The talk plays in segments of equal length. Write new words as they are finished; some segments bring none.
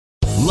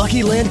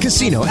Lucky Land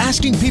Casino,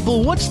 asking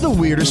people, what's the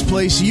weirdest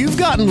place you've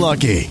gotten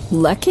lucky?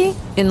 Lucky?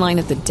 In line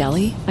at the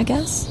deli, I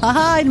guess?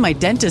 Aha, in my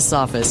dentist's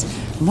office.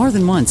 More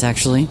than once,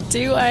 actually.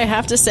 Do I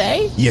have to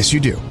say? Yes, you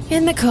do.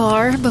 In the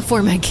car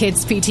before my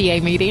kids'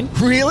 PTA meeting.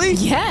 Really?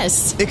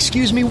 Yes.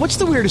 Excuse me, what's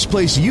the weirdest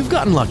place you've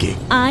gotten lucky?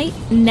 I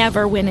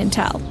never win and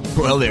tell.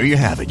 Well, there you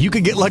have it. You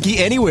can get lucky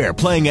anywhere,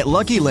 playing at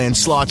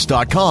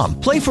LuckyLandSlots.com.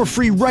 Play for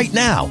free right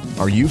now.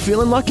 Are you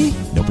feeling lucky?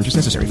 No purchase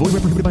necessary. Void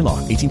where prohibited by law.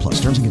 18+.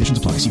 Terms and conditions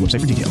apply. See website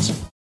for details.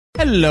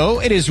 Hello,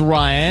 it is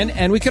Ryan,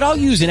 and we could all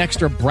use an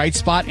extra bright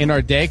spot in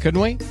our day, couldn't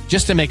we?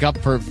 Just to make up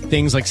for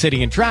things like sitting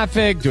in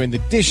traffic, doing the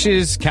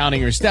dishes,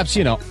 counting your steps,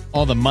 you know,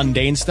 all the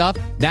mundane stuff.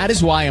 That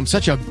is why I'm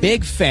such a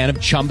big fan of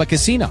Chumba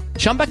Casino.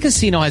 Chumba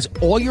Casino has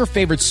all your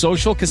favorite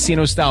social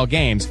casino-style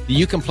games that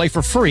you can play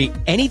for free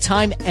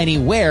anytime,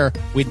 anywhere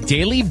with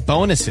daily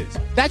bonuses.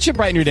 That should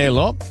brighten your day a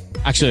little.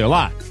 Actually, a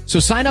lot.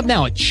 So sign up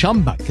now at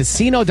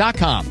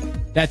ChumbaCasino.com.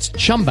 That's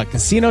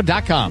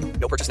ChumbaCasino.com.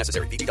 No purchase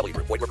necessary. VGW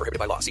Group. Void where prohibited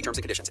by law. See terms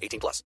and conditions.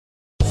 18+.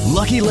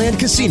 Lucky Land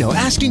Casino,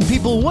 asking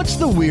people, what's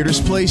the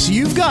weirdest place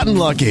you've gotten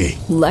lucky?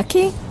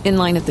 Lucky? In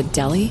line at the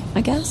deli,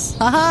 I guess?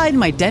 Aha, in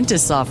my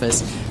dentist's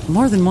office.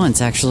 More than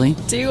once, actually.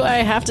 Do I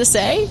have to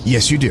say?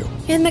 Yes, you do.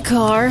 In the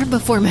car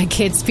before my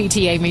kids'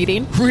 PTA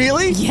meeting.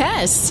 Really?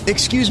 Yes.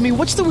 Excuse me,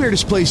 what's the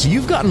weirdest place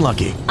you've gotten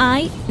lucky?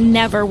 I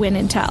never win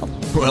and tell.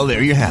 Well,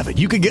 there you have it.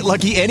 You can get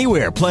lucky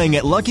anywhere, playing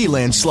at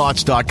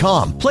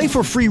LuckyLandSlots.com. Play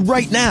for free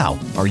right now.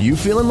 Are you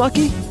feeling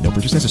lucky? No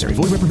purchase necessary.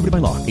 Void where prohibited by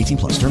law.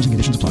 18+. Terms and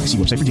conditions apply. See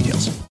website for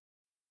details.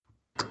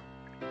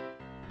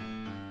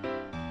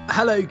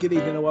 Hello, good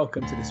evening and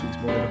welcome to this week's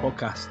Morning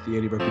Podcast, the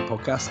only rugby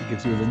podcast that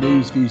gives you the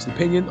news, views and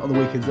opinion on the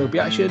weekend's rugby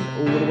action,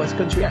 all with a West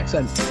Country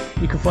accent.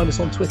 You can find us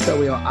on Twitter,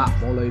 we are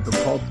at All Over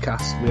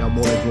Podcast, we are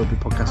More Over Rugby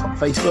Podcast on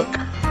Facebook.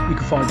 You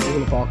can find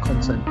all of our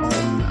content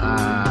on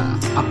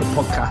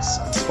Apple Podcasts,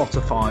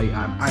 Spotify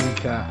and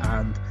Anchor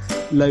and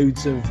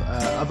loads of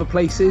other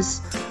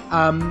places.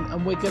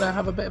 And we're going to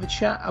have a bit of a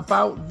chat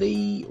about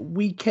the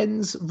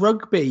weekend's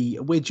rugby.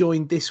 We're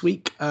joined this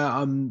week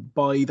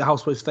by the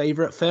Housepost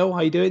favourite, Phil.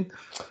 How you doing?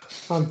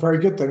 I'm very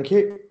good, thank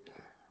you.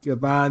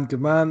 Good man,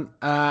 good man.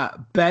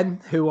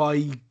 Ben, who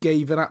I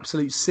gave an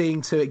absolute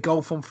seeing to at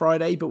golf on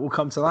Friday, but we'll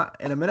come to that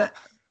in a minute.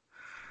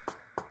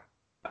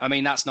 I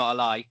mean, that's not a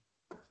lie.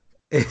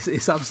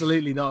 It's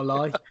absolutely not a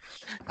lie.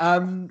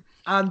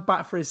 And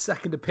back for his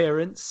second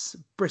appearance,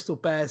 Bristol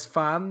Bears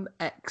fan,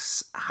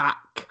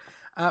 ex-hack,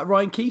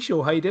 Ryan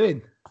Keyshaw. How you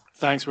doing?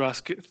 Thanks,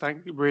 Russ.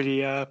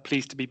 Really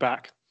pleased to be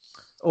back.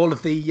 All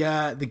of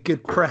the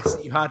good press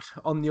that you had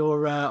on your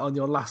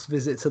last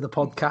visit to the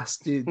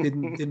podcast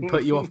didn't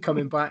put you off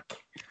coming back.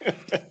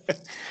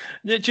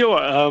 Yeah, do you know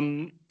what?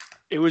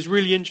 It was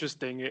really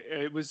interesting.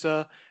 It was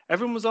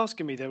everyone was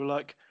asking me. They were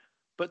like,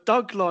 "But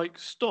Doug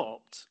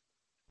stopped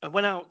and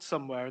went out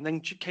somewhere and then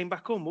came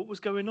back on. What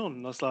was going on?"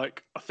 And I was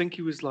like, "I think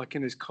he was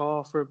in his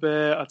car for a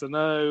bit. I don't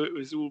know. It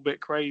was all a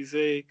bit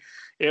crazy."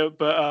 Yeah,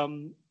 but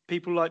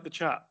people like the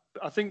chat.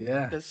 I think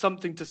there's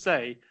something to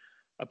say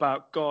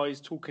about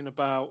guys talking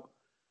about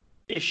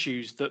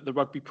issues that the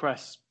rugby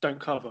press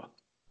don't cover.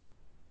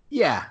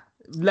 Yeah,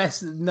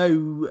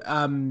 no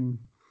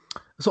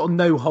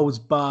holds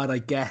barred, I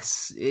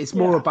guess. It's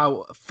more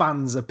about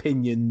fans'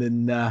 opinion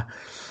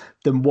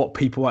than what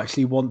people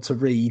actually want to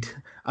read.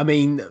 I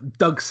mean,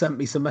 Doug sent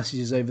me some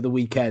messages over the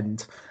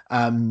weekend.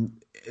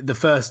 The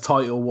first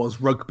title was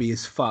 "Rugby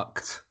is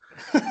fucked."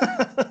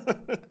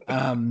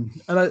 And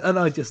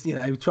I just,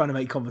 trying to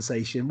make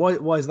conversation.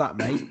 Why is that,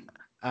 mate?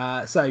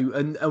 So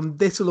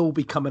this will all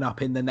be coming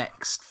up in the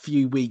next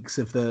few weeks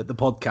of the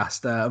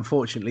podcast.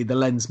 Unfortunately, the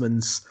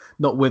Lensman's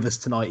not with us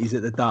tonight. He's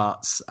at the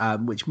darts,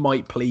 which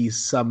might please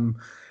some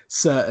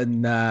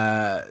certain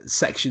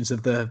sections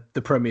of the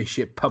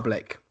Premiership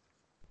public,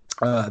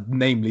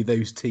 namely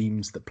those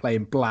teams that play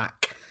in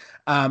black.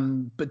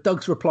 But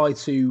Doug's reply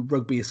to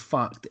 "Rugby is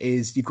fucked"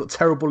 is, you've got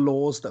terrible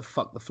laws that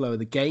fuck the flow of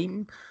the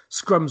game.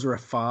 Scrums are a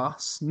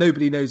farce.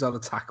 Nobody knows how to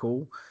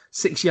tackle.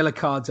 6 yellow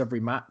cards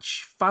every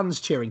match. Fans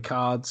cheering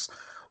cards.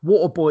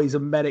 Water boys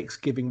and medics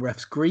giving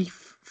refs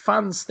grief.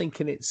 Fans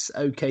thinking it's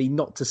okay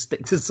not to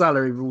stick to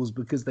salary rules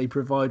because they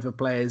provide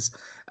players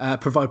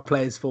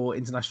for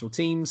international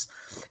teams.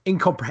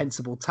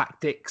 Incomprehensible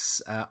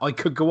tactics. I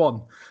could go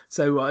on.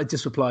 So I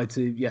just replied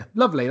to,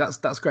 lovely.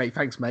 That's great.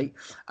 Thanks, mate.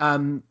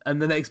 And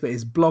the next bit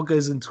is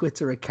bloggers and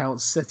Twitter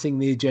accounts setting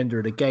the agenda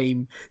of the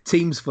game.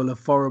 Teams full of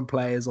foreign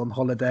players on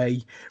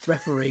holiday,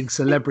 refereeing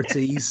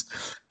celebrities,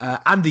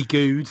 Andy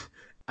Good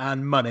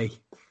and money.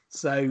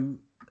 So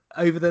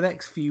over the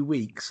next few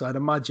weeks, I'd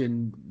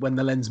imagine when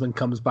the Lensman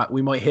comes back,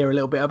 we might hear a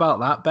little bit about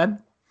that,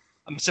 Ben.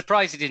 I'm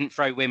surprised he didn't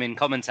throw women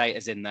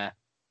commentators in there.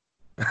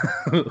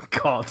 Oh,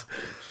 God,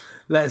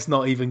 let's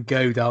not even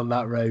go down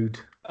that road.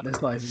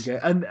 Let's not even go.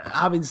 And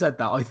having said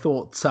that,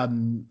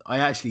 I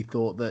actually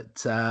thought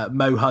that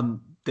Mo Hunt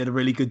did a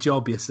really good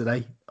job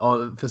yesterday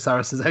for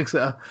Saracens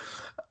Exeter.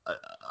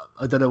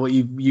 I don't know what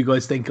you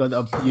guys think. You're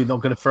not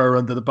going to throw her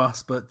under the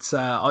bus, but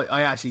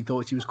I actually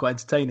thought she was quite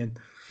entertaining.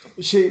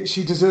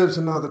 She deserves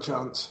another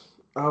chance.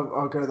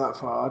 I'll go that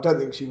far. I don't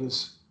think she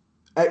was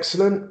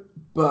excellent,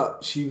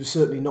 but she was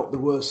certainly not the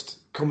worst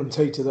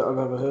commentator that I've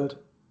ever heard.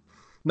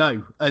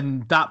 No,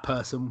 and that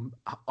person,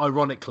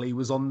 ironically,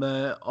 was on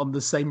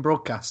the same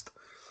broadcast,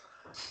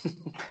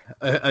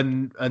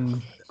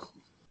 and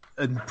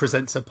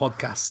presents a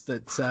podcast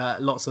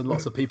that lots and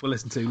lots of people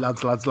listen to.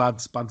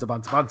 Lads,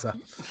 banter.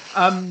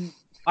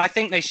 I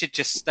think they should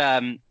just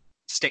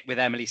stick with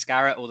Emily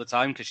Scarrett all the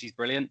time because she's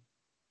brilliant.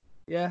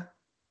 Yeah,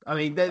 I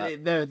mean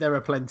there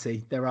are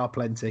plenty. There are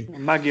plenty.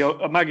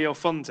 Maggie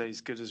Alfonte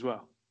is good as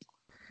well.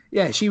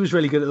 Yeah, she was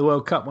really good at the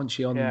World Cup, wasn't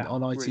she, on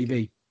ITV?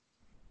 Really.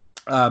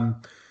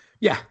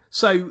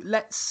 So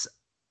let's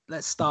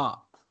start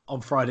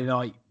on Friday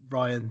night,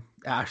 Ryan,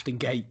 at Ashton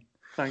Gate.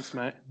 Thanks,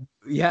 mate.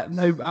 Yeah,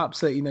 no,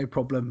 absolutely no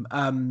problem.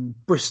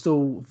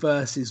 Bristol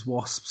versus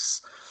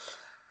Wasps.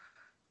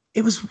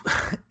 It was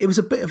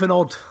a bit of an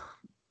odd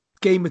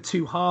game of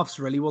two halves,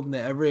 really, wasn't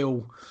it? A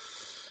real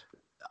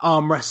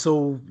arm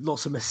wrestle,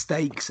 lots of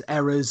mistakes,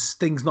 errors,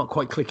 things not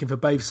quite clicking for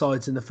both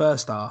sides in the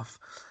first half.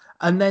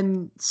 And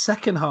then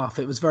second half,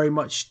 it was very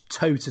much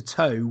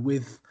toe-to-toe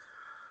with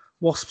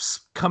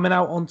Wasps coming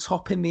out on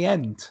top in the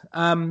end.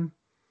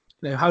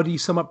 How do you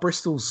sum up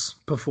Bristol's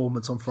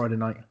performance on Friday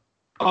night?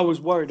 I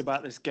was worried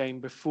about this game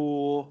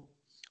before.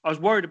 I was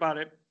worried about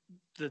it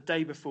the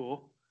day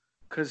before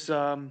because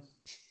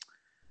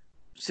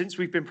since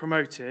we've been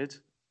promoted,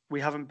 we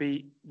haven't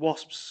beat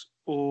Wasps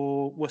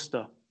or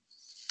Worcester.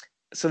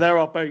 So they're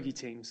our bogey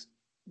teams.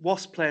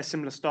 Wasps play a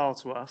similar style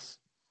to us,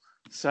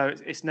 so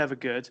it's never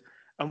good.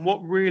 And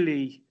what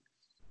really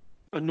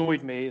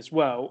annoyed me as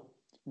well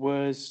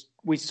was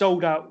we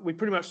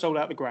pretty much sold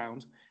out the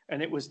ground.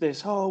 And it was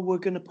this, we're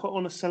going to put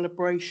on a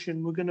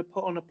celebration. We're going to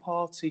put on a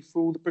party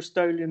for all the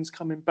Bristolians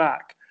coming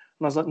back.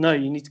 And I was like, no,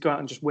 you need to go out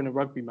and just win a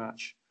rugby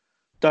match.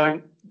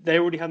 They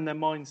already had in their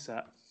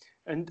mindset.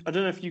 And I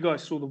don't know if you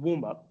guys saw the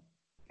warm-up.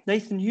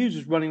 Nathan Hughes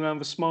was running around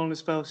with a smile on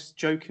his face,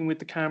 joking with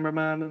the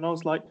cameraman. And I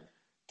was like,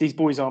 these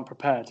boys aren't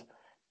prepared.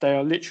 They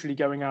are literally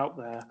going out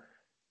there,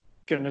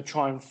 going to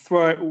try and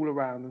throw it all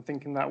around and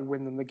thinking that will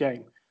win them the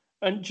game.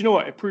 And do you know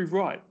what? It proved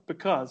right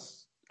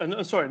because, and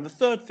the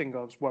third thing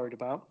I was worried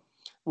about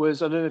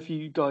was, I don't know if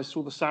you guys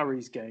saw the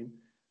Sarries game,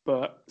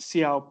 but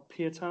Sial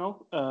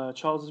Piatal,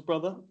 Charles's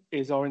brother,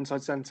 is our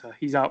inside centre.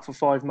 He's out for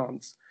 5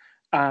 months.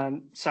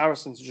 And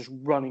Saracens are just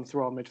running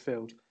through our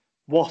midfield.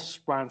 Wasps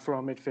ran through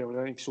our midfield. I don't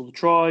know if you saw the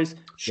tries.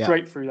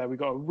 Straight through there. We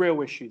got a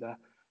real issue there.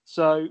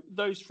 So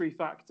those three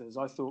factors,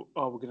 I thought,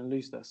 we're going to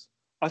lose this.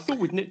 I thought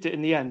we'd nicked it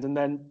in the end. And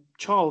then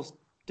Charles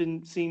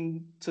didn't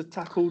seem to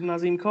tackle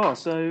Nazim Carr.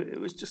 So it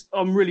was just,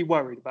 I'm really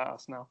worried about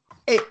us now.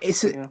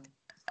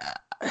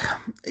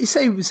 You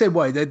say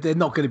why they're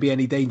not going to be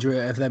any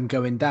danger of them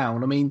going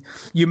down. I mean,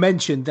 you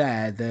mentioned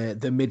there the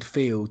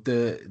midfield,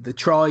 the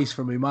tries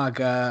from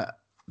Umaga,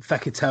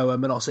 Fekitoa,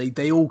 Manosse,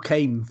 they all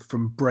came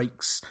from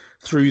breaks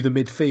through the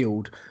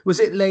midfield. Was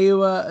it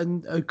Leua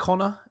and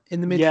O'Connor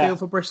in the midfield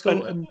for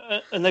Bristol? And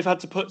they've had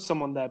to put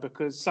someone there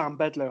because Sam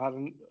Bedlow had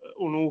an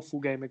awful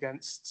game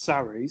against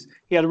Sarries.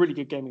 He had a really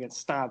good game against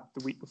Stad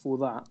the week before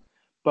that.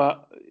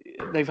 But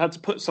they've had to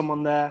put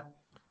someone there,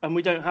 and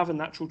we don't have a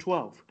natural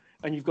 12.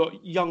 And you've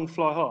got young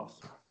fly half.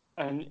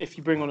 And if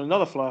you bring on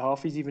another fly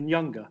half, he's even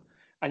younger.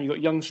 And you've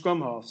got young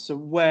scrum halves. So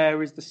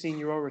where is the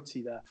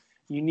seniority there?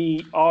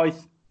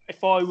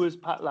 If I was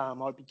Pat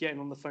Lam, I'd be getting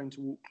on the phone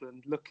to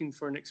Auckland, looking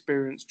for an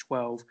experienced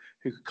 12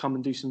 who could come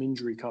and do some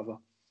injury cover.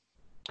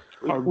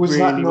 Was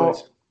that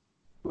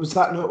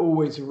not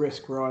always a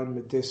risk, Ryan,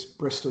 with this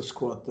Bristol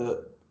squad,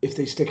 that if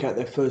they stick out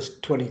their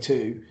first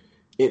 22,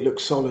 it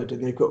looks solid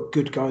and they've got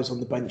good guys on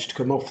the bench to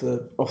come off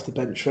the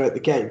bench throughout the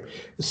game?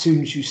 As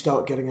soon as you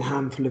start getting a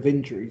handful of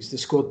injuries, the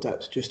squad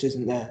depth just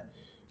isn't there,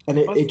 and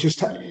it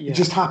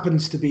just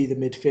happens to be the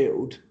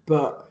midfield.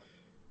 But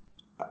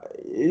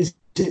is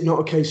it not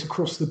a case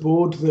across the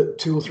board that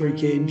 2 or 3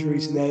 key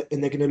injuries and they're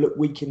going to look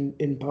weak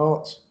in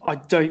parts? I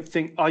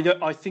think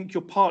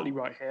you're partly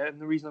right here, and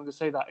the reason I'm going to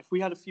say that, if we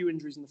had a few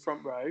injuries in the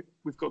front row,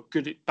 we've got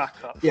good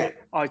backup. Yeah,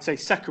 I'd say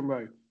second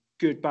row,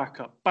 good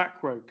backup.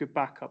 Back row, good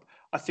backup.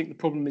 I think the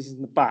problem is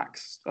in the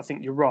backs. I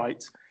think you're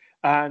right.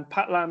 And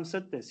Pat Lam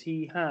said this.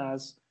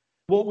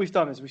 What we've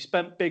done is we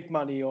spent big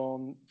money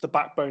on the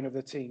backbone of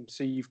the team.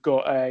 So you've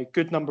got a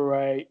good number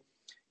 8.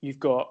 You've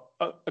got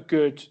a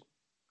good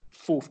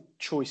fourth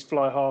choice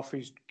fly half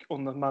who's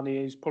on the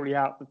money, who's probably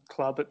out the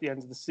club at the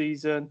end of the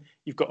season.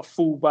 You've got a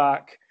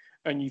fullback,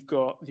 and you've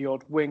got the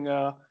odd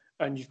winger,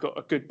 and you've got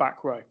a good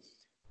back row.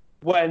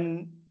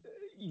 When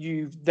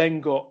you've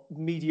then got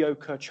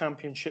mediocre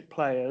championship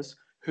players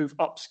who've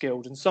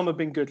upskilled, and some have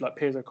been good, like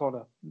Piers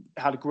O'Connor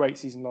had a great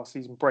season last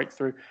season,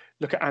 breakthrough.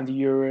 Look at Andy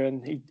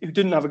Uren, who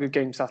didn't have a good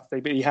game Saturday,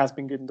 but he has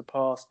been good in the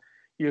past.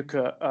 You look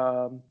at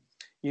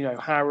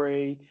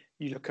Harry,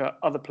 you look at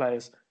other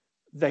players,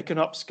 they can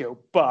upskill.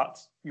 But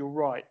you're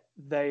right,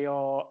 they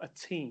are a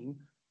team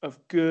of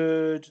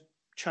good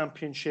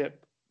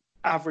championship,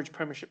 average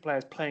Premiership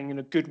players playing in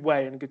a good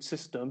way, in a good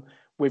system,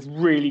 with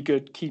really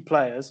good key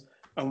players.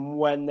 And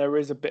when there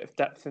is a bit of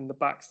depth in the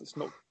backs that's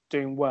not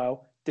doing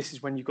well, this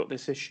is when you've got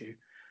this issue.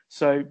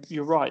 So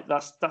you're right.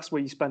 That's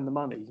where you spend the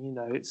money.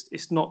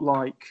 It's not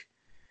like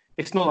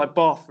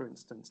Bath, for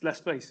instance. Let's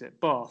face it,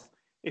 Bath.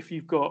 If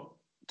you've got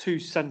two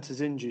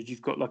centres injured,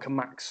 you've got like a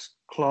Max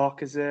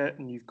Clark, is it?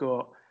 And you've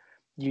got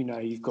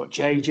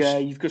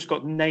JJ. You've just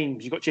got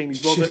names. You've got Jamie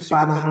Roberts.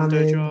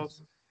 Banahan.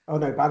 Oh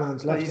no,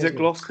 Banahan's left. He's at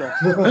Gloucester.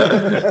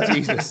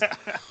 Jesus.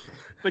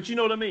 But you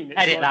know what I mean?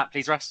 Edit that,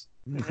 please, Russ.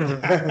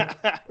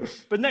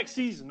 But next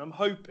season, I'm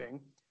hoping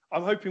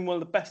one of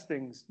the best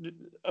things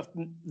of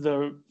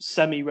the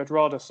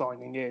semi-Redrada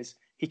signing is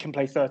he can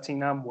play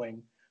 13 and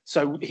wing.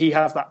 So he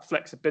has that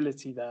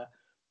flexibility there.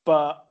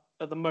 But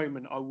at the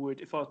moment,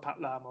 if I was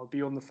Pat Lam, I'd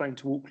be on the phone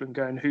to Auckland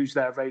going, who's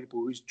there available,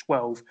 who's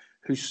 12,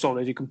 who's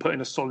solid, who can put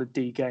in a solid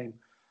D game,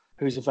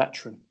 who's a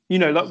veteran.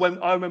 Like when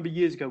I remember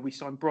years ago, we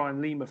signed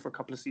Brian Lima for a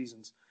couple of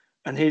seasons,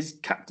 and his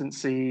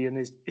captaincy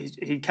and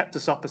he kept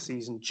us up a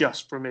season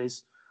just from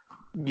his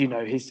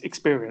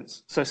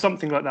experience. So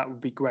something like that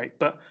would be great.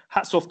 But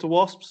hats off to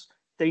Wasps.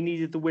 They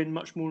needed the win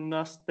much more than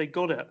us. They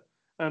got it.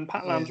 And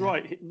Pat Lam's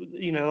right.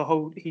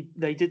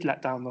 They did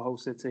let down the whole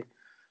city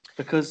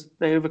because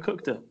they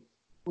overcooked it.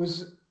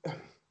 Was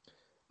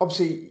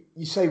obviously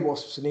you say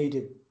Wasps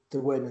needed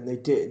the win and they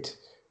did.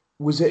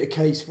 Was it a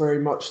case very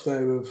much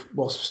though of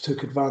Wasps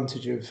took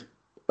advantage of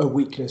a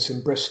weakness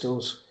in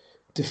Bristol's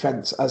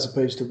defence as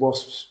opposed to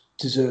Wasps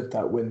deserved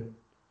that win?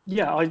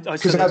 Yeah, I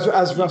because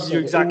as Russ said,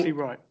 you're exactly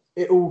right.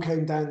 It all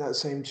came down that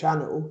same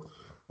channel.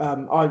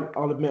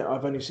 I'll admit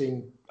I've only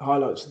seen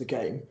highlights of the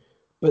game,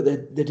 but there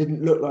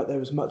didn't look like there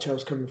was much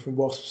else coming from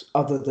Wasps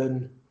other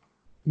than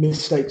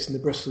mistakes in the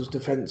Bristol's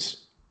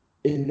defence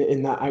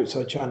in that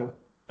outside channel.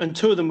 And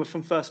two of them were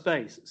from first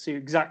base. So you're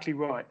exactly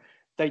right.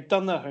 They'd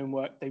done their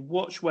homework. They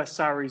watched where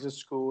Sarries had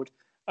scored.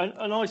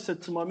 And I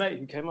said to my mate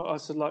who came up, I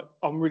said,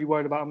 I'm really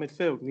worried about our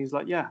midfield. And he's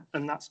like, yeah.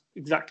 And that's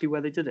exactly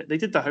where they did it. They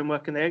did their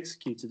homework and they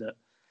executed it.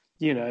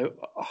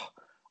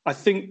 I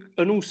think,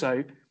 and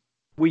also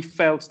we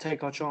failed to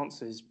take our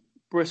chances.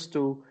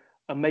 Bristol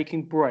are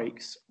making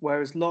breaks,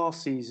 whereas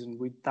last season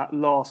that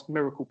last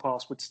miracle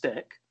pass would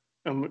stick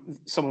and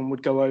someone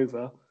would go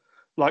over,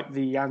 like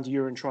the Andy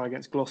Uren try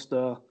against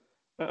Gloucester.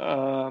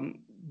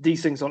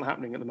 These things aren't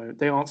happening at the moment.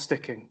 They aren't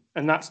sticking.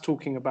 And that's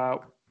talking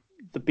about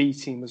the B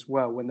team as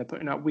well. When they're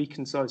putting out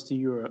weakened sides to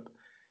Europe,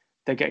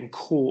 they're getting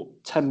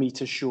caught 10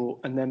 metres short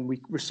and then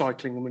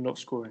recycling and we're not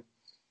scoring.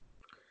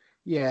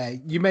 Yeah,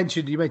 you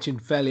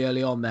mentioned fairly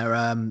early on there,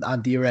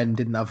 Andy Uren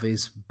didn't have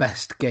his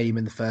best game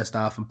in the first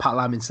half, and Pat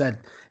Lam said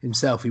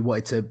himself he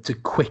wanted to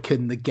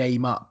quicken the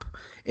game up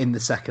in the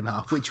second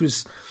half, which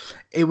was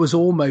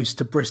almost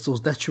to Bristol's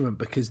detriment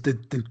because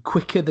the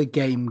quicker the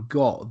game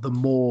got, the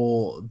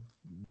more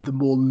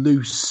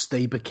loose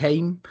they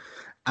became,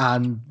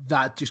 and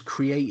that just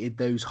created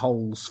those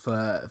holes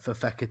for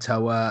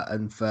Fekitoa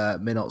and for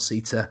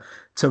Minotsi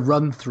to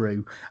run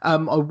through. I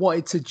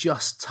wanted to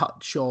just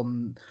touch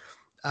on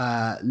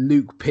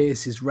Luke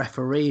Pearce's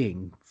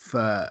refereeing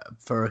for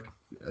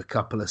a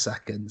couple of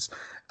seconds.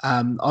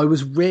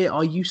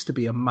 I used to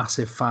be a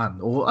massive fan,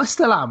 or I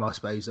still am, I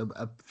suppose,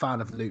 a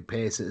fan of Luke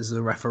Pearce as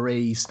a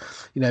referee.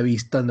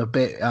 He's done a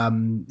bit.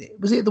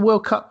 Was it at the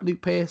World Cup,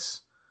 Luke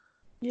Pearce?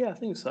 Yeah, I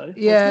think so.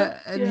 Yeah,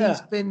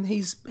 and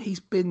he's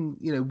been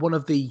one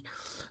of the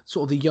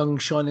sort of the young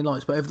shining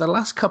lights. But over the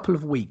last couple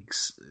of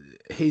weeks,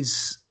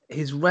 he's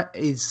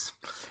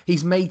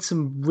made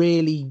some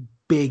really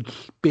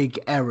big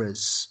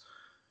errors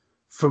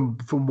from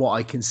what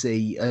I can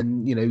see,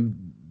 and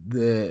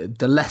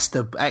the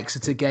Leicester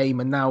Exeter game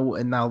and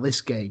now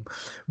this game.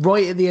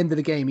 Right at the end of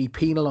the game, he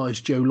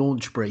penalised Joe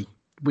Launchbury,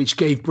 which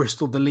gave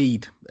Bristol the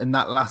lead and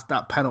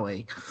that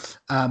penalty.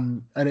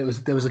 And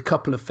there was a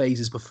couple of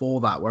phases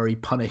before that where he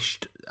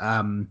punished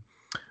one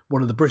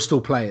of the Bristol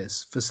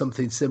players for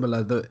something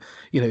similar that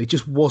it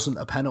just wasn't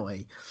a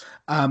penalty,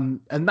 and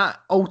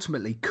that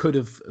ultimately could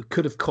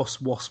have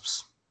cost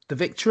Wasps the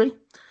victory.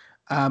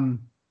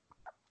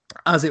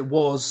 As it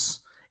was,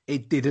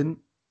 it didn't.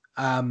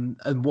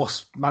 And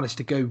Wasps managed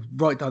to go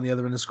right down the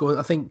other end and score.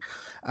 I think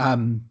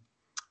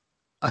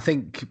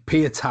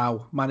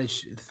Piatow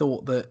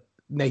thought that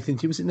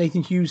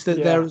Nathan Hughes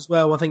there as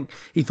well. I think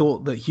he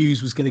thought that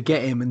Hughes was going to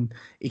get him, and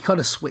he kind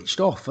of switched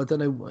off. I don't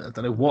know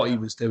what he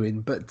was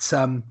doing, but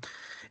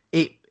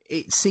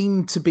it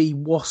seemed to be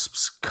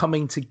Wasps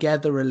coming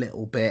together a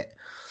little bit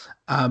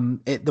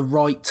at the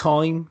right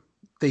time.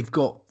 They've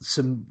got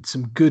some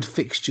good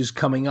fixtures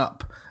coming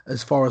up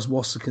as far as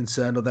Wasps are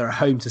concerned, or they're at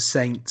home to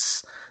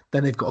Saints.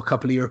 Then they've got a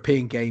couple of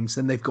European games.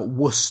 Then they've got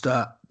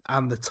Worcester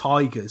and the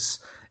Tigers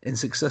in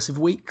successive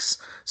weeks.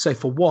 So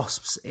for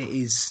Wasps, it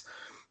is,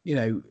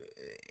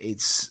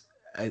 it's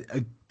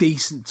a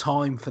decent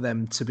time for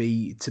them to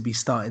be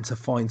starting to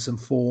find some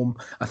form.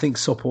 I think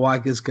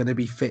Sopoaga's going to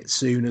be fit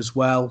soon as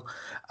well.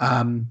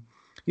 And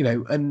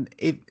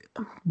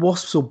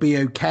Wasps will be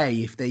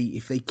okay if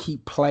they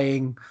keep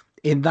playing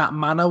in that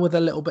manner with a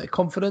little bit of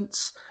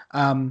confidence,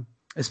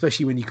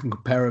 especially when you can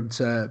compare them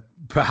to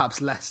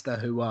perhaps Leicester,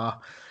 who are,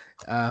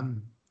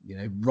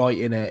 right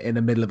in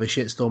a middle of a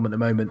shitstorm at the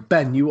moment.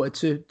 Ben, you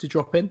wanted to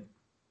drop in?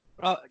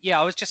 Yeah,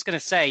 I was just going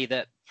to say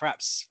that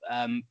perhaps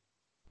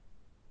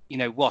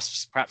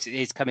Wasps, perhaps it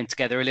is coming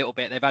together a little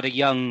bit. They've had a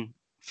young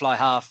fly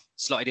half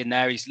slotted in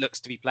there. He looks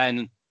to be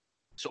playing,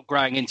 sort of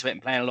growing into it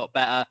and playing a lot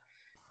better.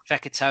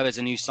 Fekitoa is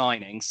a new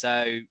signing.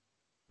 So,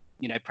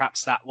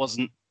 perhaps that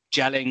wasn't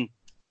gelling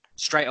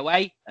straight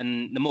away.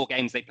 And the more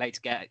games they play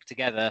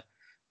together,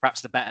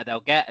 perhaps the better they'll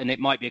get. And it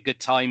might be a good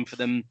time for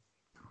them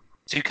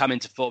to come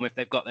into form if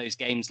they've got those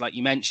games like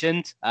you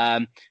mentioned.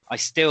 I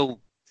still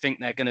think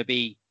they're going to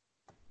be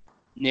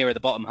nearer the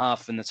bottom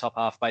half than the top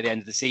half by the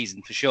end of the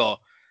season for sure.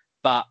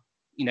 But,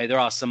 there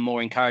are some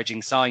more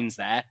encouraging signs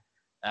there,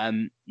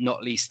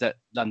 not least that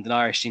London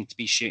Irish seem to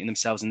be shooting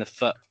themselves in the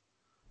foot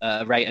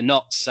rate or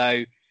not.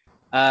 So,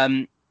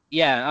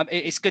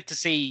 it's good to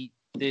see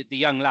the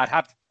young lad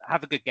have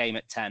a good game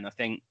at 10. I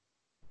think,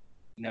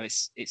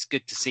 it's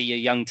good to see a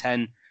young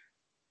 10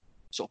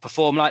 sort of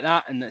perform like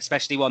that, and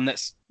especially one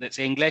that's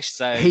English.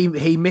 So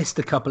he missed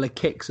a couple of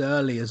kicks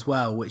early as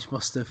well, which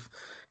must have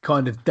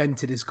kind of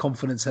dented his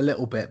confidence a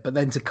little bit. But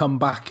then to come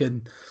back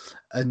and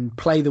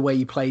play the way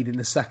he played in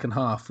the second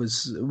half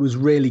was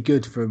really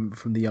good from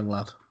the young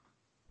lad.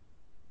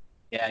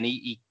 Yeah, and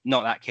he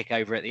knocked that kick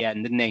over at the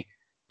end, didn't he?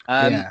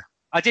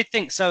 I did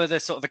think so. The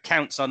sort of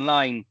accounts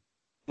online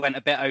went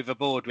a bit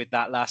overboard with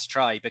that last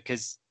try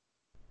because,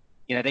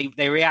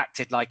 they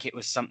reacted like it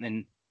was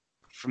something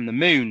from the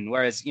moon.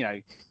 Whereas,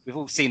 we've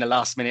all seen a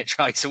last minute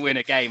try to win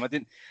a game. I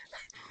didn't,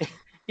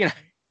 it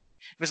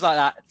was like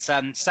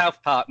that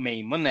South Park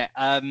meme, wasn't it?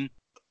 And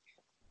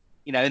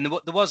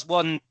there was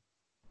one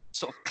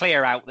sort of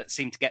clear out that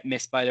seemed to get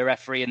missed by the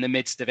referee in the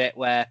midst of it,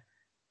 where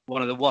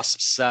one of the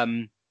Wasps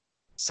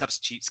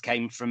substitutes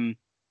came from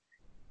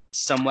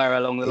somewhere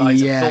along the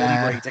lines of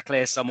Thornbury to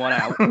clear someone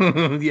out.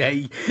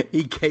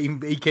 he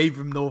came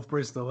from North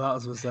Bristol. That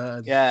was what's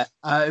certain. Yeah,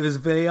 it was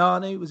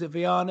Vilianu. Was it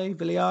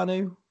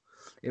Vilianu?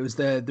 It was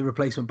the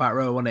replacement back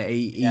row, wasn't it?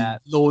 He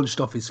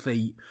launched off his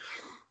feet.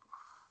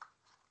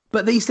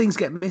 But these things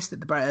get missed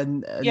at the back.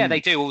 And yeah, they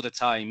do all the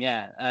time.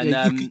 Yeah,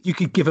 and you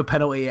could give a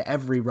penalty at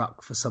every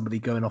ruck for somebody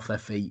going off their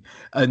feet.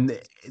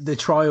 And the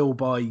trial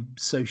by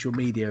social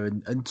media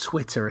and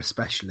Twitter,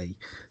 especially,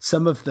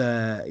 some of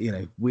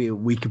the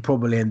we could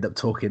probably end up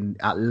talking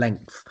at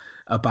length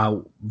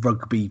about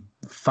rugby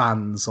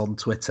fans on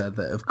Twitter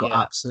that have got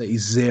absolutely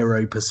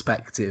zero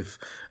perspective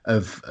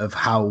of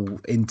how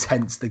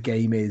intense the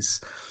game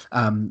is.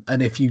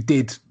 And if you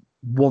did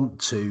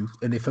want to,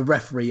 and if a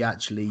referee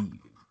actually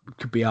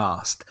could be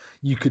asked,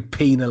 you could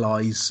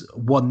penalise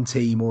one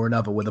team or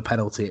another with a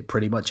penalty at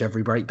pretty much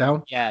every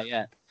breakdown.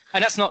 Yeah.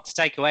 And that's not to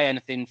take away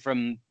anything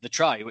from the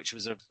try, which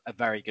was a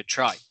very good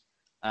try.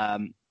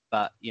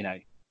 But,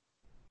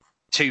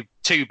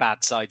 two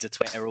bad sides of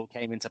Twitter all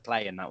came into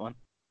play in that one.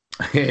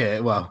 Yeah,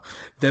 well,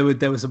 there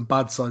were some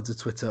bad sides of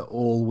Twitter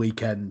all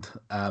weekend,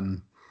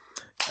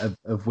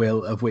 of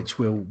which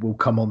we'll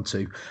come on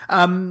to.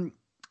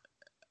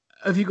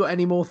 Have you got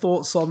any more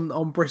thoughts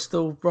on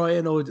Bristol,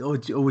 Brian, or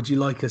would you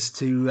like us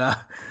to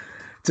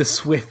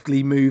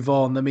swiftly move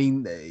on? I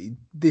mean,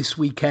 this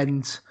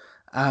weekend,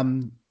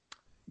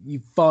 you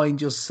find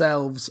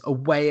yourselves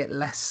away at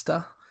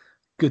Leicester.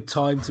 Good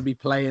time to be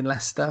playing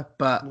Leicester,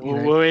 but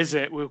where is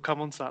it? We'll come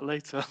on to that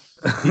later.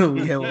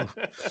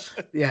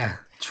 Yeah,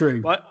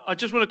 true. I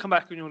just want to come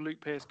back on your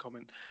Luke Pearce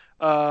comment.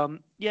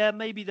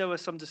 Maybe there were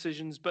some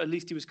decisions, but at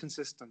least he was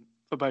consistent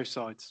for both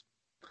sides.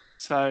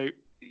 So.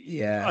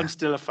 Yeah, I'm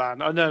still a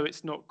fan. I know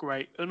it's not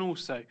great, and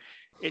also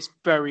it's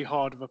very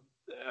hard.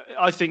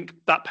 I think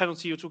that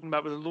penalty you're talking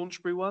about with the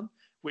Launchbury one,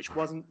 which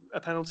wasn't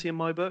a penalty in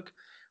my book,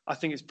 I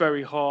think it's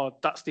very hard.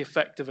 That's the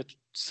effect of a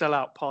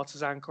sellout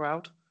partisan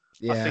crowd.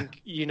 Yeah. I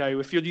think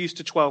if you're used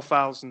to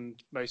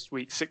 12,000 most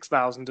weeks,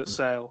 6,000 at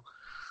Sale.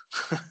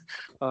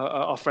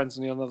 Our friends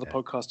on the other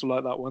podcast will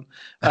like that one,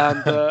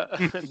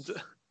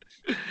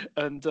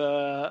 and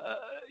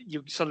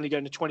you're suddenly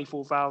going to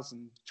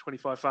 24,000,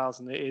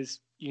 25,000. It is,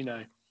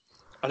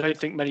 I don't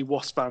think many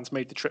Wasps fans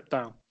made the trip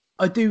down.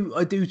 I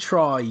do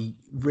try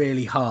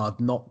really hard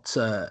not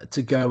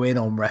to go in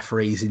on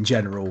referees in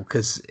general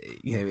because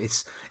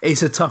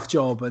it's a tough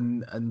job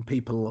and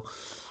people,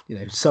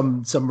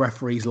 some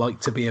referees like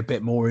to be a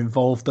bit more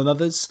involved than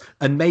others.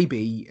 And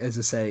maybe, as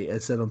I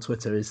said on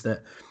Twitter, is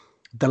that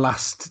the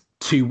last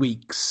 2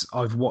 weeks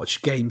I've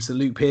watched games that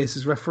Luke Pearce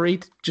has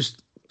refereed.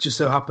 Just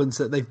so happens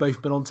that they've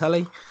both been on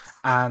telly,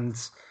 and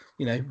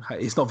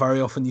it's not very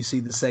often you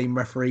see the same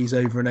referees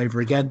over and over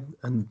again,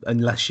 and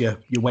unless you're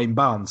Wayne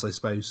Barnes, I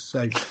suppose.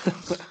 So,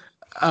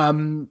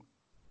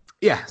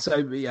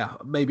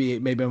 maybe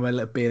I'm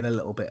being a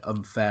little bit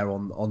unfair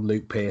on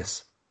Luke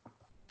Pearce.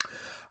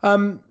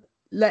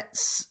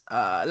 Let's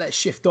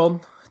shift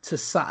on to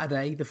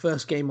Saturday. The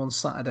first game on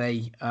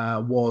Saturday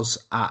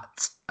was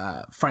at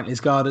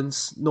Franklin's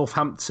Gardens,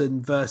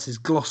 Northampton versus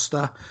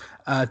Gloucester,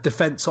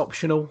 defence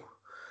optional.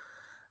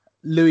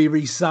 Louis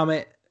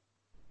Rees-Zammit,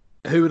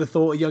 who would have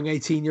thought a young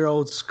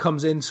 18-year-old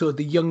comes in sort of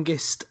the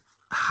youngest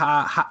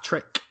hat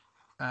trick,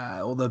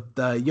 or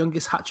the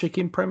youngest hat trick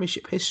in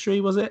Premiership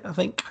history, was it? I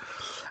think.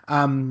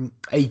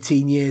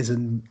 18 years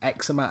and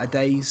X amount of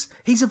days.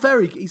 He's a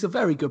very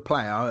good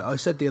player. I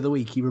said the other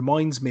week he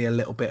reminds me a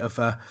little bit of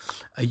a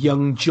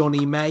young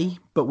Johnny May,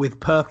 but with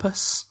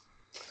purpose.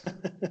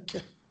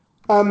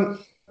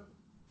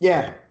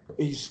 Yeah,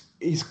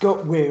 he's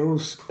got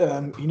wheels.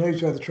 He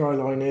knows where the try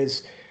line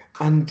is,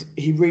 and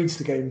he reads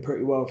the game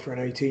pretty well for an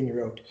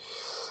 18-year-old.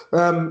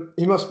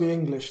 He must be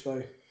English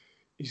though.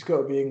 He's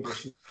got to be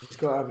English. He's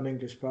got to have an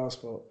English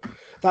passport.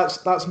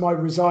 That's my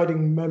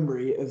residing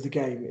memory of the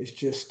game. Is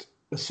just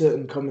a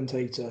certain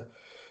commentator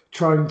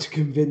trying to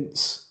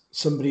convince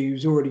somebody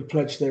who's already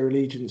pledged their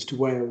allegiance to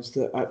Wales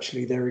that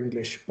actually they're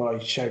English by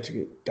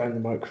shouting it down the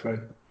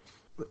microphone.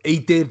 He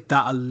did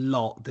that a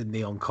lot, didn't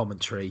he, on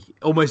commentary?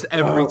 Almost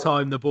every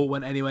time the ball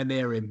went anywhere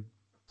near him.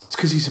 It's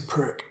because he's a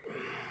prick.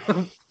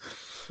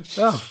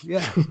 Oh,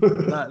 yeah.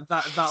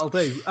 That'll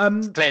do.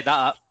 Cleared that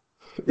up.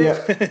 Yeah.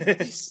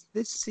 This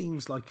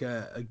seems like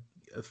a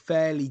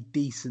fairly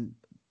decent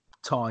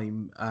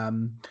time.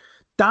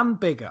 Dan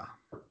Biggar,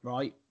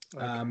 right?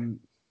 Okay.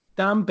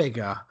 Dan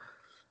Biggar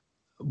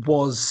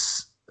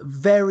was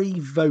very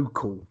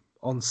vocal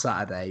on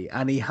Saturday,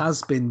 and he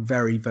has been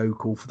very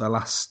vocal for the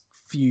last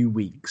few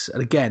weeks.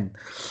 And again,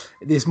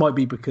 this might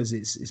be because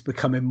it's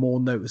becoming more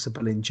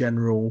noticeable in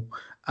general.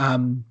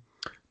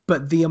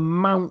 But the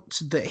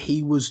amount that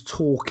he was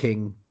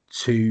talking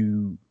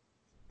to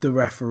the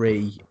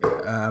referee,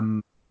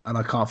 and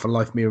I can't for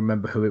life of me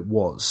remember who it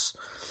was,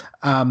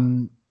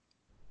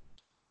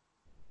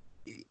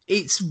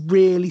 it's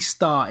really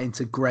starting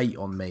to grate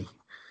on me.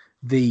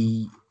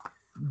 The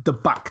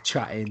back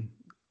chatting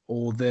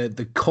or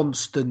the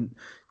constant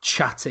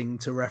chatting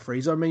to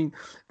referees. I mean,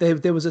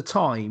 there was a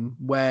time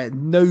where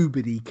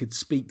nobody could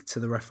speak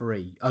to the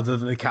referee other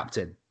than the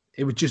captain.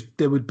 It would just,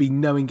 there would be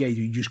no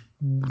engagement.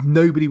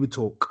 Nobody would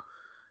talk.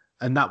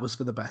 And that was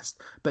for the best.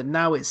 But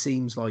now it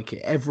seems like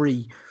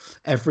every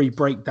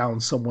breakdown,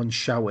 someone's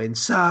shouting,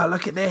 "Sir,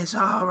 look at this!"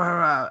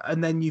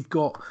 And then you've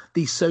got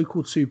these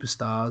so-called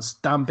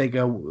superstars. Dan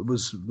Biggar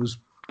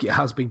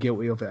has been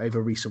guilty of it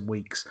over recent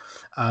weeks.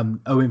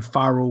 Owen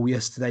Farrell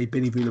yesterday,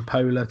 Billy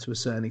Vunipola to a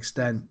certain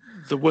extent.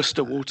 The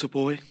Worcester Water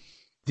Boy.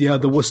 Yeah,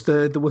 the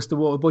Worcester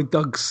Water Boy.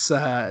 Doug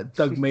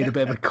made a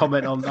bit of a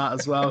comment on that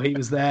as well. He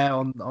was there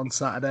on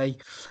Saturday.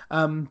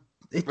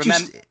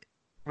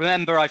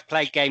 Remember, I've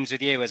played games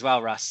with you as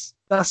well, Russ.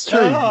 That's true.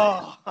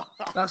 Oh.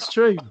 That's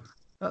true.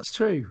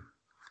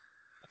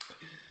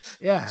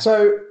 Yeah.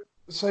 So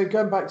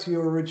going back to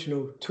your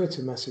original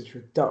Twitter message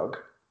with Doug,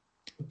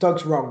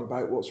 Doug's wrong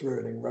about what's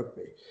ruining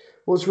rugby.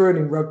 What's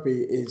ruining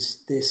rugby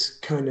is this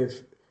kind of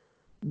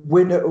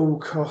win at all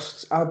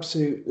costs,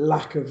 absolute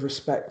lack of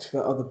respect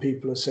for other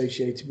people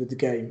associated with the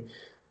game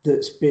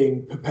that's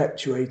being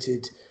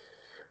perpetuated.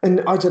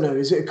 And I don't know,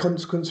 is it a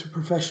consequence of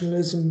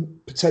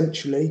professionalism?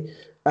 Potentially.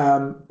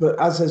 But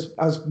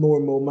as more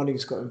and more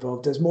money's got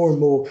involved, there's more and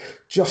more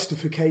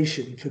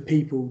justification for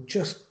people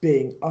just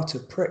being utter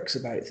pricks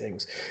about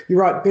things.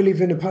 You're right, Billy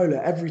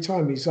Vunipola, every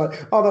time he's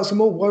like, "Oh, that's a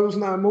maul. Why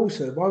wasn't that a maul,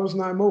 sir? Why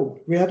wasn't that a maul?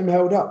 We had him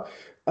held up."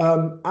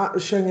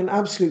 Showing an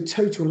absolute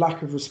total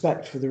lack of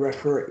respect for the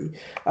referee.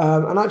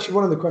 And actually,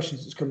 one of the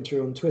questions that's come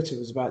through on Twitter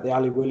was about the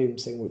Ali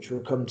Williams thing, which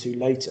we'll come to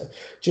later.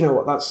 Do you know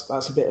what?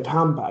 That's a bit of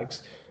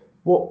handbags.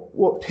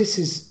 What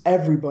pisses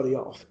everybody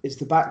off is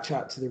the back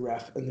chat to the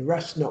ref, and the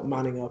ref's not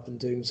manning up and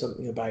doing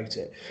something about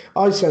it.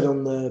 I said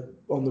on the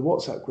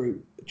WhatsApp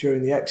group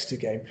during the Exeter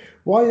game,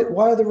 why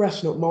are the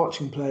refs not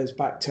marching players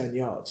back 10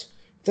 yards?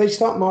 If they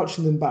start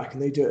marching them back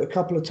and they do it a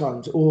couple of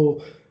times,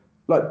 or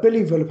like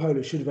Billy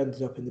Vunipola should have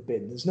ended up in the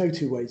bin. There's no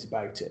two ways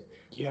about it.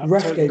 Yeah, the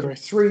ref totally gave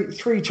him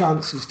three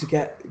chances to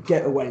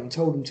get away and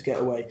told him to get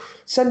away.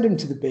 Send him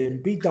to the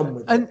bin. Be done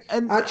with it.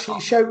 And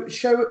actually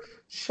show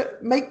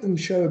make them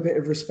show a bit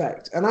of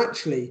respect. And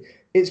actually,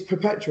 it's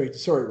perpetuated.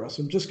 Sorry, Russ.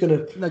 I'm just going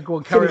to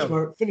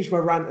finish my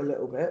rant a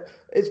little bit.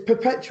 It's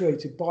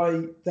perpetuated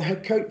by the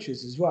head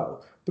coaches as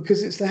well,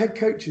 because it's the head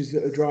coaches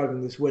that are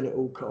driving this win at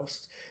all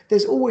costs.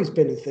 There's always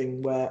been a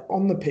thing where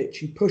on the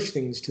pitch you push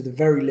things to the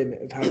very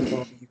limit of how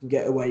far you can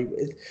get away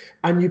with,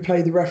 and you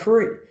play the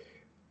referee.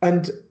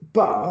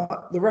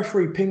 But the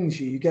referee pings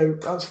you, you go,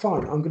 "That's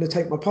fine, I'm going to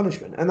take my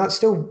punishment." And that's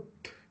still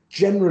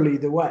generally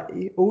the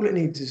way. All it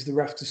needs is the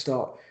ref to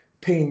start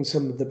pinging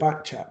some of the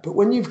back chat. But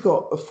when you've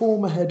got a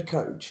former head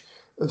coach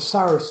of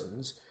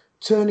Saracens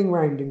turning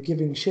around and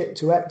giving shit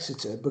to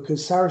Exeter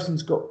because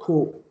Saracens got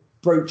caught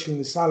broaching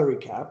the salary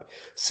cap,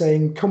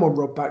 saying, "Come on,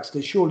 Rob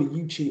Baxter, surely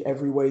you cheat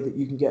every way that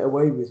you can get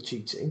away with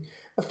cheating."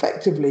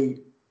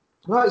 Effectively,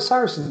 like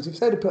Saracens, if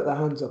they'd have put their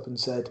hands up and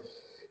said,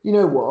 "You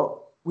know what,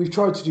 we've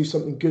tried to do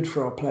something good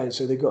for our players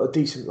so they got a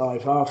decent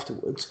life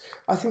afterwards,"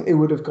 I think they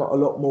would have got a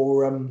lot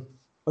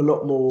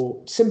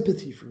more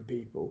sympathy from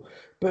people.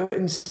 But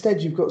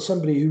instead, you've got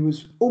somebody who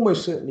was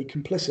almost certainly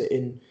complicit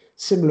in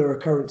similar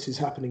occurrences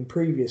happening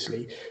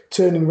previously,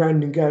 turning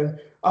around and going,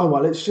 "Oh,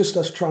 well, it's just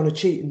us trying to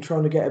cheat and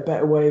trying to get a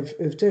better way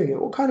of doing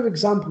it." What kind of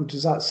example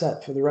does that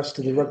set for the rest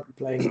of the rugby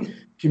playing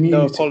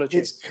community? No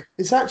apologies.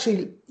 It's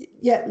actually,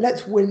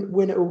 let's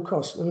win at all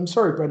costs. And I'm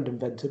sorry, Brendan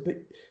Venter, but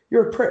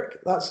you're a prick.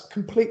 That's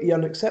completely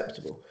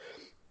unacceptable.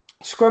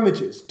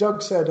 Scrummages.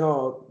 Doug said,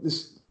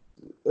 this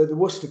the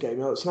Worcester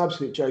game, it's an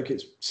absolute joke.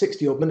 It's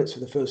 60-odd minutes for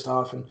the first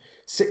half and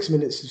 6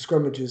 minutes of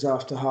scrummages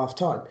after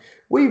half-time.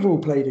 We've all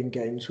played in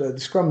games where the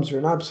scrums are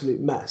an absolute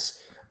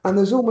mess, and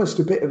there's almost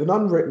a bit of an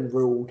unwritten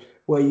rule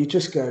where you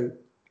just go,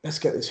 let's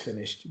get this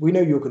finished. We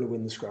know you're going to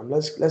win the scrum.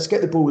 Let's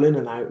get the ball in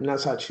and out, and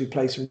let's actually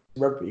play some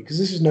rugby, because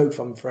this is no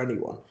fun for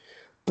anyone.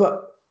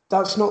 But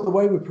that's not the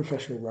way with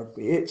professional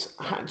rugby. It's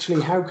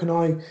actually, how can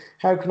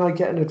I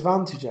get an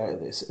advantage out of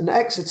this? And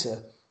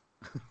Exeter...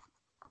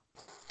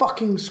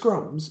 fucking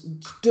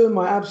scrums, doing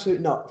my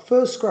absolute nut.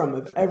 First scrum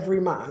of every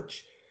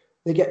match,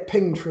 they get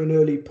pinged for an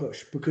early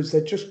push because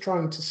they're just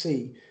trying to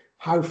see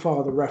how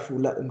far the ref will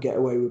let them get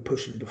away with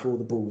pushing before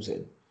the ball's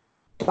in.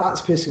 That's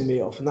pissing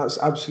me off, and that's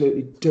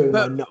absolutely doing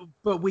my nut.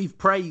 But we've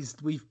praised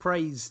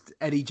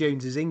Eddie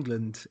Jones's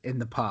England in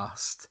the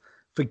past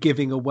for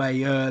giving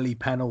away early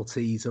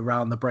penalties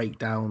around the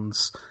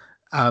breakdowns.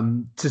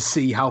 To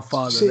see how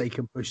far that they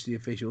can push the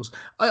officials.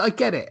 I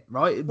get it,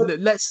 right? But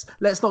let's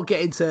not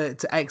get into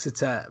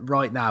Exeter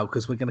right now,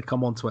 because we're going to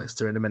come on to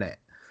Exeter in a minute.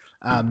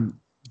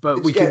 But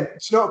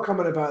it's not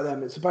comment about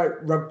them. It's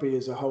about rugby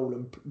as a whole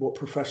and what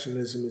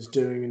professionalism is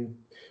doing, and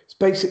it's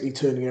basically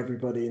turning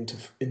everybody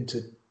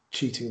into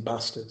cheating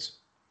bastards.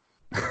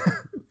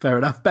 Fair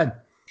enough, Ben.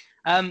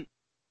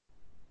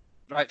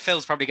 Right,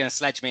 Phil's probably going to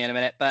sledge me in a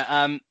minute, but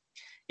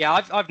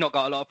I've not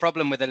got a lot of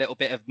problem with a little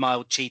bit of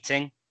mild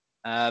cheating.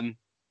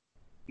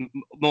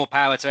 More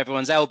power to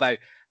everyone's elbow.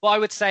 What I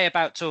would say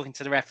about talking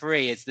to the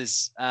referee is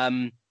there's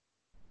I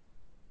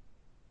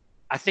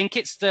think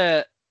it's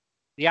the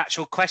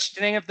actual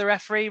questioning of the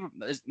referee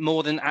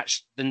more than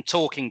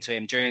talking to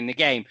him during the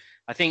game.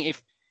 I think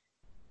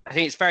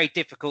it's very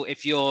difficult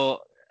if you're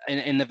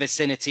in the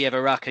vicinity of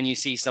a ruck and you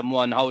see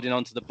someone holding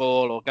onto the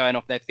ball or going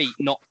off their feet,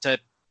 not to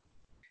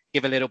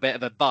give a little bit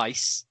of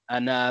advice.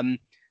 And I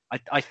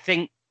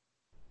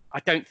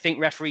don't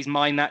think referees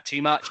mind that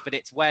too much, but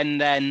it's when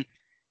then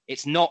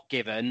it's not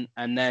given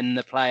and then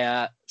the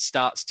player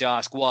starts to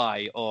ask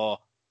why, or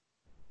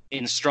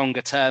in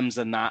stronger terms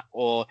than that,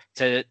 or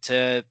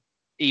to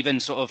even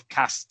sort of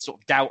cast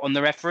sort of doubt on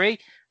the referee.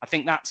 I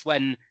think that's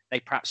when they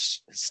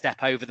perhaps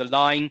step over the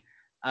line.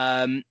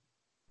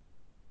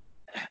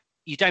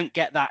 You don't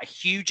get that a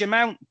huge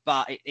amount,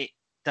 but it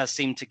does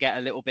seem to get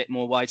a little bit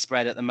more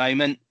widespread at the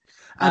moment.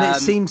 And it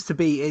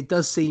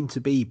does seem to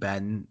be,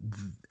 Ben,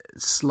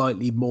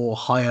 slightly more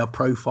higher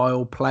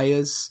profile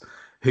players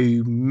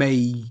who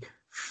may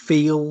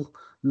feel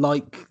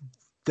like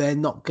they're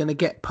not going to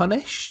get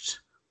punished.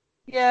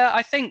 Yeah,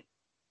 I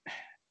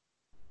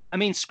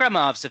mean, scrum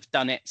halves have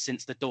done it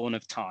since the dawn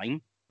of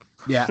time.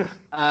 Yeah.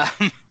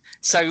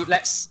 So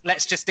let's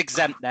just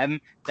exempt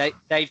them.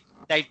 They've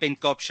been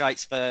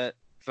gobshites for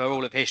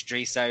all of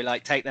history. So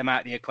take them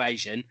out of the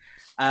equation.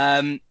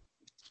 Fly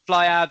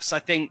halves, I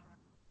think,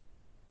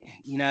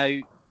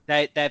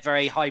 they're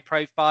very high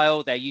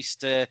profile. They're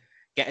used to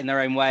getting their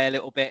own way a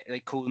little bit. They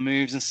call the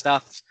moves and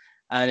stuff,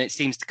 and it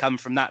seems to come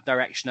from that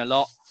direction a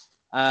lot.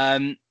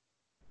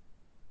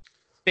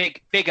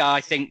 Bigger,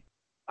 I think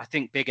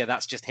Bigger,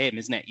 that's just him,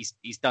 isn't it?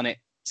 He's done it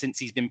since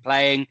he's been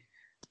playing.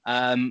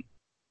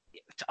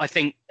 I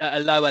think at a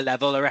lower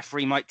level, a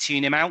referee might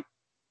tune him out,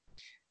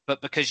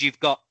 but because you've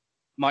got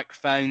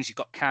microphones, you've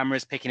got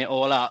cameras picking it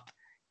all up,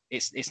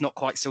 it's not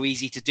quite so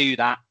easy to do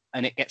that,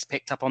 and it gets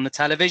picked up on the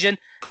television.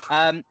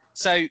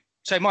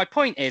 So my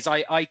point is,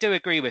 I do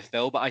agree with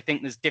Phil, but I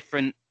think there's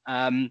different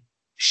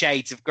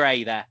shades of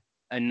grey there,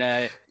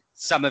 and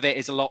some of it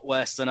is a lot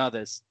worse than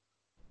others.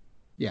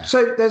 Yeah.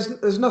 So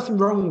there's nothing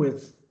wrong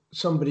with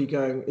somebody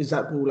going, "Is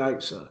that ball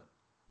out, sir?"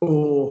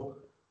 or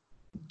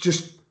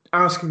just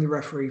asking the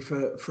referee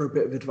for a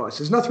bit of advice.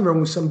 There's nothing wrong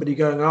with somebody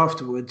going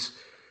afterwards,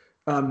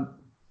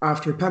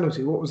 after a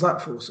penalty, "What was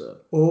that for, sir?"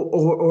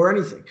 or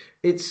anything.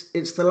 It's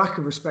the lack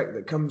of respect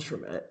that comes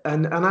from it.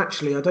 And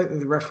actually, I don't think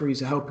the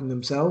referees are helping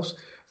themselves.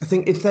 I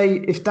think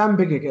if Dan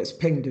Bigger gets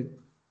pinged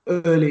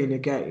early in a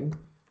game,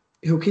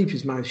 he'll keep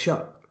his mouth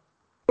shut,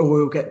 or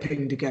he'll get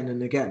pinged again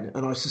and again.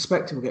 And I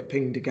suspect he'll get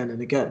pinged again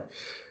and again.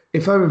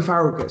 If Owen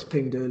Farrell gets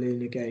pinged early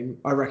in a game,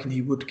 I reckon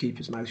he would keep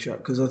his mouth shut,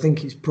 because I think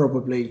he's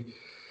probably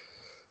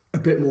a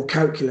bit more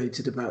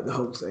calculated about the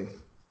whole thing.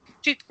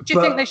 Do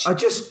you think they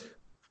should?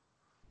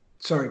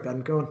 Sorry, Ben,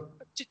 go on.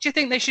 Do you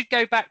think they should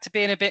go back to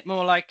being a bit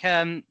more like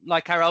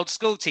our old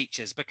school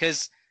teachers?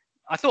 Because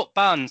I thought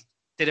Barnes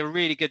did a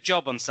really good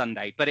job on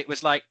Sunday, but it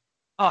was like,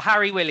 oh,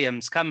 Harry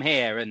Williams, come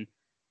here, and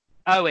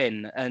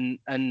Owen,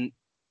 and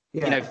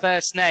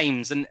first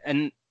names,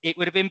 and it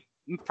would have been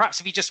perhaps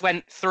if he just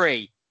went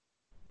 3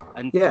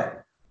 and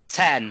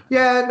 10.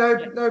 Yeah,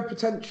 no,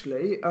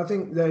 potentially. I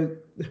think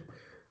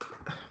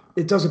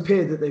it does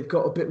appear that they've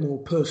got a bit more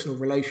personal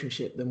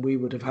relationship than we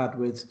would have had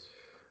with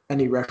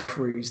any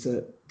referees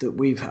that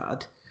we've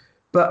had.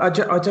 But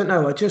I don't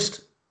know. I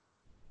just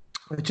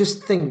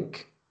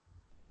think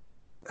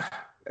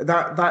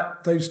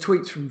that those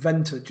tweets from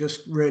Venter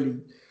just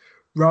really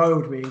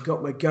riled me and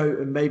got my goat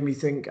and made me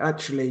think,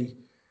 actually,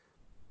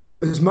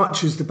 as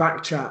much as the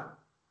back chat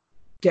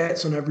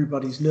gets on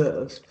everybody's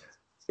nerves,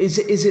 is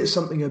it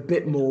something a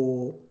bit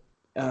more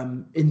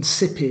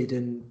insipid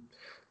and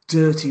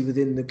dirty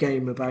within the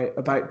game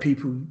about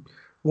people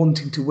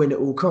wanting to win at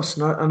all costs.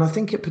 And I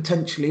think it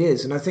potentially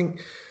is. And I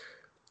think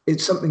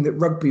it's something that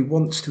rugby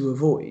wants to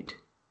avoid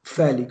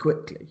fairly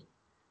quickly.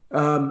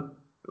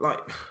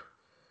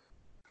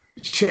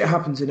 Shit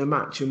happens in a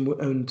match,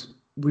 and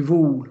we've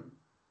all,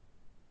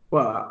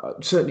 well,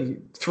 certainly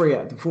 3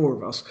 out of the 4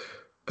 of us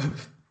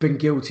have been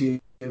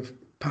guilty of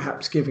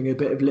perhaps giving a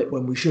bit of lip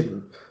when we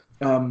shouldn't.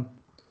 And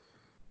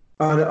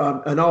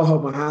I'll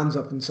hold my hands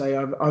up and say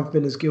I've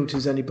been as guilty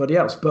as anybody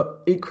else.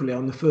 But equally,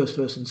 I'm the first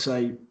person to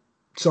say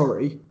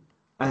sorry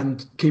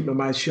and keep my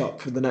mouth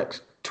shut for the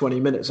next 20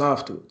 minutes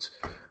afterwards.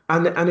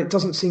 And it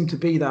doesn't seem to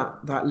be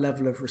that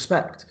level of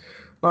respect.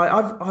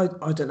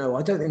 I don't know.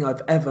 I don't think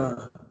I've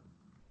ever,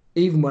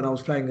 even when I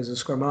was playing as a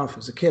scrum half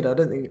as a kid, I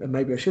don't think, and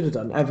maybe I should have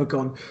done, ever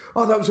gone,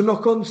 oh, that was a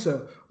knock on,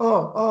 sir.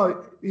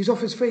 Oh, he's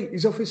off his feet,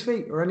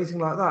 or anything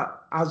like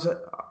that.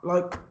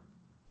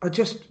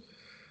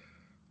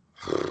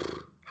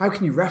 How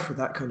can you ref with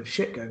that kind of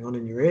shit going on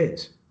in your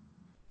ears?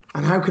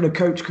 And how can a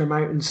coach come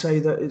out and say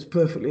that it's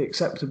perfectly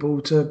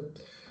acceptable to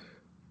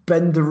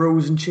bend the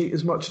rules and cheat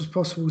as much as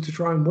possible to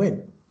try and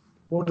win?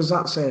 What does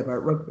that say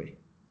about rugby?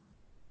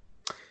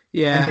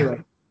 Yeah.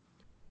 Anyway,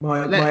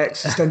 my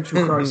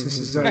existential crisis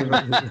is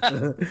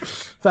over.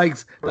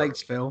 Thanks,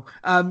 Phil.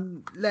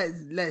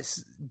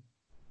 Let's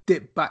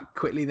dip back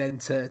quickly then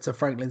to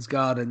Franklin's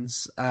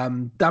Gardens.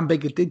 Dan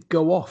Biggar did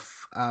go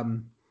off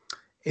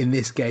in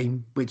this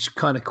game, which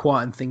kind of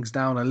quietened things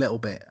down a little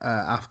bit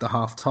after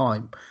half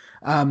time.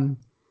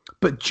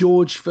 But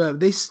George,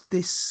 this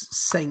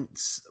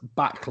Saints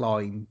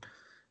backline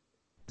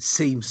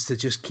seems to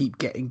just keep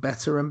getting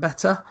better and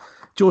better.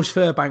 George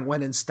Furbank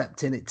went and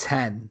stepped in at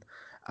 10.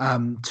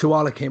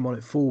 Tuala came on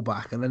at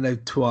fullback, and I know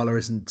Tuala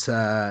isn't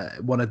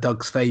one of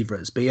Doug's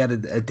favourites, but he had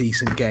a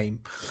decent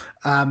game.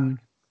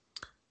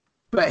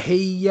 But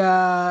he,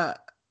 the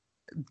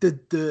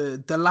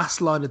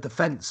last line of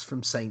defence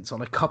from Saints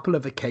on a couple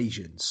of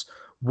occasions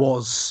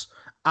was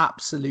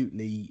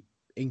absolutely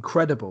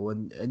incredible,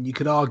 and you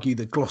could argue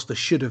that Gloucester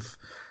should have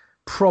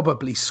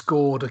probably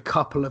scored a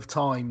couple of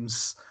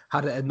times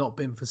had it not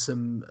been for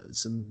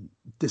some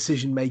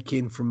decision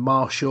making from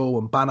Marshall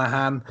and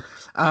Banahan.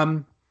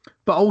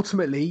 But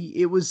ultimately,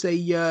 it was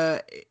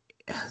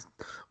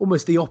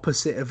almost the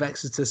opposite of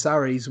Exeter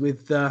Sarries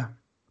with the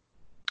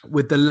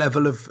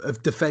level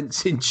of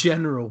defence in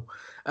general.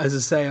 As I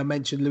say, I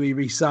mentioned Louis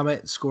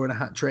Rees-Summit scoring a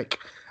hat-trick.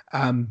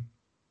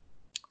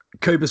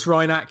 Cobus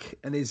Reinach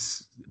and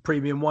his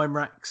premium wine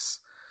racks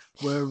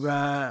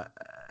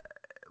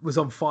was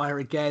on fire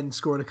again,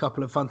 scoring a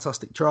couple of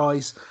fantastic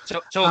tries.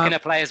 Talking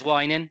of players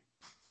whining.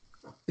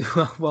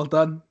 Well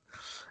done.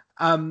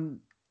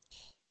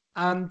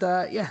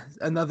 Another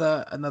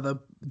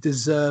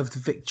deserved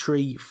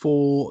victory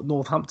for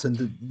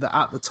Northampton that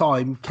at the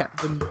time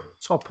kept them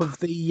top of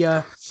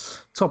the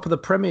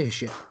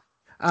Premiership.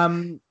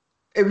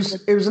 It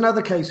was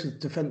another case of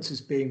defences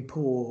being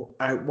poor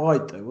out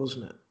wide, though,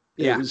 wasn't it?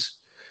 Yeah. It was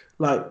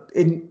like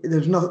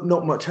there's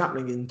not much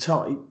happening in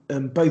tight,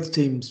 and both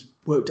teams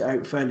worked it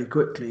out fairly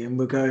quickly, and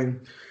were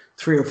going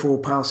 3 or 4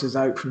 passes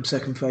out from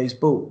second phase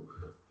ball,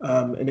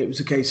 and it was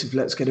a case of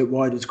let's get it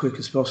wide as quick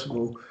as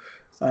possible.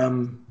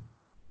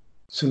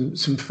 Some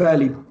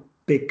fairly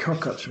big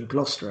cock-ups from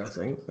Gloucester, I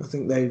think. I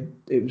think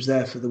it was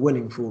there for the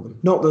winning for them.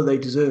 Not that they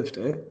deserved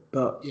it,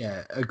 but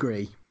yeah,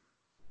 agree.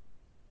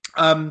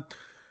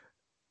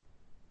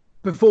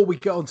 Before we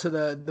get on to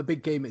the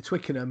big game at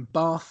Twickenham,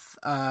 Bath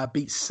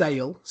beat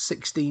Sale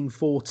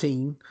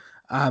 16-14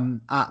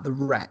 at the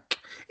Rec.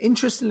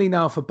 Interestingly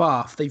now for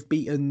Bath, they've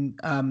beaten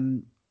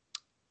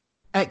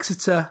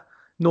Exeter,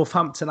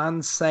 Northampton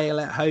and Sale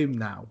at home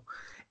now.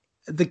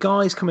 The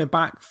guys coming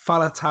back,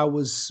 Falatau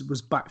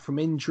was back from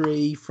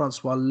injury,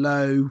 Francois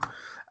Lowe,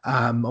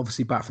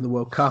 obviously back from the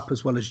World Cup,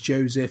 as well as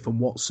Joseph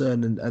and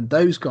Watson and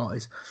those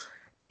guys.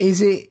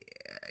 Is it,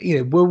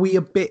 were we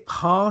a bit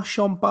harsh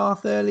on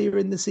Bath earlier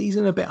in the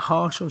season, a bit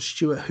harsh on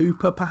Stuart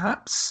Hooper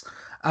perhaps?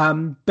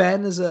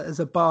 Ben, as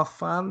a Bath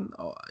fan,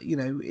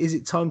 is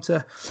it time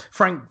to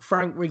Frank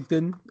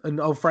Rigdon and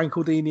old Frank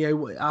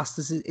Aldinho asked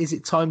us, is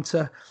it time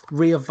to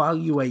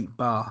reevaluate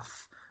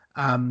Bath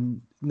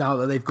now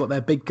that they've got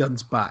their big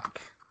guns back?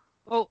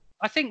 Well,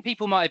 I think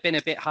people might have been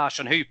a bit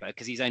harsh on Hooper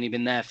because he's only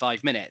been there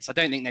 5 minutes. I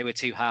don't think they were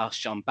too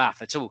harsh on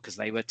Bath at all because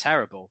they were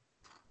terrible.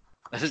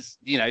 There's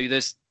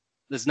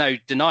no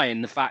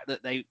denying the fact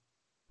that they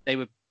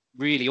were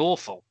really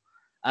awful.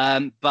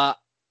 But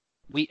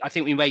I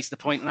think we raised the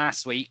point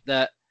last week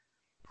that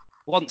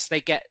once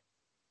they get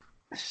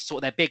sort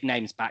of their big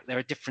names back, they're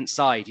a different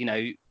side.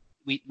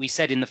 We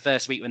said in the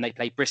first week when they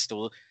played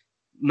Bristol,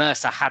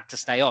 Mercer had to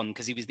stay on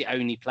because he was the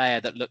only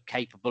player that looked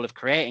capable of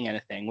creating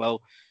anything.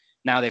 Well,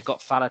 now they've got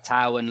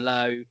Falatau and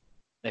Lowe,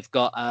 they've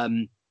got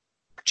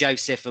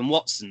Joseph and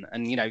Watson,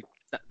 and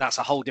that's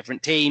a whole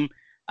different team.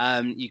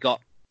 You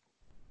got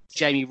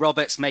Jamie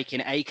Roberts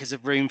making acres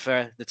of room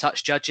for the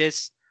touch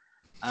judges.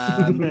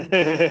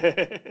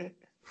 And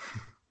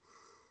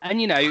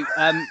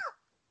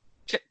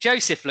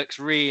Joseph looks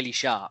really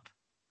sharp.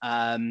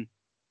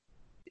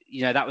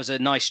 that was a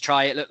nice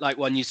try. It looked like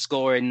one you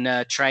score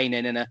in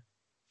training in a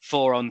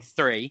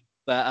 4-on-3,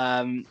 but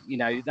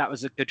that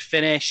was a good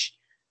finish.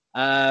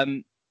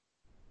 Flatman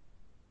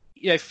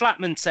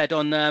said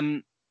on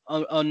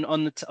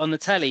the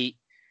telly,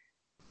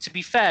 to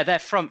be fair, their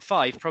front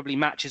five probably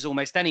matches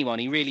almost anyone.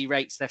 He really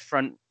rates their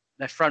front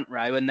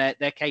row, and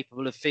they're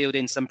capable of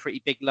fielding some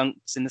pretty big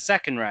lumps in the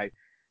second row.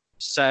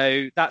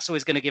 So that's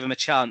always going to give them a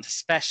chance,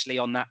 especially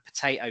on that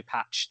potato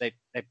patch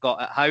they've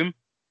got at home.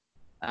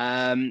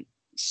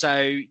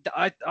 So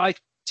I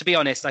to be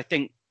honest, I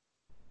think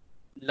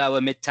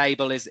lower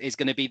mid-table is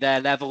going to be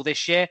their level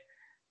this year.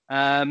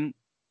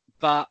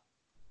 But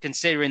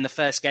considering the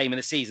first game of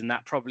the season,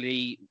 that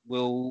probably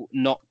will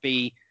not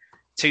be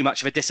too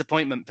much of a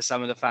disappointment for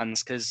some of the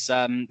fans, because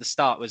the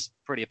start was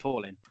pretty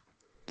appalling.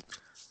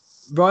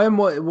 Ryan,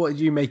 what did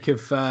you make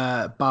of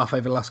Bath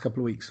over the last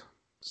couple of weeks?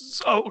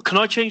 So, can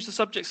I change the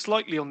subject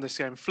slightly on this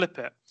game? Flip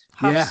it.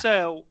 Have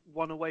Sale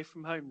won away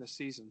from home this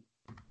season?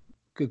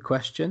 Good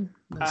question.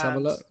 Let's have a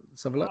look.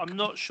 I'm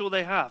not sure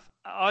they have.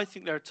 I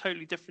think they're a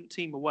totally different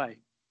team away.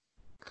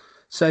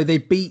 So they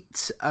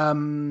beat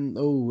in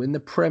the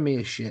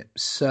Premiership.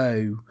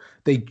 So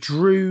they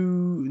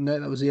drew. No,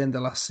 that was the end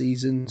of last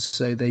season.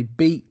 So they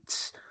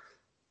beat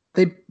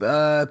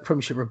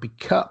Premiership Rugby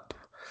Cup.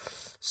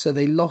 So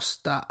they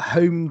lost at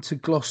home to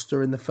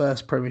Gloucester in the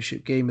first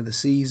Premiership game of the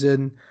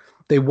season.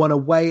 They won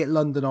away at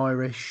London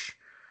Irish.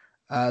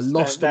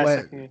 Lost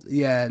away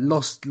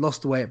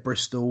at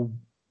Bristol.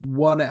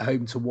 Won at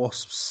home to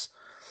Wasps.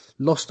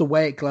 Lost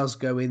away at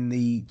Glasgow in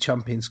the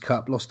Champions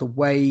Cup. Lost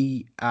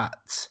away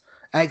at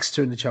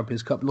Exeter in the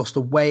Champions Cup. Lost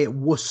away at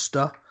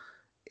Worcester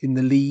in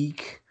the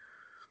league.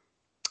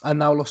 And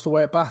now lost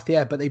away at Bath.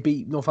 Yeah, but they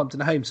beat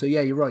Northampton at home. So,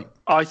 yeah, you're right.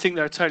 I think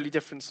they're a totally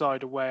different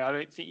side away. I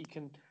don't think you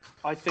can...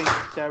 I think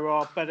there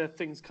are better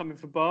things coming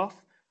for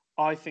Bath.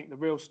 I think the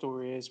real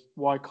story is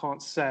why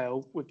can't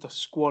Sale, with the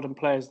squad and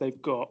players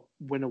they've got,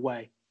 win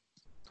away?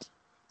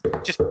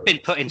 Just been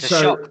put into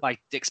shock by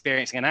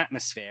experiencing an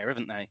atmosphere,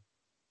 haven't they?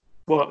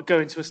 Well,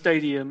 going to a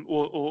stadium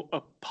or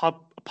a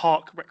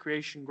park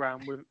recreation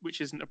ground,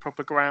 which isn't a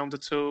proper ground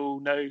at all,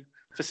 no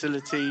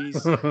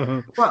facilities.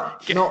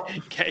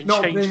 Getting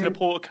changed in a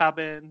porta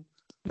cabin.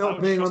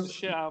 Not being on the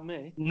shit out of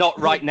me. Not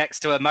right next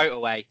to a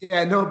motorway.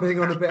 Yeah, not being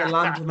on a bit of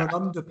land on an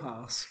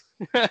underpass.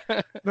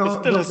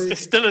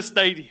 It's still a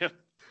stadium.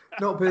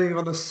 Not being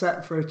on a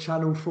set for a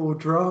Channel 4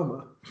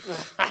 drama.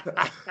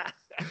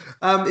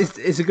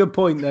 It's a good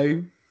point,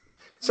 though.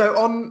 So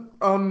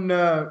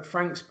on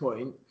Frank's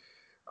point,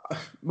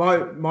 my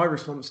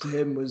response to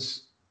him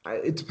was,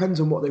 it depends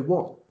on what they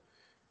want.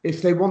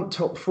 If they want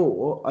top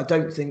four, I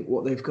don't think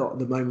what they've got at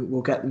the moment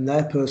will get them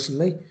there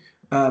personally.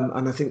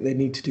 And I think they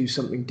need to do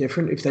something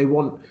different. If they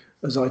want,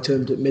 as I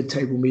termed it,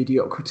 mid-table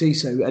mediocrity,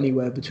 so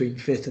anywhere between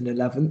 5th and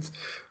 11th,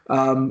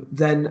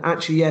 then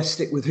actually,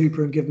 stick with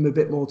Hooper and give him a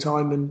bit more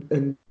time,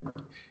 and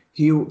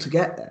he ought to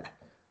get there.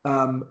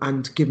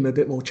 And give him a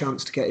bit more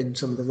chance to get in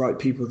some of the right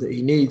people that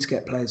he needs,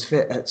 get players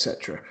fit,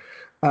 etc.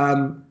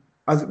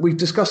 We've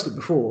discussed it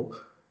before,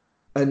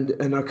 and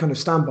I kind of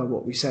stand by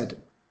what we said.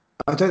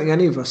 I don't think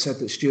any of us said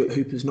that Stuart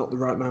Hooper's not the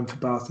right man for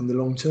Bath in the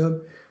long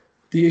term.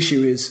 The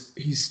issue is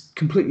he's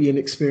completely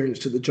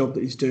inexperienced at the job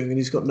that he's doing, and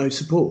he's got no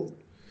support.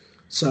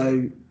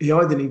 So he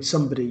either needs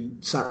somebody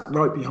sat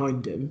right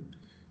behind him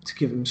to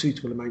give him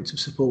suitable amounts of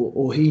support,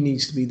 or he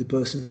needs to be the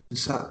person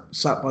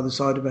sat by the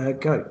side of a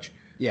head coach.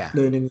 Yeah,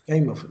 learning the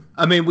game off him.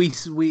 I mean,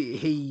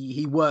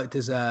 he worked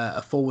as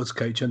a forwards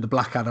coach under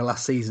Blackadder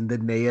last season,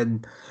 didn't he?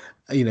 And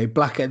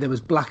Blackadder, there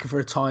was Blackadder for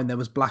a time. There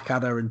was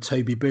Blackadder and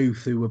Toby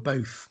Booth, who were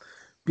both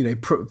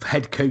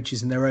head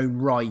coaches in their own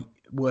right,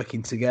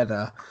 working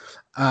together.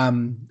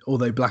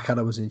 Although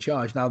Blackadder was in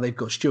charge, now they've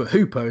got Stuart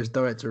Hooper as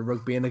director of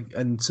rugby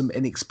and some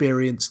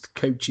inexperienced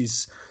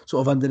coaches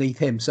sort of underneath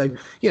him. So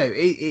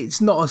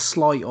it's not a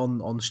slight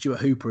on Stuart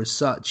Hooper as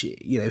such.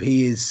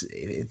 He is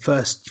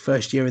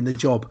first year in the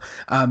job.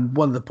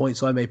 One of the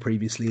points I made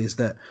previously is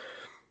that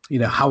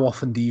how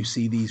often do you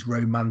see these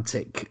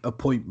romantic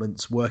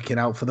appointments working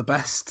out for the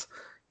best?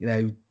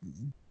 I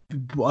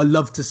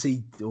love to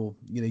see, or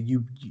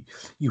you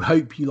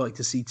hope you like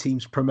to see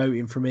teams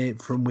promoting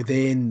from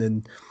within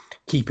and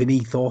keeping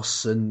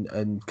ethos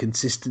and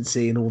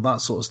consistency and all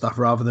that sort of stuff,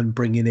 rather than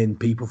bringing in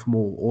people from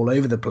all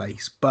over the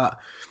place. But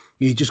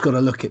you just got to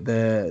look at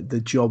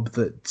the job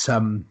that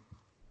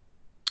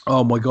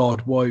oh my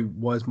God, why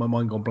has my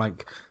mind gone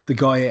blank? The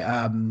guy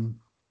at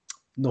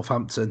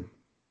Northampton,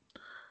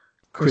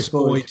 Chris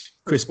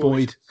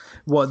Boyd,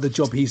 what the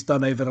job he's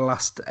done over the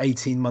last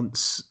 18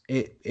 months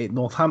at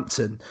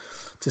Northampton,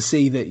 to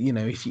see that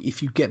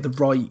if you get the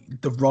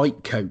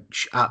right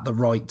coach at the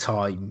right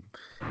time,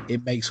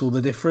 it makes all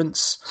the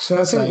difference. So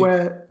I think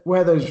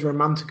where those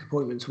romantic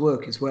appointments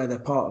work is where they're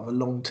part of a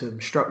long-term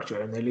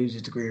structure and they lose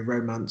a degree of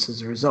romance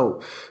as a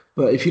result.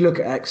 But if you look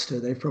at Exeter,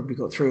 they've probably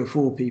got 3 or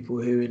 4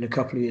 people who in a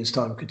couple of years'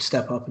 time could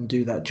step up and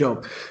do that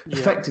job. Yeah.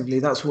 Effectively,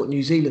 that's what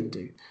New Zealand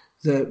do.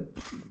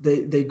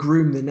 They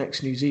groom the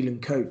next New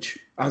Zealand coach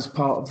as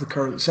part of the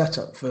current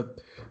setup for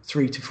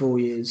 3 to 4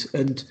 years,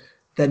 and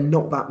then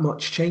not that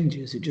much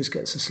changes. It just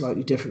gets a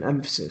slightly different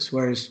emphasis,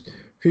 whereas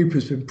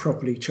Hooper's been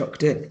properly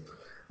chucked in.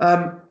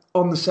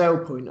 On the sale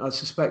point, I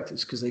suspect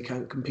it's because they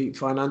can't compete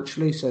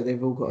financially, so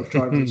they've all got to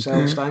drive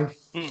themselves down,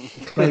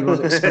 claim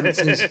on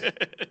expenses.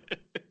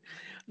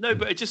 No,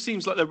 but it just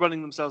seems like they're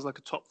running themselves like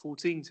a top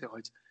 14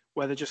 side,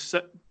 where they're just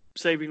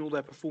saving all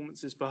their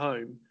performances for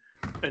home,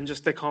 and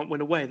just they can't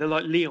win away. They're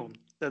like Lyon.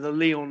 They're the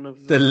Lyon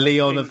of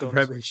the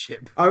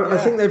Premiership. I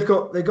think they've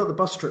got the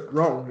bus trip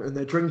wrong, and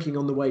they're drinking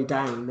on the way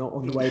down, not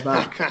on the way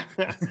back.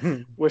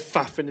 With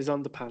Faf in his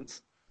underpants.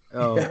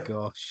 Oh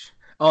gosh.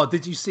 Oh,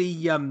 did you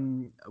see?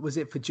 Was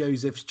it for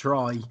Joseph's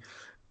try?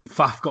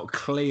 Faf got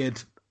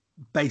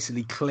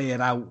basically cleared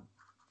out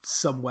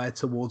somewhere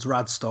towards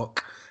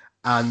Radstock,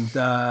 and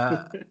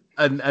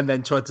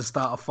then tried to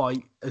start a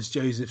fight as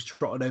Joseph's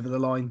trotting over the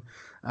line.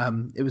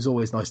 It was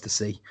always nice to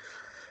see.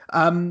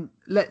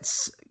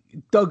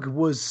 Doug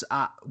was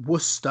at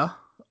Worcester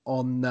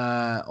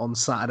on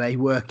Saturday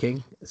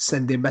working,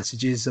 sending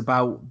messages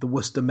about the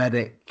Worcester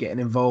medic getting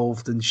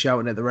involved and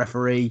shouting at the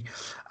referee.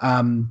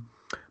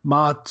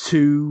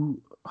 Matu'u.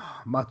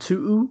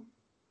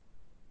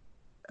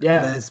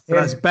 Yeah,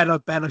 that's Ben.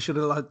 Ben, I should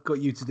have got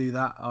you to do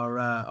that.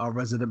 Our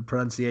resident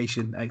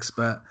pronunciation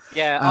expert.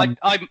 Yeah,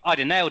 I'd have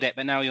nailed it,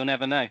 but now you'll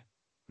never know.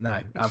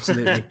 No,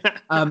 absolutely.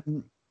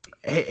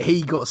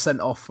 He got sent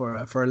off for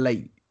a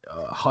late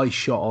high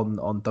shot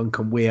on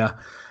Duncan Weir,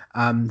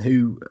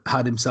 who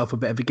had himself a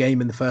bit of a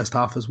game in the first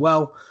half as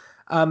well.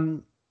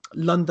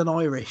 London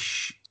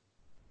Irish,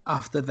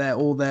 after their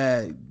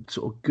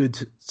sort of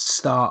good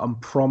start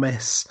and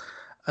promise,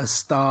 are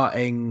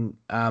starting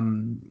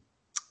to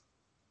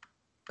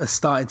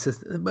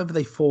whether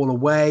they fall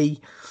away.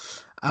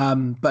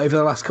 But over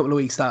the last couple of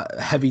weeks, that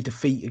heavy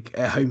defeat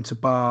at home to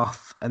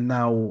Bath, and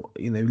now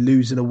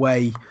losing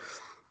away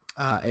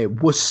at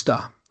Worcester.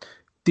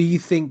 Do you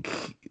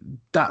think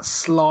that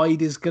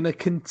slide is going to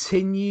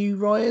continue,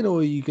 Ryan,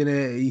 or you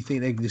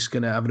think they're just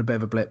going to have a bit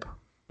of a blip?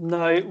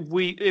 No,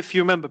 if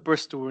you remember,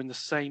 Bristol were in the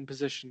same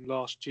position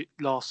last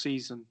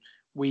season.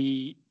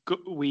 We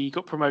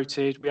got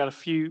promoted. We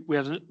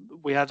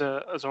had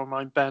as I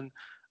remind Ben,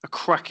 a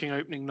cracking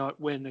opening night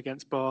win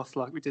against Bath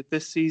like we did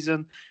this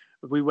season.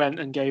 We went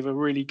and gave a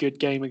really good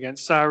game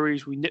against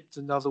Sarries. We nipped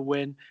another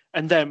win,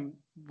 and then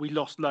we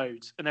lost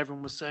loads. And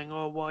everyone was saying,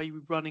 "Oh, why are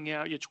you running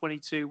out? You're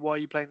 22. Why are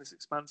you playing this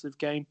expansive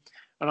game?"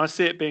 And I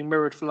see it being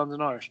mirrored for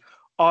London Irish.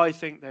 I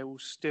think they will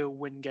still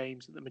win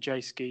games at the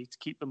Madejski to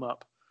keep them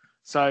up.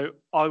 So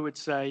I would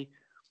say,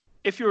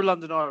 if you're a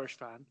London Irish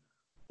fan,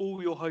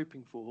 all you're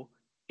hoping for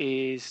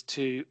is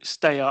to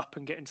stay up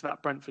and get into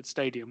that Brentford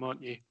Stadium,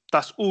 aren't you?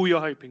 That's all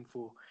you're hoping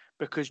for,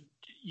 because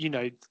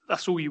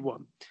that's all you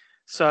want.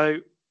 So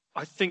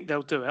I think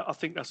they'll do it. I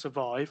think they'll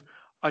survive.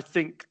 I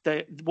think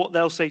what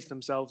they'll say to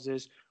themselves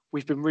is,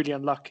 we've been really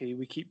unlucky.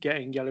 We keep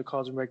getting yellow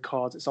cards and red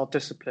cards. It's our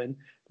discipline.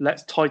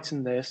 Let's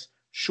tighten this.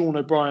 Sean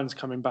O'Brien's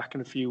coming back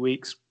in a few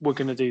weeks. We're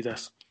going to do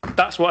this.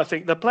 That's what I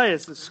think. The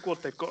players, the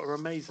squad they've got are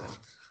amazing.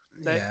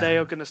 They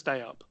are going to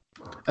stay up.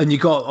 And you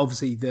got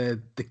obviously the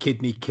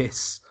kidney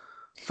kiss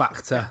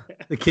factor.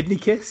 The kidney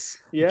kiss?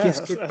 Yeah,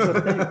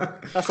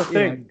 that's a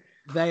thing.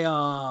 They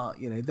are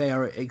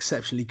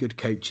exceptionally good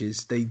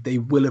coaches. They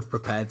will have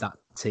prepared that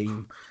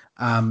team.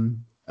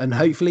 And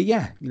hopefully,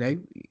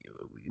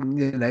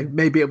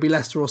 maybe it'll be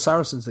Leicester or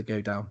Saracens that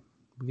go down.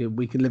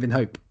 We can live in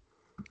hope.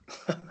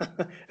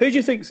 Who do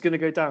you think is going to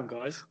go down,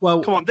 guys?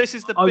 Well, come on, this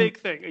is the big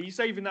thing. Are you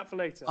saving that for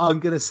later? I'm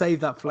going to save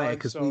that for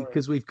later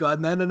because we've got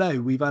no.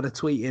 We've had a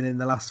tweet in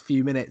the last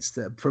few minutes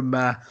from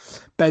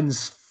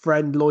Ben's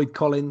friend Lloyd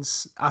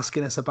Collins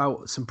asking us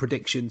about some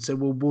predictions. So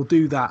we'll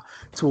do that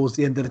towards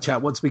the end of the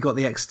chat once we got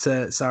the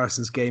Exeter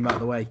Saracens game out of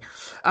the way.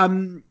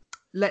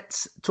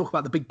 Let's talk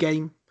about the big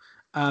game.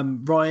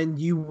 Ryan,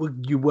 you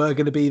were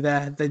going to be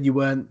there, then you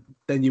weren't,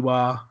 then you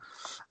are,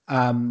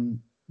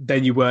 then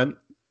you weren't.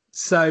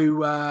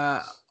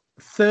 So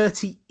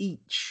 30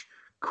 each,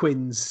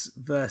 Quins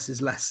versus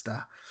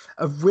Leicester.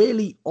 A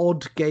really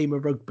odd game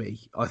of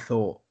rugby, I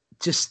thought.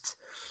 Just,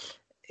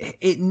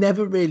 it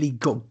never really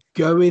got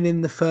going in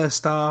the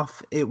first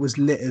half. It was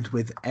littered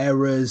with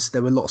errors.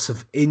 There were lots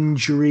of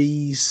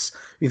injuries.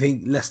 We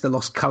think Leicester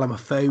lost Callum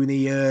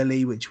Afoni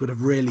early, which would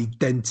have really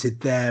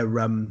dented their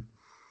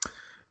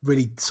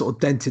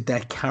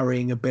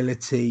carrying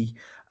ability.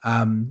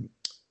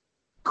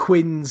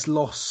 Quins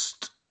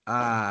lost.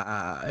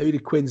 Who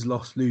did Quins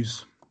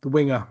lose? The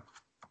winger.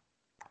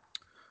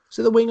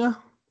 So the winger?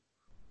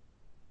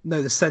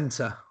 No, the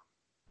centre.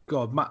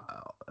 God,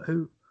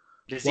 who?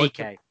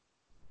 Lizike.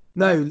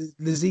 No,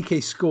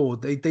 Lizike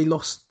scored. They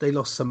lost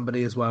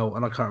somebody as well,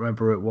 and I can't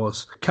remember who it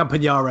was.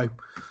 Campagnaro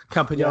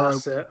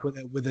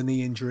with a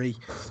knee injury,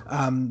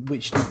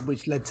 which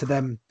led to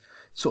them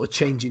sort of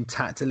changing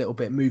tact a little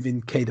bit,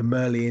 moving Caden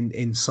Murley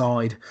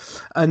inside.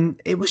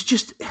 And it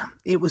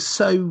was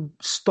so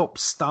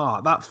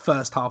stop-start. That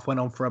first half went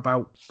on for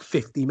about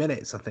 50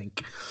 minutes, I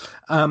think.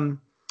 And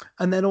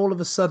then all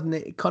of a sudden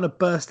it kind of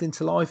burst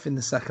into life in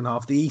the second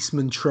half. The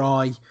Eastman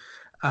try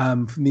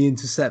from the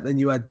intercept. Then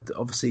you had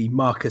obviously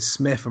Marcus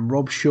Smith and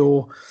Rob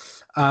Shaw.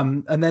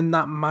 And then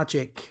that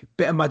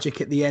bit of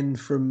magic at the end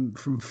from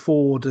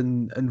Ford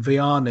and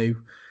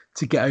Vianu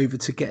to get over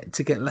to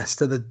get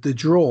Leicester the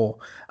draw.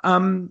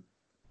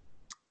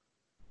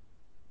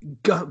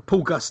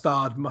 Paul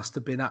Gustard must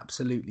have been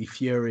absolutely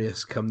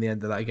furious come the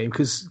end of that game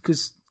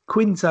because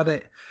Quins had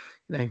it,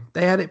 they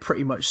had it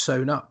pretty much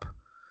sewn up.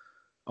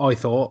 I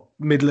thought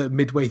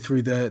midway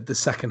through the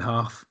second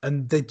half,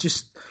 and they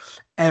just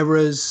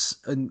errors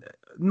and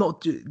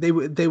they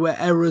were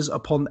errors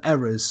upon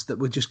errors that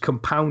were just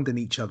compounding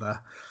each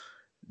other.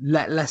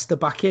 Let Leicester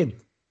back in.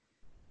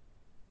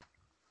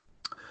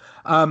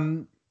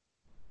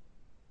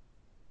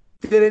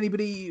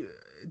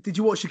 Did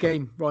you watch the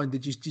game, Ryan?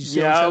 Did you see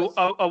it? Yeah,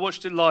 I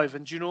watched it live.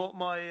 And do you know what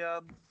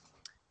my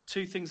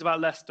two things about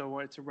Leicester I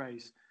wanted to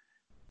raise?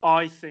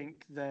 I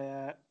think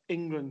their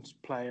England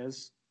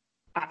players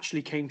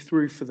actually came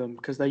through for them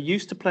because they're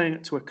used to playing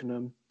at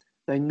Twickenham.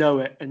 They know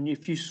it. And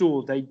if you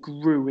saw, they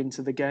grew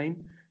into the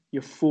game.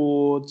 Your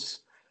Fords,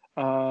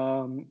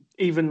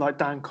 even like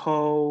Dan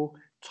Cole,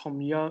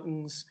 Tom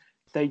Youngs,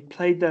 they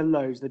played their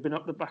lows. They've been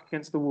up the back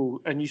against the wall.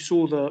 And you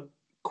saw the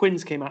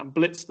Quins came out and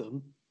blitzed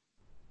them.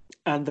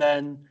 And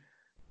then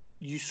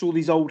you saw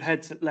these old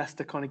heads at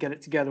Leicester kind of get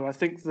it together. I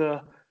think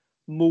the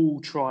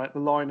Maul try at the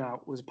line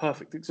out was a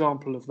perfect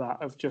example of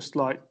that, of just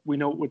like, we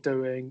know what we're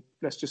doing.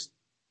 Let's just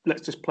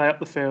play up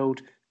the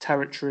field,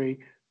 territory,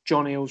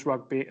 John Eales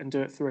rugby, and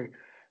do it through.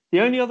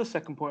 The only other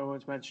second point I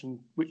wanted to mention,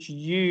 which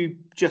you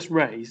just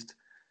raised,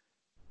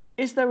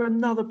 is there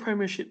another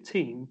Premiership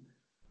team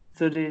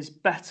that is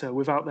better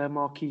without their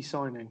marquee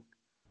signing?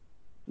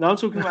 Now I'm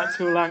talking about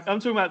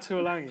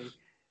Tuilagi.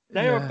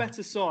 They are a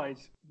better side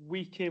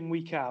week in,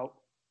 week out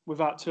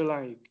without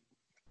Tuilagi.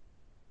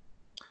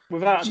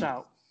 Without a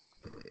doubt.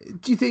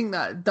 Do you think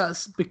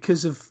that's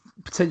because of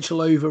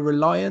potential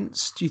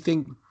over-reliance? Do you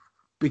think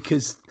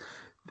because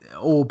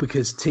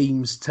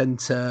teams tend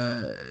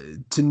to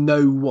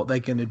know what they're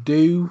going to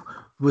do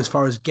as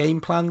far as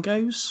game plan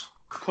goes?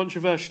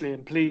 Controversially,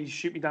 and please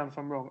shoot me down if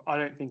I'm wrong, I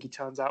don't think he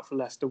turns out for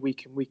Leicester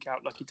week in, week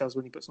out like he does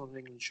when he puts on an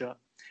England shirt,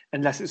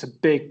 unless it's a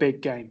big,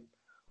 big game.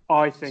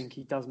 I think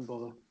he doesn't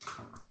bother.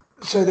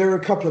 So there were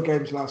a couple of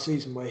games last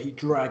season where he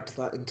dragged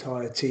that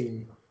entire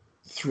team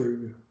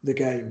through the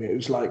game. It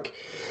was like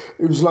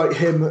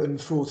him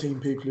and 14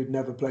 people who'd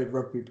never played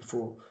rugby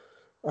before.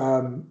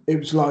 It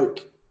was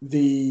like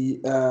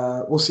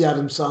what's the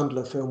Adam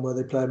Sandler film where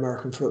they play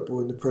American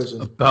football in the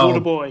prison?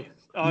 Waterboy.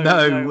 No,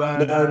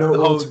 the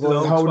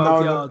whole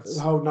 9 yards.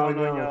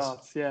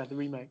 yards. Yeah, the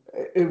remake.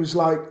 It's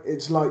like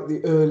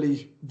the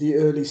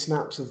early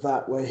snaps of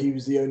that where he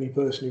was the only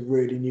person who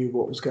really knew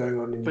what was going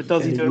on. But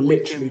does he do it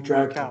literally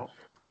dragged out?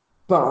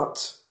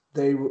 But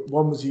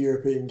one was a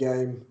European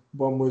game,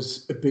 one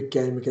was a big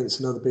game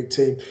against another big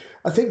team.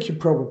 I think you're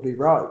probably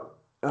right.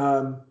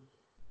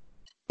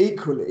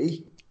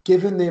 Equally,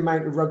 given the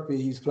amount of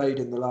rugby he's played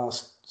in the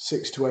last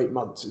 6 to 8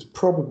 months, it's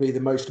probably the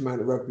most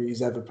amount of rugby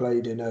he's ever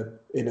played in a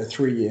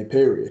 3-year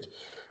period.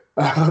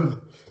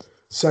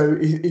 So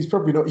he's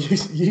probably not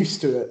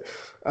used to it.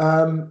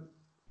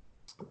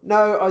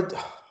 No,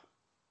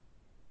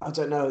 I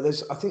don't know.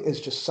 I think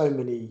there's just so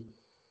many.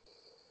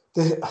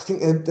 I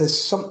think there's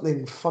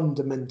something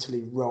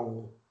fundamentally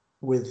wrong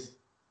with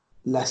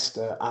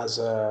Leicester as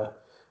a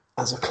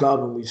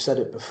club, and we've said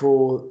it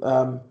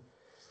before.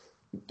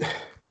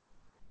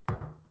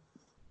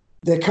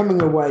 They're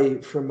coming away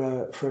from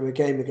a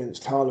game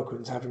against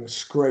Harlequins having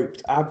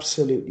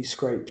absolutely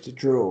scraped a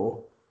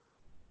draw,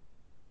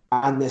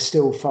 and they're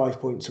still 5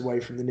 points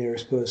away from the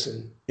nearest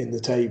person in the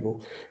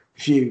table.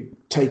 If you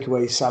take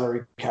away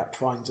salary cap,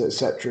 fines,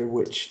 etc.,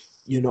 which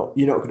you're not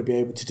going to be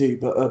able to do,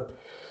 but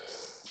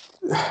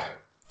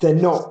they're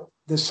not.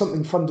 There's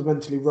something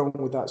fundamentally wrong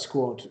with that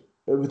squad,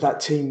 with that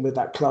team, with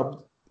that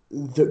club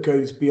that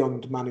goes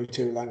beyond Manu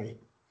Tuilagi.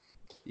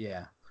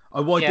 Yeah,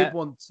 did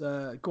want.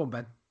 Go on,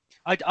 Ben.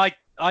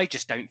 I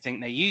just don't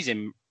think they use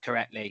him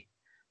correctly,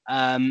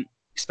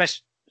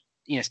 especially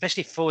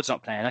if Ford's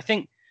not playing. I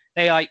think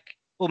they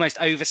almost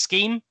over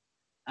scheme,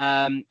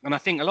 and I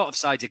think a lot of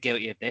sides are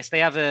guilty of this. They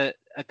have a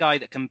guy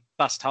that can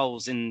bust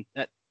holes in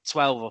at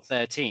 12 or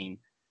 13,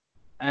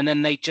 and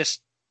then they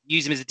just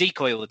use him as a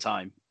decoy all the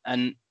time.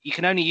 And you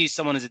can only use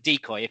someone as a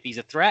decoy if he's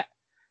a threat.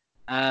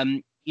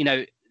 I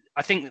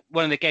think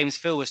one of the games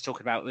Phil was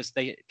talking about was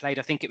they played,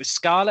 I think it was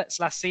Scarlets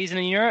last season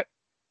in Europe.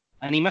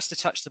 And he must have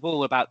touched the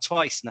ball about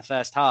twice in the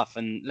first half,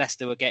 and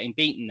Leicester were getting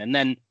beaten. And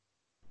then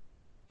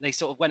they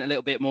sort of went a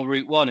little bit more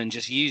route one and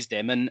just used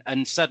him,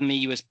 and suddenly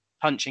he was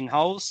punching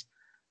holes.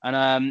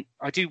 And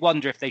I do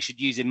wonder if they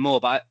should use him more,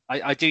 but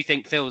I do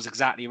think Phil's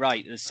exactly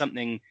right. There's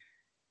something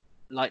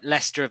like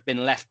Leicester have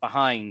been left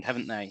behind,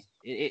 haven't they?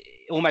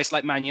 Almost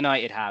like Man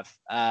United have.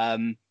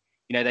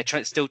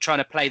 They're still trying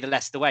to play the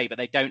Leicester way, but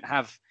they don't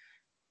have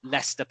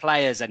Leicester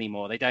players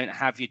anymore. They don't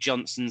have your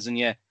Johnsons and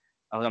your...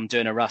 Oh, I'm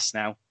doing a Russ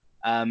now.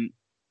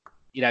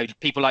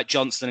 People like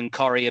Johnson and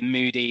Corrie and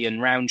Moody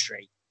and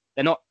Roundtree.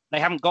 They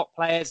haven't got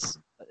players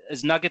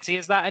as nuggety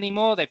as that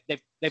anymore.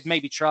 They've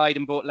maybe tried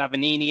and brought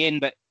Lavanini in,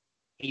 but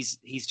he's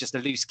just a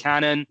loose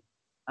cannon.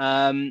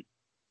 They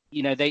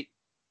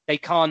they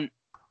can't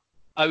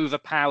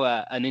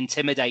overpower and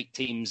intimidate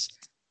teams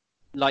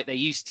like they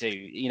used to.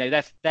 You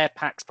know, their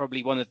pack's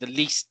probably one of the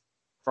least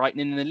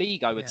frightening in the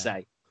league, I would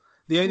say.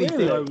 The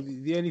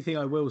only thing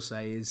I will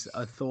say is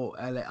I thought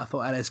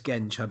Ellis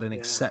Genç had an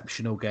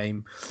exceptional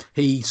game.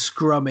 He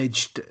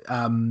scrummaged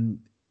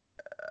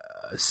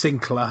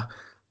Sinclair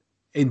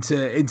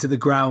into the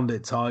ground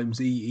at times.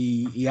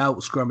 He out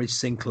scrummaged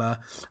Sinclair,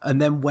 and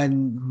then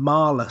when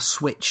Marler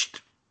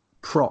switched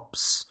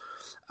props,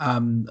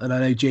 and I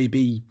know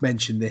JB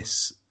mentioned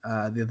this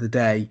the other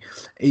day,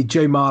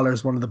 Joe Marler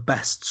is one of the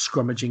best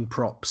scrummaging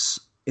props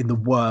in the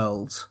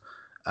world.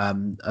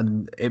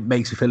 And it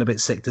makes me feel a bit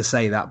sick to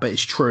say that, but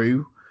it's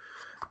true.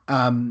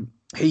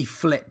 He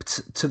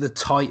flipped to the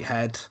tight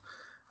head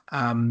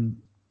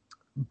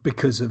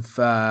because of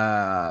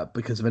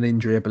an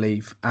injury, I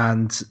believe,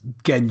 and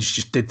Genç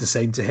just did the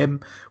same to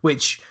him,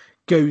 which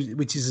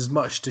is as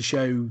much to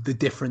show the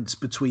difference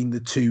between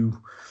the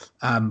two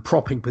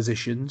propping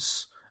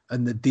positions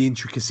and the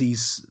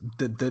intricacies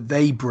that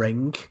they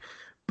bring,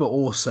 but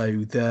also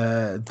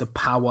the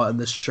power and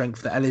the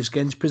strength that Ellis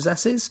Genç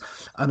possesses.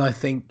 And I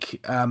think,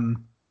 I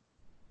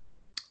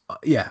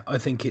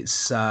think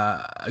it's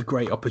a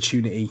great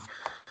opportunity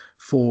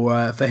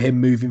for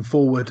him moving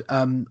forward.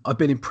 I've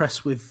been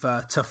impressed with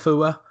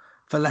Tafua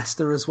for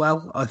Leicester as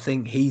well. I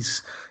think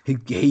he's a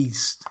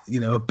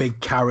big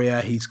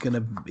carrier. He's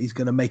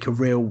gonna make a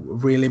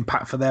real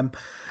impact for them.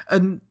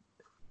 And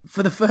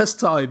for the first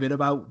time in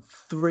about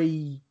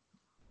 3,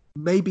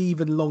 maybe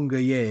even longer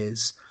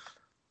years,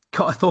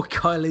 I thought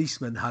Kyle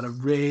Eastman had a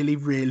really,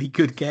 really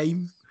good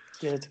game.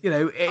 Good. You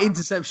know,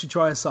 interception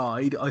try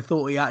aside, I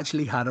thought he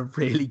actually had a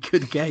really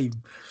good game.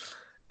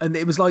 And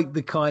it was like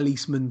the Kyle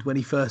Eastman when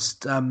he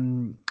first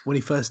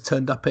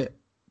turned up at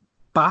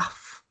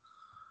Bath.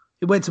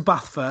 He went to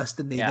Bath first,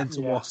 didn't he? Then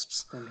to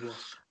Wasps.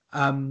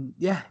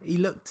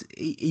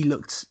 He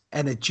looked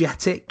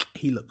energetic.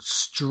 He looked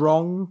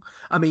strong.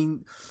 I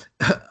mean,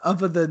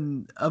 other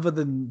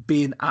than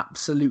being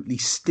absolutely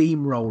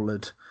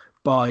steamrolled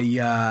by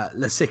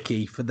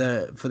Lasicky for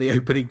the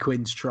opening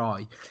Quins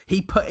try,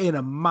 he put in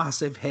a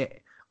massive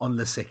hit on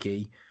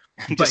Lasicky,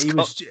 but he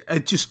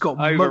just got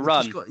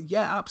overrun.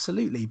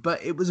 Absolutely.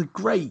 But it was a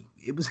great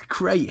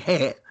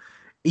hit.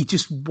 He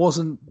just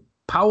wasn't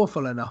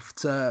powerful enough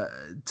to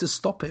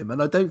stop him,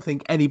 and I don't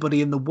think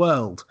anybody in the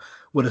world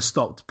would have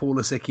stopped Paul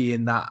Lasicky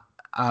in that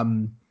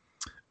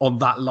on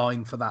that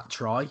line for that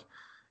try.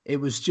 It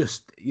was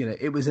just,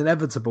 it was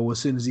inevitable as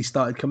soon as he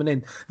started coming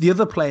in. The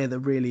other player that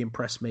really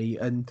impressed me,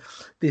 and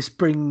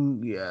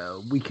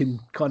we can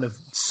kind of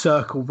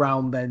circle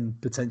round then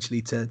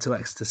potentially to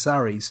Exeter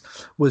Saris,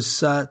 was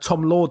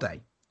Tom Lauday.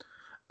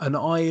 And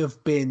I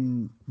have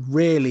been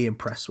really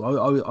impressed.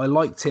 I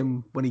liked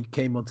him when he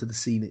came onto the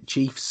scene at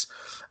Chiefs.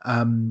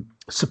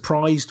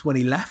 Surprised when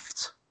he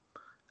left.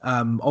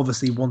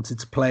 Obviously wanted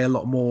to play a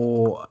lot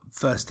more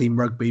first team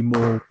rugby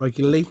more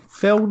regularly.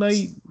 Phil, no?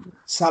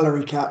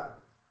 Salary cap.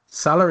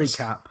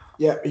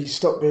 Yeah, he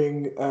stopped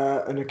being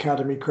an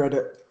academy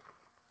credit.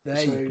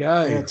 There you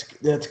go.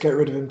 They had to get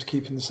rid of him to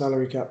keep in the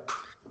salary cap.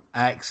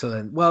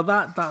 Excellent. Well,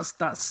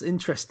 that's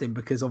interesting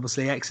because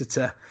obviously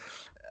Exeter,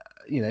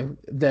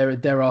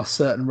 there are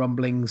certain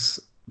rumblings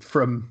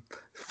from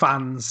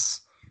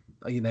fans.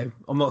 I'm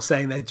not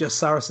saying they're just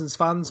Saracens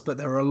fans, but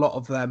there are a lot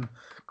of them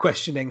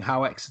questioning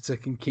how Exeter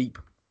can keep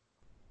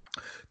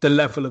the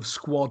level of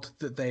squad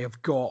that they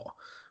have got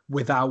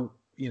without,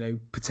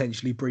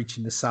 potentially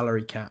breaching the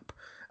salary cap.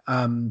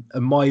 And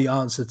my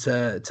answer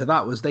to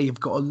that was they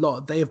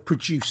have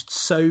produced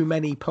so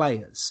many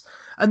players,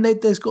 and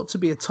there's got to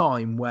be a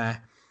time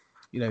where,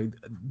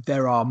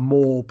 there are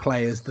more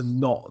players than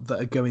not that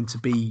are going to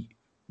be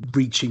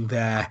reaching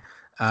their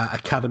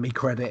academy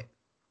credit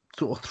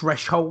sort of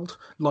threshold,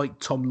 like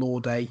Tom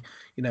Lauday,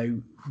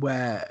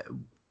 where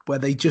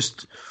they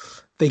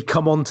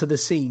come onto the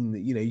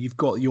scene. You've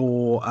got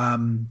your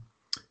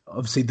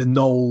obviously the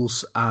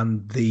Knowles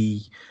and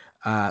the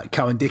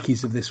Cowan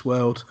Dickies of this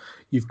world.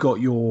 You've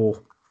got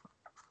your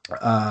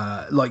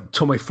like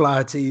Tommy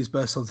Flaherty, who's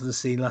burst onto the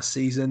scene last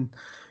season.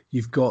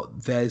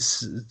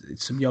 There's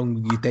some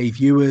young Dave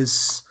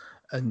Ewers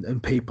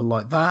and people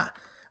like that.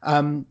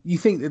 You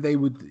think that they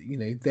would,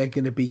 they're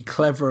going to be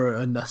clever,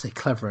 and I say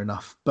clever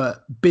enough,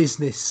 but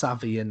business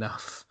savvy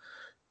enough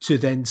to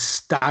then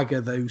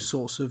stagger those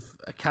sorts of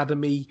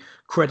academy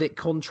credit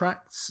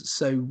contracts.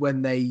 So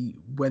when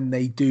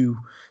they do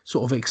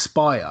sort of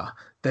expire,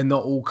 they're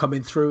not all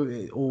coming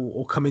through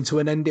or coming to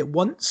an end at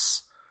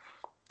once.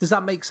 Does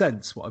that make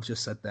sense, what I've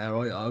just said there?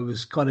 I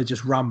was kind of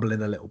just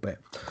rambling a little bit.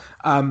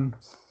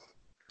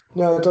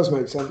 No, it does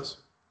make sense.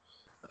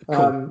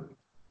 Cool.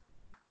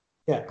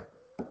 Yeah.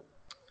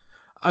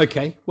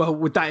 Okay. Well,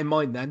 with that in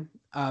mind then,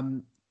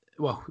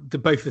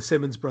 both the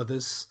Simmons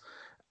brothers,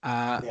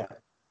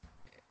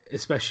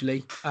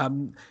 especially,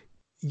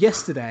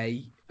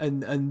 yesterday,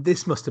 and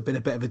this must have been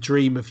a bit of a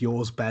dream of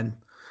yours, Ben,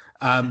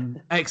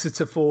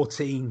 Exeter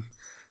 14,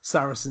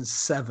 Saracens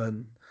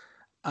 7.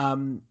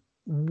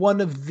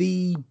 One of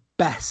the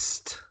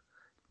best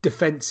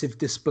defensive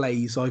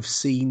displays I've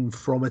seen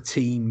from a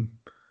team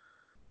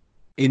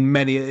in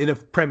a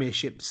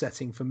Premiership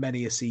setting for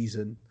many a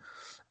season.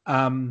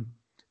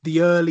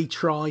 The early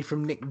try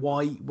from Nick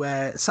White,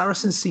 where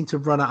Saracens seemed to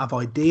run out of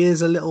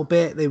ideas a little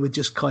bit. They were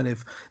just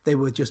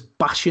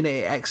bashing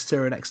it at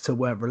Exeter, and Exeter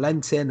weren't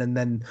relenting. And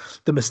then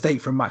the mistake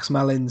from Max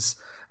Mellins,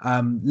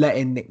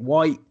 letting Nick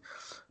White.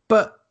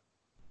 But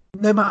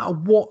no matter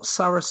what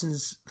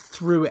Saracens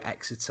threw at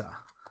Exeter,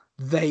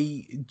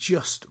 they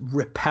just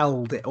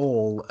repelled it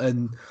all.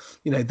 And,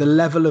 the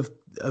level of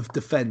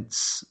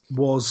defence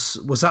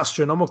was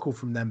astronomical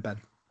from them, Ben.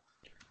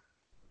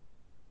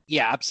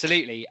 Yeah,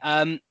 absolutely.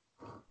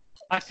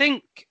 I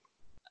think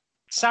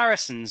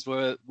Saracens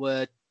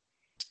were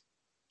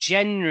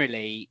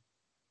generally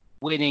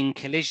winning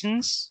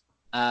collisions.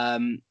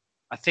 I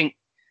think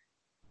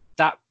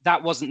that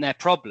wasn't their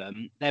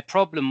problem. Their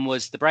problem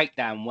was the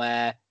breakdown,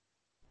 where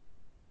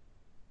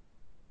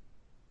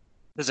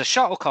there's a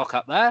shuttlecock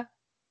up there.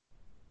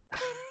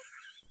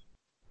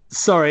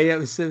 Sorry, it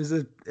was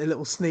a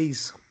little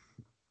sneeze.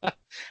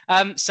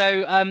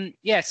 So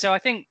I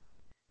think,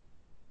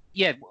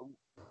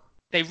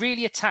 they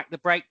really attacked the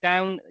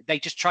breakdown. They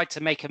just tried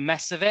to make a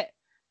mess of it.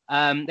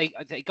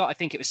 They got, I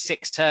think it was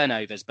 6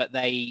 turnovers, but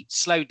they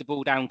slowed the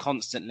ball down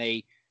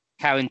constantly.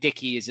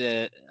 Cowan-Dickey is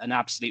an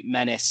absolute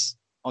menace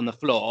on the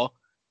floor.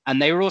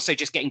 And they were also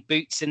just getting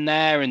boots in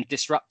there and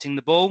disrupting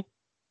the ball.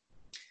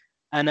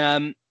 And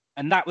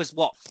that was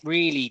what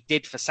really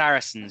did for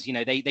Saracens.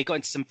 They got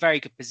into some very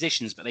good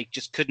positions, but they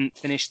just couldn't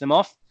finish them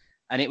off.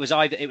 And it was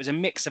a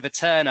mix of a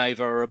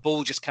turnover or a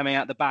ball just coming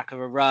out the back of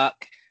a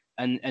ruck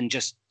and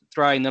just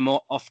throwing them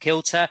off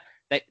kilter.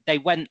 They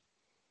went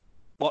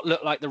what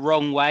looked like the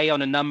wrong way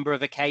on a number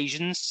of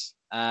occasions,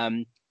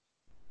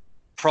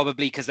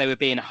 probably because they were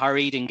being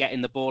hurried and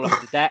getting the ball off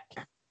the deck.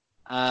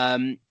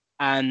 And,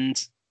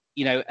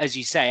 as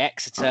you say,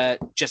 Exeter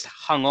just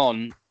hung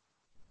on,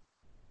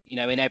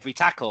 in every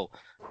tackle.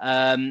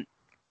 The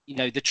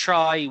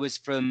try was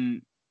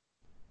from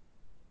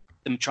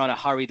them trying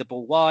to hurry the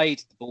ball wide.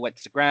 The ball went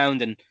to the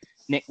ground, and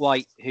Nick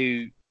White,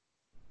 who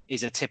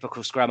is a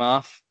typical scrum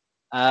half,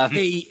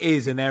 he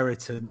is an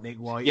irritant, Nick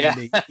White. Yeah.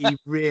 He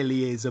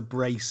really is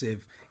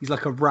abrasive. He's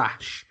like a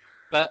rash.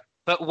 But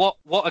what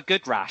a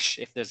good rash,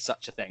 if there's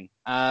such a thing.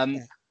 But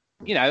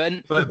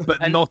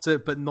not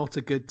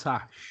a good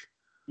tash.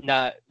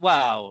 No,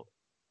 well,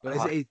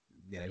 but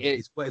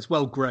it's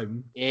well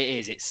grown.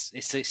 It is.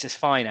 It's a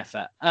fine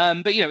effort.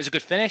 But it was a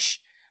good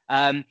finish.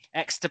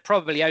 Exeter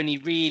probably only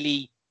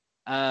really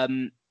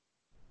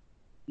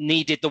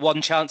needed the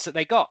one chance that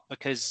they got,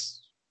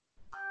 because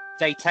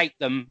they take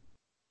them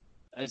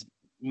as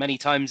many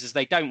times as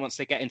they don't once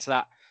they get into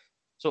that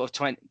sort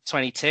of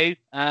 22.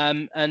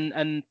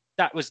 And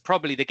that was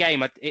probably the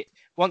game.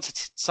 Once a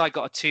side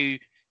got a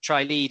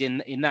 2-try lead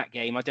in that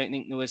game, I don't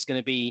think there was going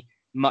to be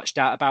much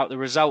doubt about the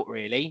result,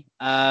 really.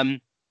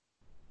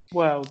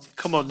 Well,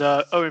 come on,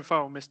 Owen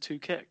Farrell missed 2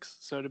 kicks,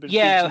 so it'd have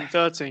been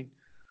 14-13.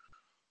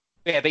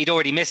 Yeah, but he'd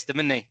already missed them,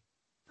 hadn't he?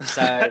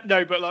 So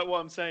no, but what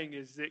I'm saying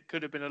is it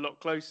could have been a lot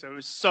closer. It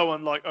was so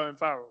unlike Owen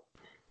Farrell.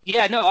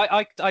 Yeah, no,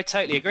 I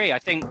totally agree. I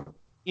think,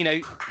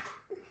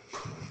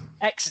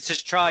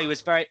 Exeter's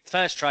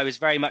first try was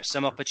very much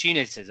some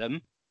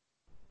opportunism.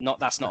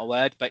 That's not a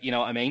word, but you know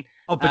what I mean.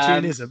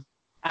 Opportunism.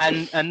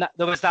 And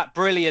there was that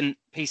brilliant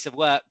piece of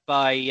work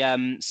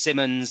by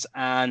Simmons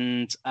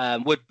and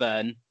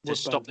Woodburn to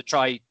stop the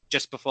try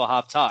just before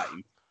half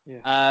time.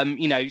 Yeah.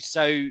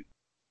 So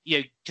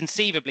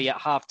conceivably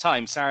at half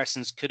time,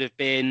 Saracens could have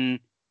been,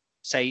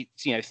 say,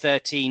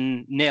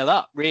 13-0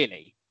 up,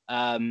 really.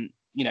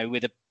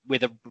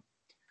 With a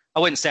I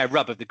wouldn't say a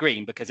rub of the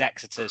green, because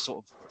Exeter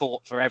sort of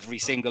fought for every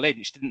single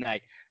inch, didn't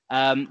they?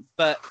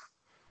 But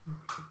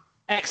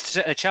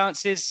Exeter had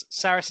chances,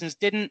 Saracens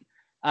didn't.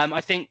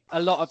 I think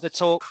a lot of the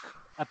talk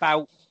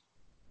about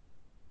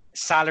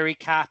salary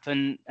cap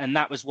and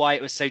that was why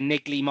it was so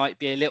niggly might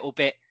be a little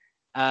bit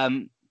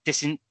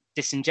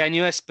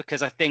disingenuous,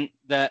 because I think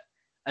that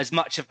as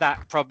much of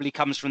that probably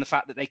comes from the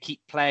fact that they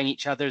keep playing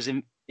each other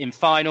in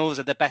finals,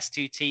 are the best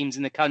 2 teams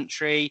in the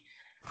country.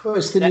 Well,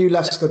 it's the new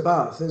Leicester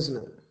Bath,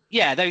 isn't it?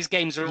 Yeah, those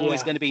games are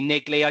always going to be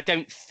niggly. I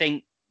don't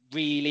think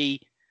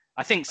really.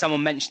 I think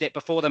someone mentioned it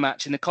before the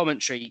match in the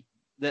commentary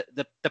that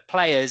the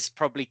players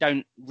probably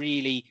don't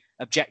really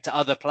object to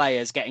other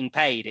players getting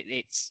paid.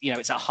 It's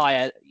a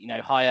higher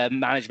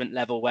management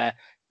level where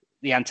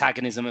the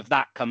antagonism of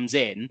that comes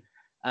in.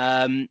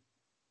 But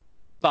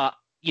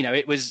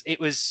it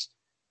was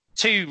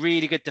 2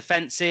 really good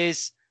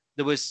defenses.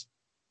 There was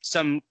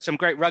some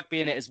great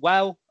rugby in it as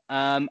well.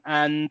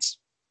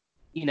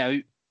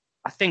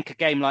 I think a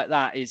game like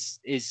that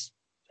is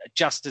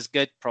just as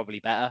good,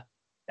 probably better,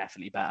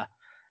 definitely better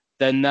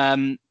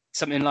than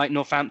something like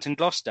Northampton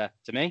Gloucester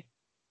to me.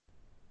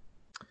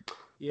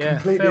 Yeah,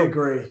 completely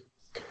agree.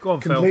 Go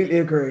on, completely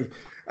agree.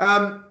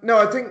 No,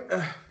 I think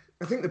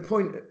the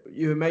point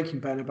you were making,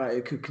 Ben, about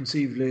it could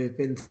conceivably have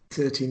been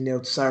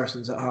 13-0 to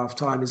Saracens at half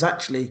time is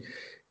actually,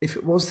 if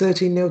it was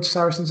 13-0 to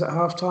Saracens at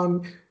half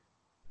time,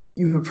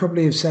 you would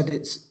probably have said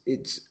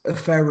it's a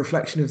fair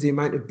reflection of the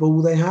amount of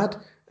ball they had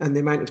and the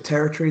amount of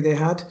territory they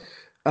had.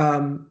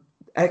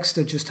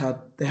 Exeter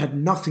they had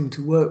nothing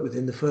to work with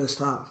in the first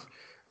half,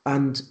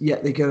 and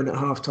yet they go in at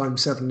half-time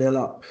 7-0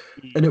 up.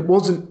 And it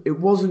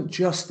wasn't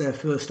just their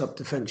first-up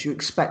defence. You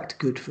expect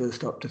good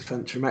first-up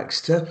defence from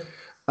Exeter.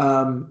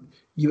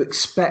 You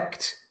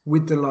expect,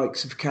 with the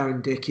likes of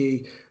Karen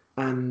Dickey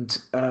and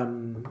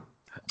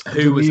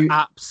who was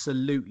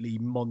absolutely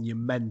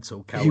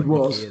monumental, Karen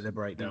Dickey at the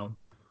breakdown.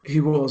 He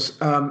was,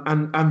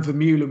 and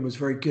Vermeulen was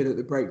very good at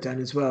the breakdown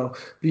as well.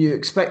 But you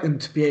expect them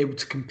to be able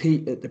to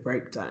compete at the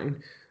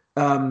breakdown.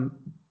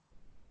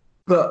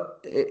 But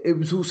it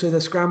was also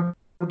their scramble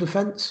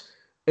defence.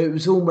 It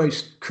was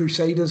almost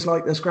Crusaders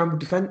like their scramble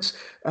defence.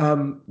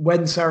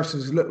 When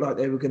Saracens looked like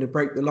they were going to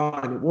break the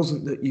line, it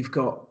wasn't that you've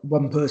got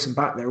one person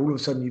back there. All of a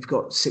sudden, you've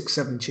got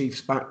 6-7 Chiefs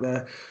back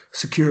there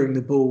securing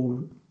the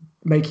ball,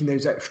 making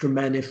those extra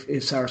men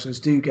if Saracens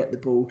do get the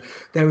ball.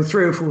 There were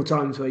 3 or 4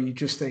 times where you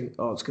just think,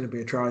 oh, it's going to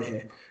be a try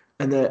here.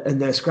 And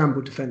their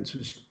scramble defence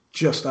was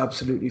just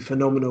absolutely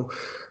phenomenal.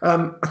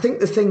 I think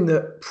the thing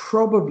that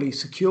probably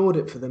secured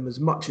it for them as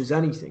much as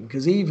anything,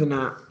 because even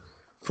at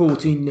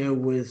 14-0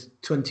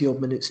 with 20-odd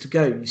minutes to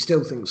go, you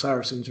still think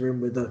Saracens are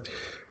in with a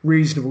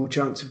reasonable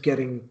chance of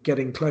getting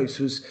close,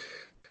 was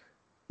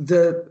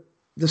the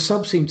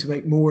subs seemed to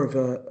make more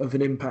of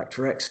an impact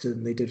for Exeter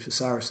than they did for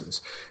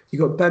Saracens. You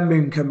got Ben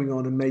Moon coming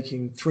on and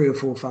making 3 or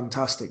 4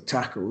 fantastic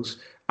tackles,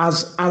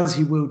 as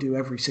he will do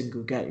every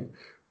single game.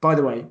 By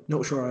the way,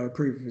 not sure I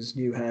approve of his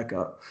new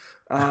haircut.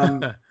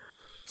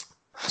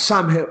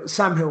 Sam Hill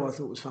I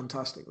thought was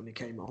fantastic when he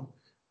came on,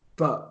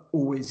 but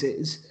always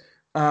is.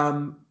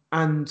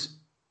 And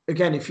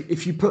again,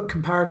 if you put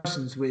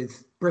comparisons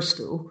with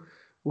Bristol,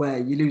 where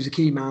you lose a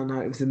key man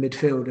out of the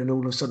midfield and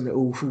all of a sudden it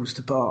all falls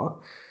apart,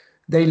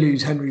 they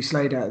lose Henry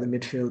Slade out of the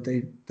midfield.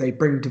 They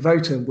bring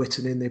Devoto and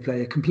Witten in. They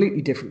play a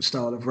completely different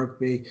style of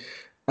rugby.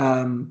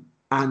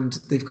 And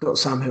they've got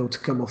Sam Hill to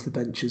come off the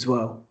bench as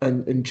well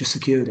and just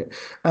secured it.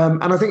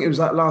 And I think it was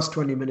that last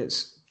 20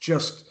 minutes,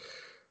 just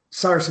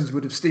Saracens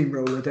would have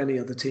steamrolled any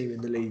other team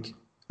in the league.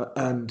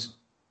 And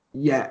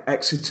yeah,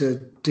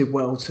 Exeter did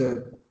well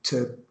to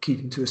keep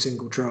them to a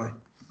single try.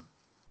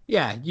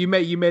 Yeah, you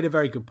made a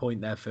very good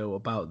point there, Phil,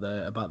 about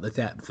the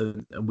depth,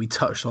 and we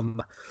touched on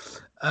that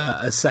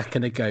a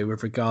second ago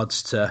with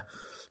regards to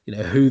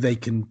who they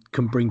can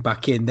bring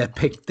back in.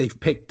 They've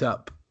picked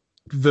up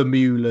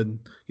Vermeulen.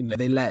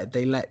 They let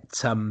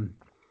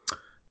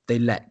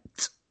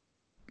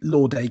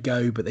Lauday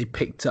go, but they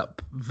picked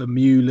up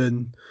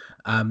Vermeulen.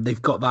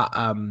 They've got that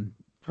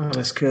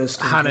Hannes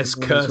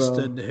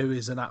Kirsten, who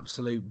is an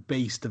absolute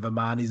beast of a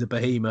man. He's a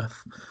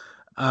behemoth.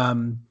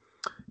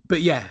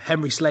 But yeah,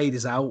 Henry Slade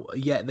is out.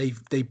 Yet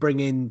they bring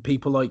in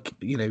people like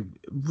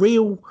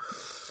real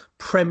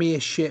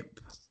Premiership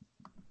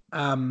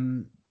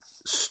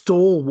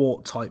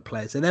stalwart type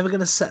players. They're never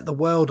going to set the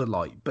world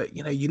alight, but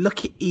you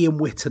look at Ian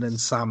Witten and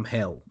Sam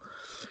Hill.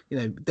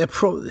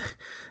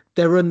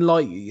 They're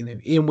unlike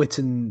Ian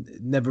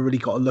Witten never really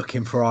got a look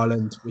in for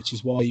Ireland, which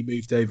is why he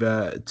moved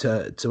over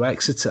to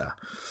Exeter.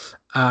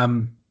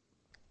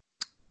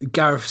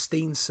 Gareth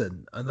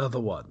Steenson, another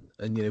one,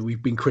 and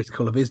we've been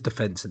critical of his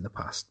defence in the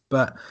past,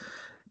 but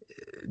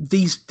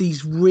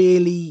these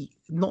really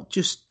not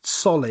just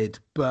solid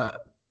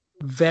but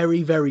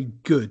very, very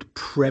good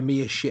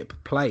Premiership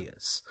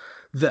players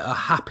that are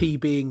happy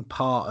being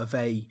part of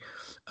a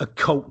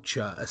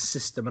culture, a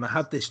system. And I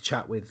had this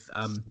chat with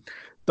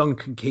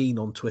Duncan Keane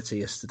on Twitter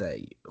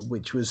yesterday,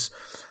 which was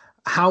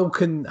how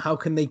can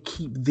they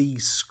keep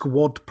these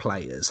squad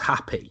players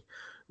happy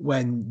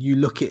when you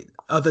look at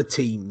other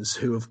teams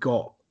who have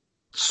got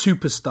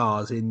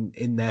superstars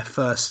in their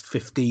first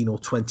 15 or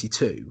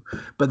 22,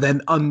 but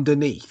then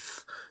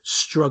underneath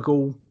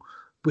struggle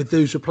with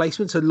those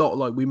replacements, a lot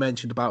like we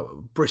mentioned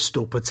about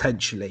Bristol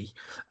potentially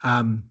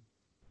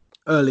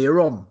earlier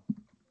on.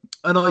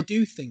 And I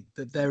do think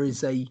that there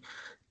is an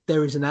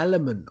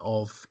element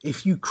of,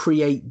 if you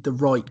create the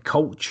right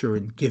culture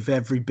and give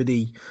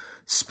everybody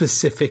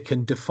specific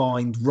and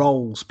defined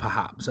roles,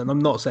 perhaps, and I'm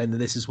not saying that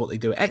this is what they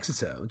do at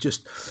Exeter,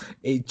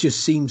 it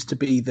just seems to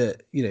be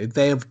that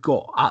they have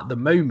got at the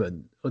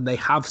moment, and they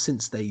have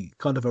since they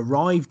kind of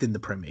arrived in the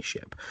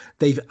Premiership,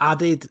 they've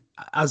added,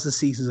 as the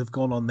seasons have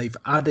gone on, they've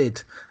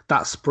added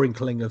that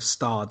sprinkling of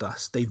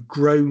stardust. They've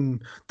grown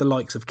the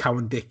likes of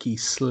Karen Dickey,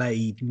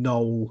 Slade,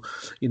 Noel.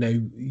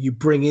 You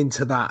bring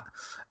into that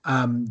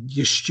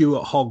your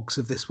Stuart Hoggs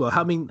of this world.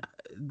 I mean,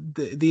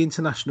 the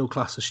international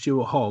class of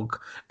Stuart Hogg,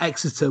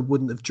 Exeter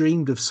wouldn't have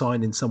dreamed of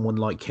signing someone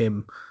like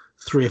him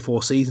 3 or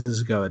 4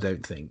 seasons ago, I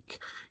don't think.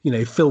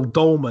 Phil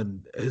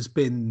Dolman has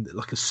been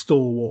like a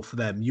stalwart for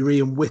them. Your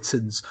Ian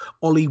Wittens,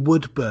 Ollie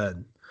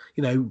Woodburn,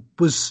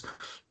 was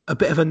a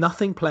bit of a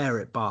nothing player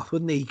at Bath,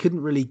 wasn't he? He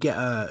couldn't really get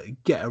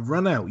a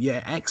run out.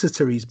 Yeah,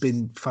 Exeter, he's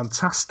been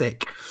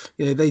fantastic.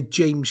 They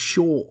James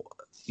Short,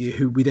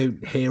 who we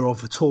don't hear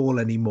of at all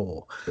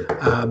anymore.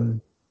 I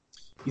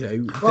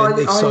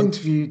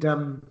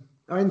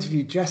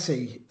interviewed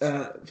Jesse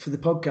for the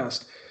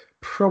podcast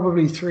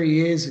probably 3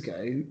 years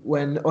ago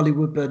when Ollie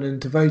Woodburn and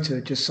Devoto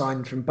had just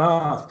signed from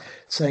Bath,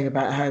 saying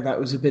about how that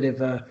was a bit of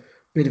a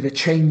bit of a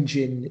change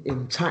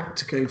in tack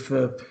to go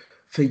for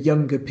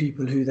younger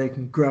people who they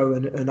can grow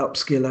and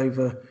upskill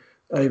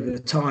over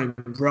time,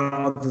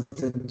 rather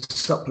than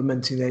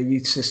supplementing their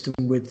youth system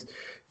with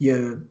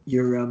your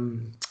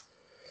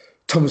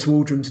Thomas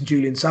Waldrums and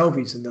Julian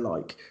Salvies and the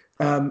like.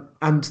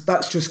 And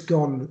that's just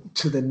gone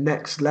to the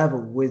next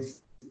level with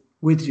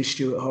your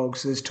Stuart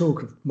Hoggs. There's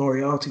talk of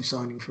Moriarty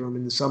signing for him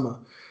in the summer,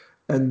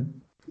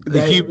 and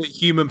the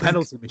human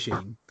penalty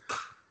machine.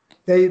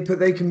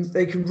 They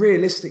can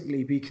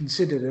realistically be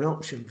considered an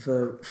option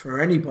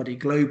for anybody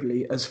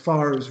globally as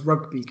far as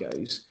rugby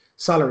goes.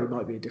 Salary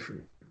might be a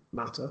different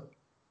matter,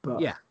 but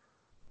yeah.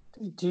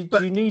 Do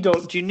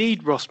you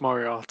need Ross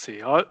Moriarty?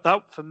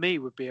 That for me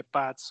would be a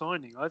bad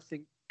signing. I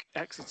think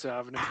Exeter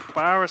have an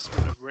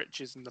embarrassment of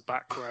riches in the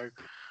back row.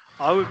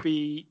 I would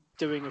be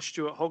doing a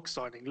Stuart Hogg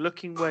signing,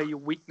 looking where your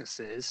weakness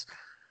is,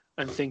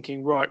 and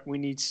thinking, right, we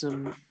need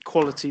some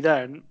quality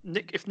there. And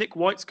if Nick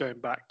White's going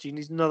back, do you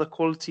need another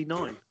quality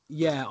 9?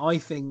 Yeah, I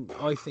think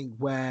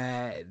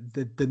where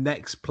the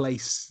next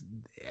place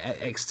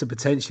Exeter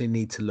potentially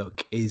need to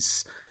look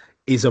is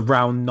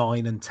around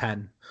 9 and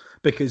 10,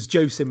 because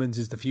Joe Simmons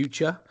is the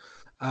future.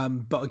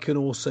 But I can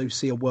also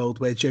see a world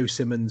where Joe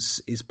Simmons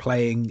is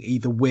playing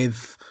either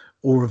with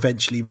or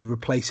eventually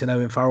replacing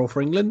Owen Farrell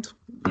for England.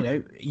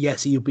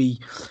 Yes, he'll be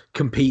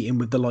competing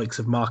with the likes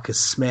of Marcus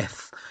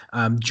Smith.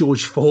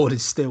 George Ford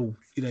is still,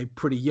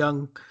 pretty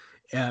young,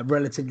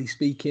 relatively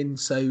speaking.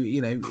 So,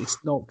 it's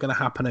not going to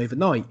happen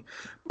overnight.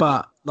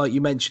 But like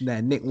you mentioned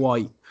there, Nick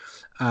White,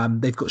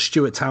 they've got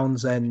Stuart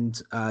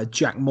Townsend,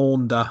 Jack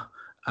Maunder,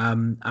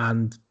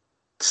 and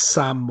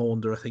Sam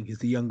Maunder, I think, is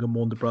the younger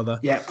Maunder brother.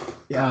 Yeah.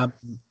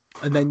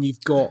 And then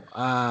you've got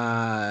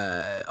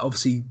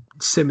obviously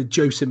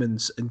Joe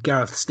Simmons and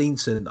Gareth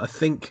Steenson. I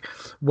think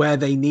where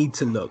they need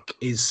to look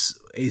is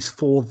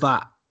for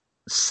that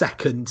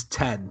second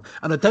 10.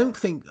 And I don't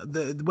think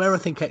where I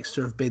think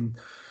Exeter have been,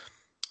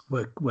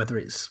 whether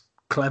it's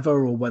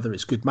clever or whether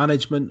it's good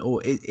management,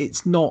 or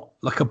it's not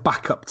like a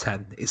backup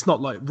 10. It's not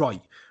like,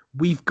 right,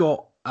 we've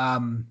got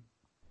Owen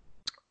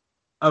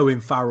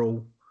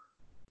Farrell,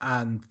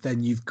 and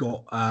then you've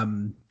got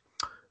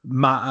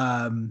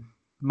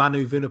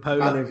Manu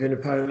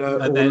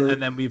Vunipola, and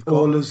then we've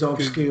got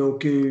Lazowski or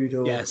Good,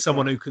 or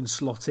someone who can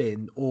slot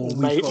in, or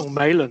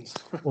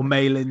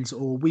Maylands,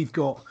 or we've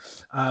got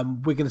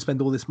we're going to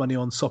spend all this money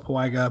on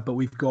Sopoaga, but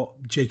we've got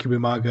Jacob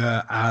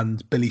Umaga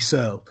and Billy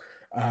Searle.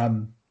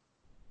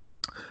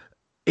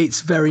 It's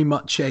very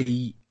much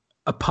a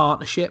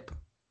partnership,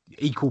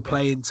 equal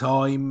playing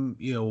time,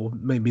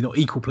 maybe not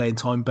equal playing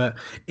time, but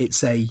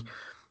it's a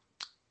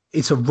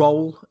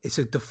role. It's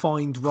a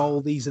defined role.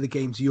 These are the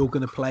games you're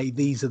going to play.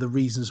 These are the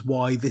reasons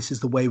why. This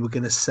is the way we're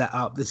going to set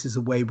up. This is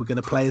the way we're going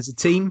to play as a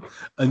team.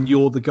 And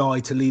you're the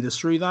guy to lead us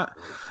through that.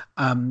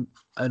 And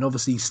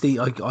obviously,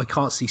 I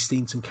can't see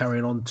Steenson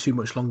carrying on too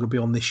much longer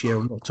beyond this year.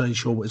 I'm not totally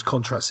sure what his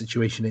contract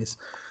situation is.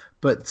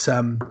 But,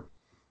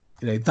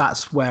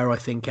 that's where I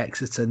think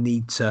Exeter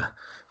need to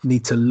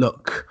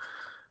look,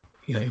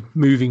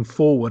 moving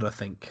forward, I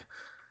think.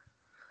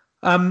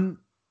 Bit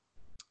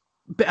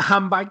of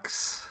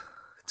handbags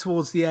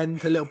towards the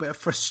end, a little bit of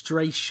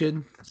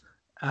frustration.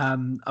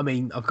 I've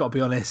got to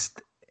be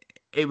honest,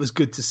 it was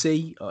good to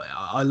see.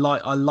 I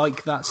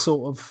like that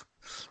sort of,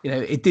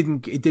 it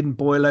didn't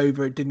boil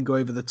over, it didn't go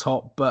over the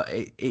top, but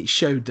it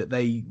showed that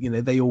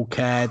they all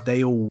cared,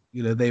 they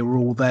were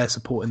all there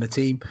supporting the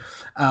team.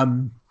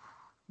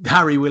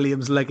 Harry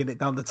Williams legging it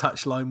down the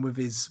touchline with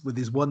his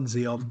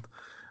onesie on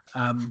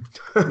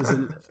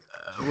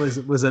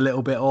was a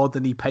little bit odd,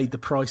 and he paid the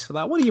price for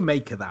that. What do you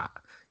make of that?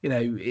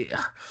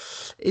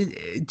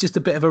 It just a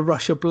bit of a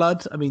rush of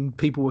blood. I mean,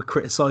 people were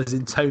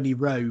criticising Tony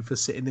Rowe for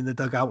sitting in the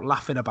dugout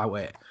laughing about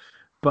it,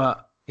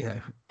 but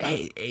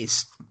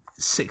it's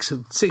 6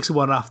 of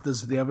one after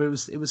the other.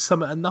 It was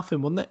something and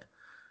nothing, wasn't it?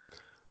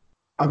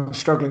 I'm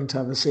struggling to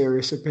have a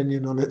serious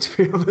opinion on it,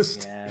 to be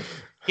honest. Yeah,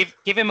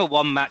 give him a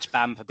 1-match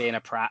ban for being a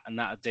prat, and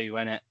that'll do,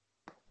 won't it?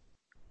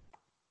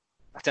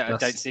 I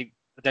don't see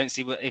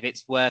if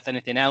it's worth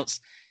anything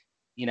else.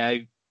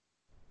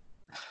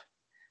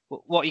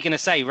 What are you going to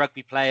say?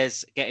 Rugby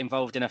players get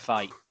involved in a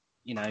fight,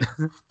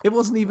 It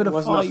wasn't even a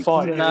fight.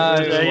 No,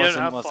 it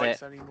wasn't, was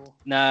it? Anymore.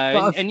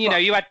 No, and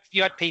you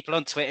had people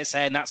on Twitter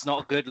saying that's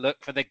not a good look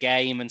for the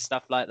game and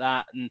stuff like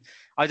that. And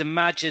I'd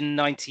imagine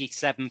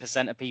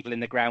 97% of people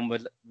in the ground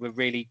were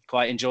really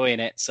quite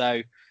enjoying it.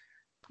 So,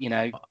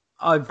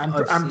 I've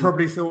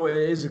probably thought it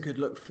is a good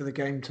look for the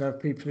game to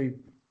have people who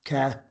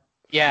care.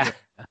 Yeah.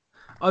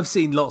 I've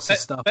seen lots of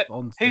stuff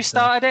on Twitter. Who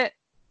started it?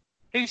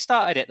 Who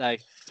started it though?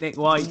 Nick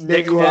White.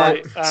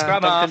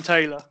 Duncan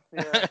Taylor.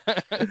 Yeah.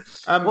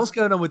 What's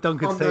going on with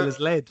Duncan Taylor's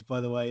lead, by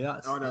the way?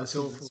 That's it's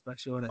awful.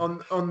 Special, isn't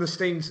it? On the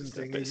Steenson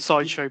thing,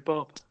 Sideshow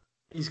Bob.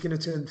 He's going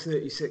to turn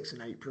 36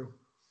 in April,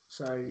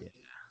 so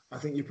I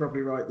think you're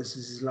probably right. This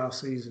is his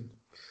last season.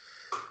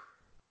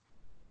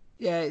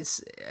 Yeah,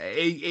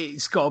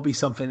 it's got to be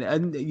something,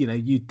 and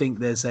you'd think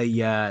there's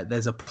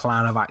a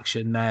plan of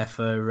action there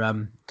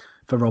for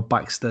Rob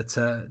Baxter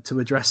to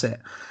address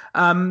it.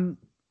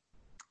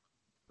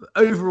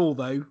 overall,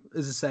 though,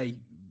 as I say,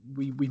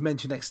 we've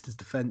mentioned Exeter's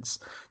defence.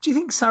 Do you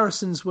think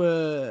Saracens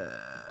were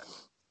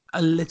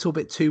a little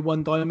bit too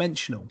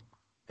one-dimensional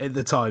at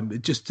the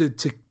time, just to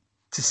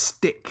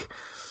stick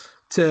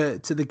to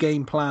the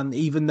game plan,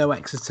 even though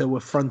Exeter were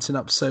fronting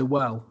up so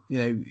well?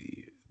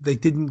 They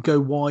didn't go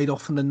wide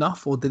often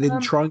enough, or they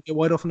didn't try and go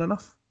wide often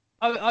enough?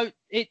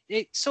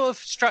 It sort of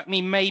struck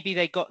me maybe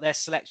they got their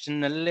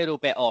selection a little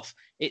bit off.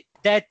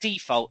 Their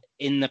default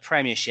in the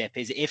Premiership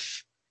is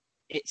if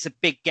it's a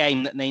big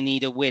game that they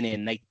need a win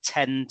in, they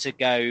tend to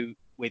go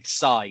with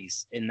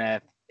size in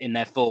their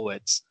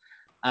forwards.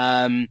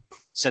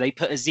 So they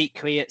put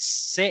Ezekwe at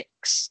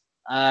 6.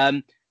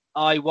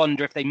 I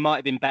wonder if they might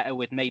have been better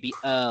with maybe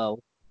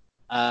Earl,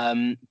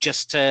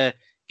 just to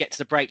get to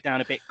the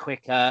breakdown a bit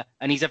quicker.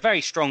 And he's a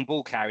very strong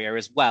ball carrier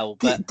as well.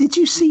 But did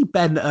you see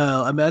Ben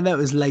Earl? I mean, I know it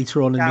was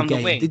later on in the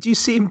game. Did you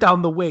see him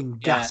down the wing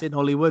gassing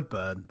Ollie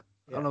Woodburn?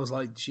 Yeah. And I was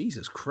like,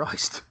 Jesus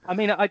Christ. I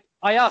mean, I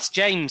asked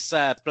James,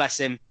 bless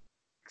him,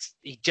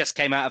 he just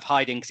came out of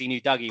hiding because he knew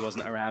Dougie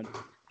wasn't around.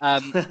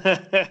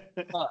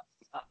 But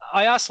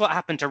I asked what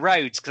happened to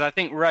Rhodes, because I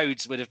think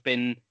Rhodes would have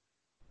been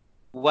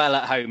well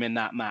at home in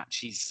that match.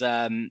 He's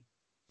got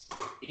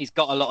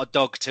a lot of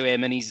dog to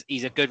him, and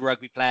he's a good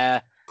rugby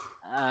player.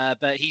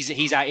 But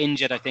he's out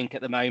injured, I think,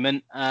 at the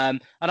moment.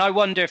 And I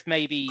wonder if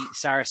maybe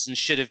Saracens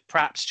should have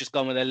perhaps just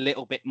gone with a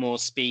little bit more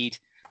speed,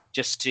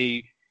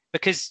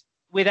 because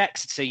with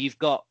Exeter you've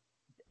got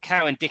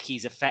Cowan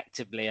Dickey's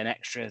effectively an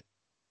extra.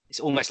 It's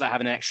almost like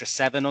having an extra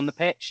 7 on the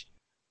pitch.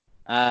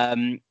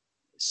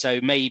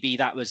 So maybe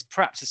that was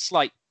perhaps a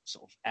slight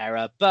sort of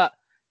error. But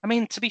I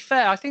mean, to be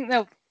fair, I think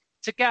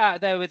to get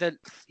out there with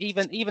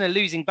even a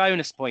losing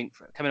bonus point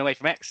coming away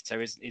from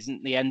Exeter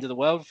isn't the end of the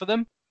world for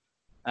them.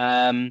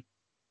 I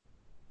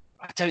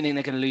don't think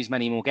they're going to lose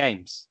many more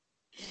games.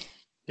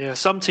 Yeah,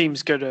 some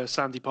teams go to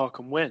Sandy Park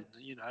and win.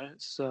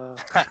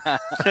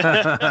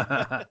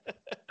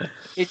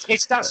 It's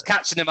it's that's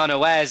catching them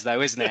unawares,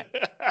 though, isn't it?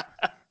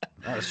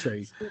 That's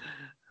true.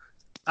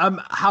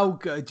 How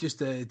good? Just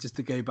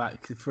to go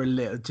back for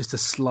a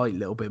slight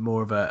little bit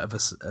more of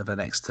an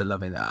Exeter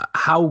loving.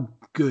 How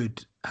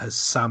good has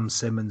Sam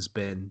Simmons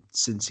been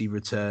since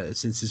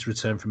his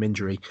return from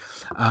injury?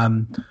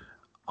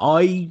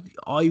 I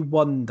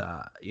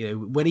wonder,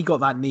 when he got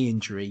that knee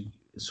injury,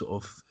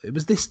 it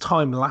was this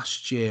time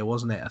last year,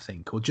 wasn't it? I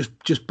think, or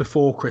just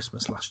before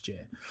Christmas last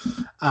year.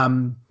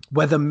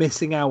 Whether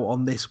missing out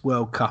on this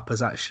World Cup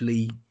has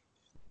actually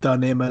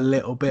done him a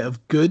little bit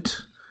of good,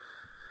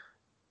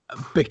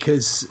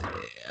 because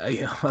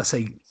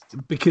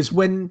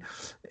when,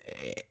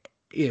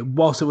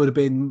 whilst it would have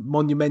been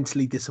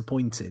monumentally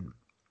disappointing,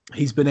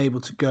 he's been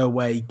able to go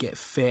away, get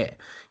fit.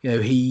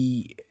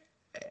 He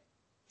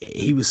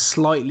was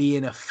slightly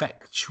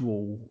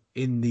ineffectual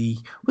in the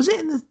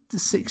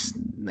Six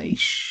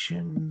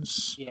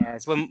Nations? Yeah,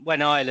 it's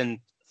when Ireland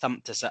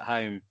thumped us at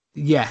home.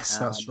 Yes,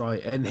 that's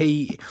right. And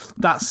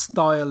that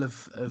style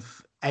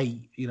of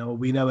 8,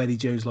 we know Eddie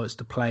Jones likes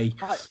to play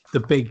the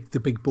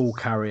big ball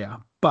carrier,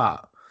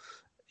 but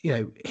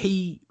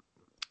he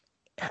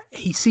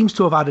seems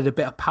to have added a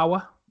bit of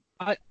power.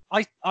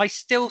 I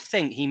still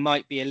think he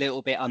might be a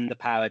little bit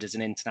underpowered as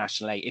an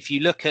international 8. If you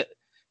look at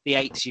the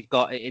 8s you've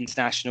got at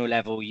international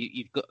level,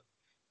 you've got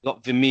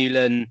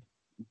Vermeulen,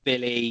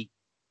 Billy,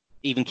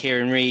 even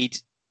Kieran Reid.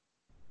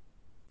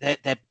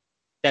 They're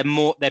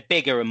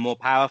bigger and more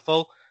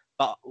powerful.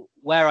 But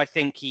where I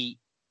think he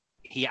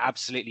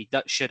absolutely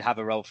should have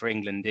a role for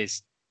England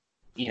is,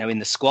 in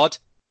the squad.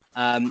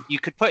 You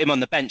could put him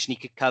on the bench and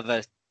he could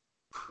cover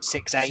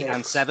 6, 8,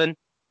 and 7.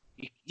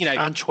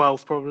 And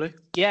 12 probably.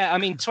 Yeah, I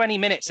mean, 20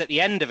 minutes at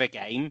the end of a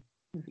game.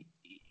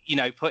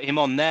 Put him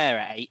on there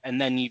at 8,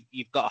 and then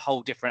you've got a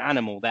whole different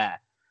animal there.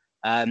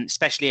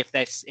 Especially if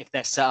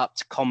they're set up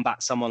to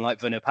combat someone like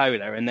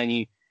Vunipola, and then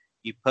you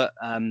put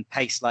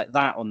pace like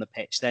that on the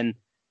pitch, then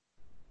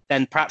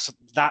perhaps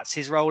that's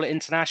his role at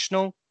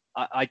international.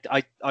 I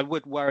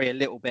would worry a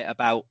little bit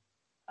about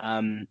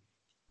the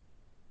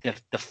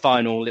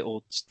final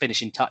little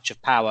finishing touch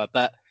of power,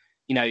 but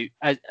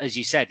as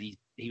you said, he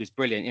was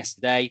brilliant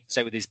yesterday.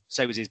 So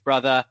was his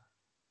brother.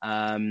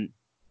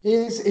 He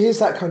is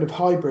that kind of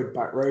hybrid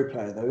back row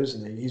player, though,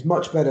 isn't he? He's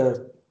much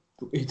better.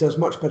 He does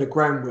much better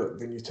groundwork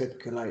than your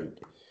typical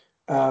 8,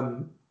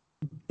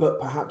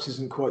 but perhaps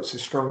isn't quite so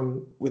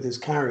strong with his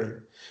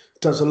carrying.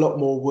 Does a lot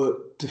more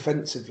work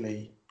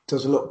defensively.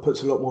 Puts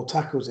a lot more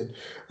tackles in.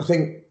 I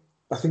think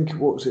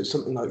what was it?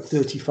 Something like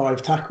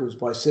 35 tackles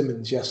by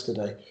Simmons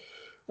yesterday,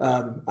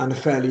 and a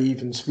fairly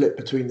even split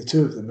between the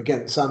two of them.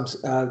 Again,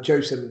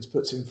 Joe Simmons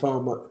puts in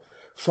far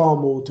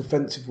more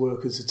defensive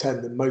work as a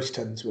 10 than most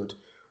 10s would.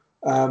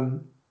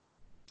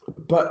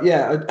 But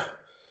yeah,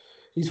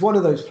 he's one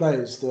of those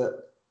players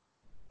that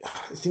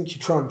I think you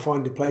try and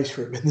find a place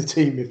for him in the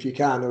team if you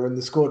can, or in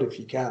the squad if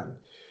you can.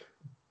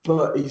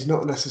 But he's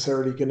not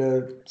necessarily going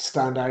to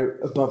stand out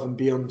above and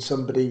beyond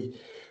somebody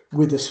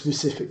with a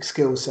specific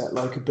skill set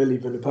like a Billy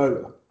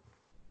Vunipola.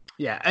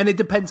 Yeah, and it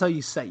depends how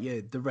you set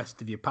the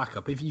rest of your pack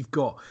up. If you've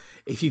got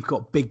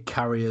big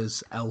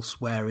carriers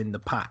elsewhere in the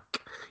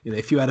pack,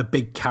 if you had a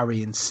big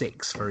carry in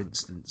 6, for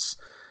instance,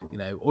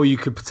 or you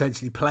could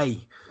potentially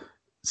play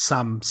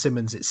Sam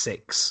Simmons at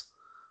 6.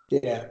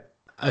 Yeah.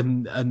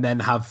 And then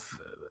have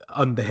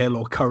Underhill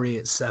or Curry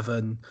at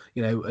 7,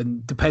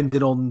 and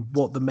depending on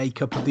what the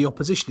makeup of the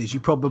opposition is, you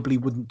probably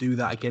wouldn't do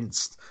that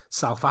against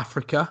South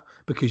Africa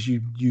because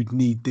you'd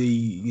need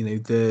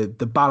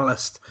the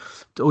ballast,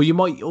 or you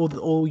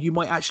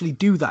might actually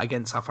do that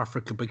against South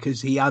Africa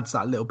because he adds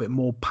that little bit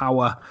more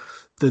power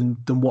than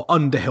what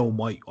Underhill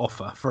might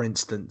offer, for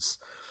instance.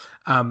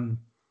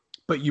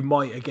 But you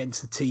might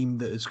against a team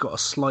that has got a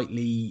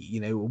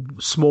slightly,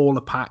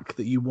 smaller pack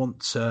that you want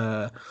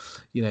to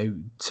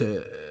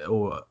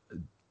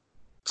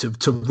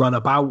run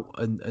about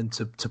and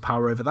to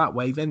power over that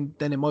way, then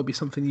it might be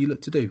something you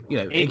look to do.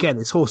 Again,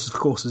 it's horses for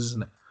courses,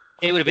 isn't it?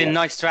 It would have been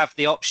nice to have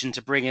the option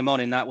to bring him on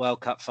in that World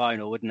Cup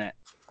final, wouldn't it?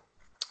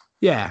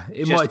 Yeah,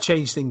 it might have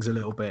changed things a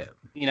little bit.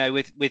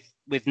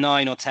 With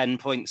 9 or 10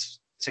 points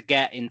to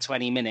get in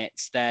 20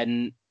 minutes,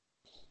 then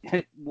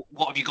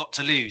what have you got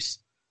to lose?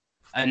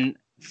 And,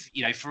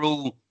 for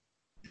all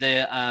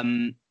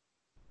the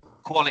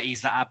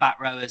qualities that our back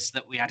rowers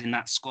that we had in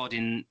that squad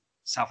in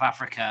South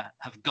Africa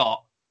have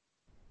got,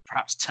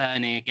 perhaps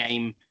turning a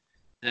game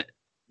that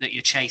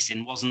you're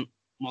chasing wasn't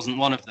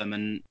one of them.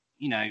 And,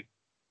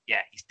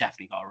 he's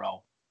definitely got a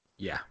role.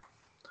 Yeah.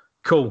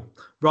 Cool.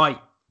 Right.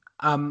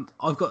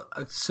 I've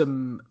got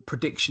some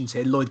predictions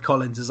here. Lloyd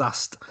Collins has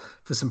asked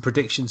for some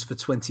predictions for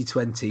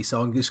 2020,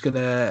 so I'm just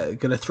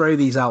gonna throw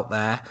these out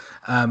there.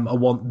 I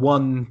want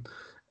one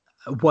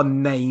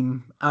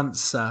name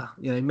answer.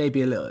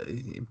 Maybe a little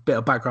bit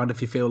of background if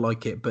you feel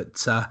like it.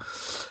 But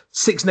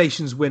Six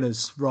Nations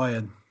winners,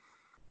 Ryan.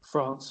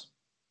 France.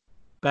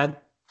 Ben.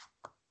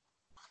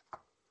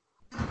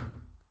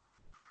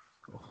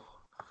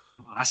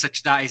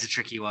 That is a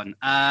tricky one.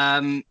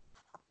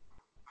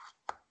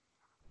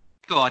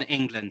 Go on,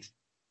 England.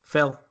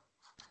 Phil.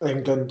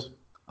 England.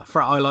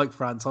 I like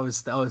France. I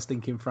was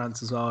thinking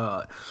France as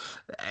well.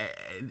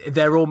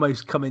 They're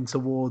almost coming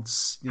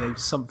towards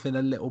something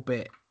a little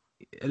bit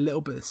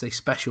say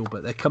special,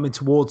 but they're coming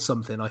towards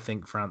something. I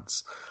think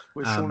France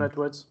with Sean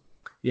Edwards.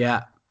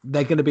 Yeah,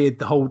 they're going to be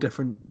a whole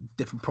different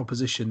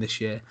proposition this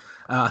year.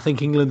 I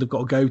think England have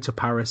got to go to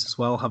Paris as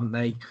well, haven't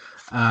they?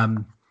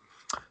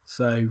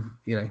 So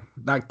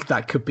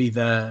that could be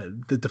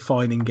the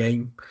defining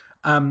game.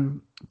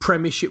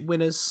 Premiership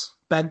winners,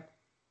 Ben.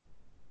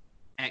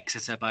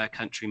 Exeter by a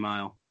country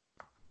mile.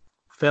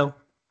 Phil.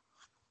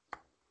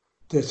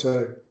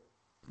 Ditto.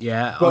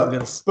 Yeah, but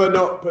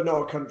not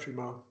a country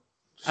mile.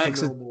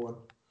 Just a normal one.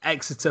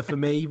 Exeter for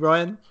me,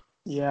 Ryan.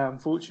 Yeah,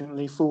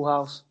 unfortunately, full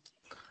house.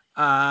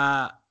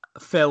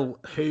 Phil,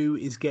 who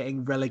is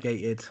getting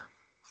relegated?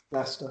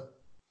 Leicester.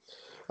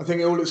 I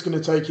think all it's going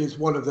to take is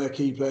one of their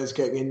key players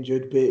getting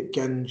injured, be it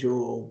Genge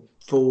or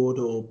Ford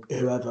or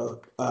whoever,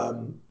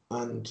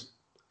 and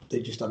they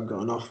just haven't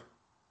got enough.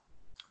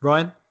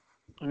 Ryan?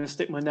 I'm going to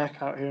stick my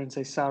neck out here and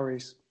say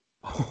Sarries.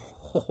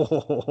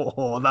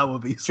 Oh, that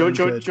would be so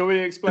good. Do you want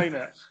me to explain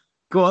it?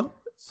 Go on.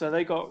 So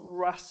they got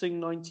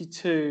Racing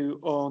 92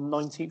 on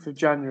 19th of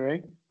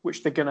January,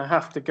 which they're going to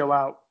have to go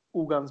out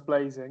all guns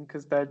blazing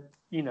because they're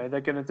going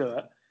to do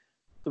it.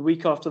 The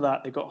week after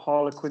that, they got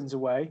Harlequins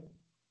away.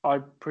 I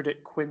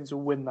predict Quins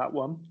will win that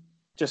one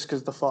just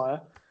because the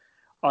fire.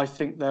 I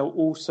think they'll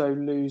also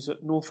lose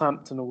at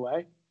Northampton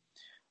away.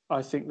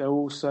 I think they'll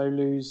also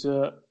lose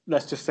at,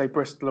 let's just say,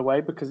 Bristol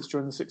away because it's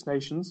during the Six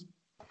Nations.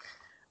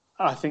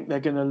 I think they're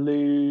going to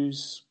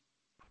lose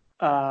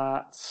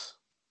at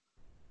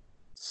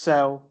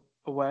Sale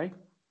away.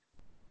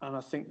 And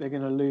I think they're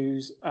going to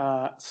lose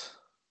at...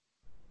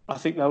 I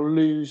think they'll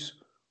lose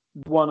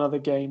one other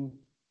game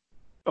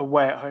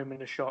away at home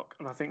in a shock.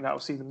 And I think that will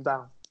see them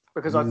down.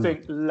 Because I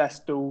think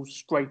Leicester will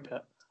scrape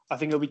it. I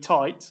think it'll be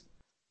tight,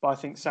 but I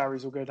think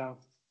Sarries will go down.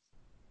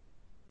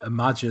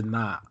 Imagine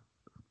that.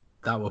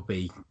 That would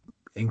be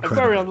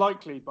incredible. Very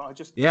unlikely, but I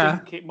just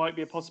think it might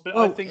be a possibility.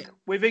 Well, I think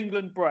with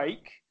England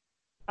break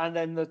and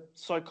then the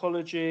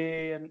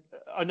psychology, and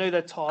I know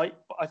they're tight,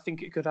 but I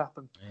think it could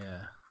happen.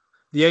 Yeah.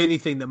 The only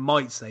thing that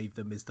might save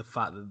them is the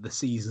fact that the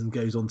season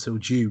goes on till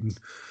June.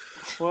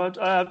 Well,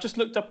 I've just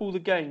looked up all the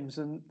games,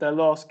 and their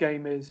last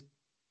game is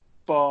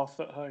Bath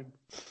at home.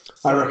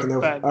 So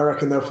I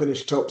reckon they'll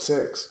finish top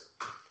 6.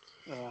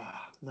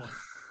 No.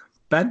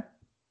 Ben?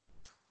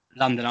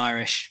 London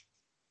Irish.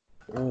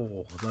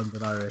 Oh,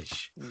 London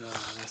Irish. No,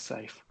 they're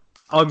safe.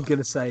 I'm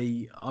gonna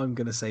say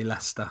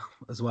Leicester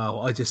as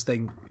well. I just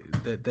think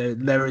that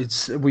there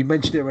is. We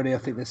mentioned it already. I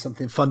think there's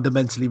something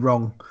fundamentally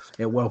wrong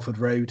at Welford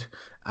Road,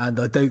 and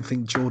I don't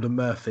think Jordan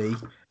Murphy,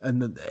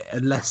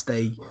 unless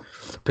they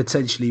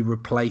potentially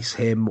replace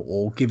him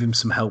or give him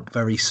some help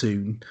very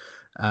soon,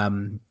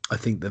 I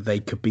think that they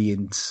could be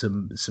in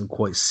some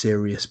quite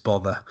serious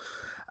bother.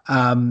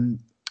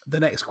 The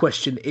next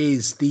question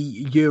is the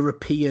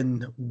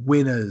European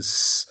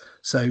winners.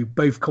 So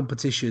both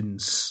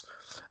competitions.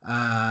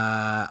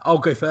 I'll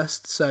go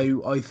first.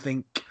 So I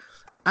think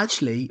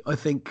Actually, I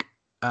think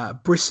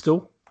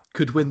Bristol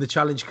could win the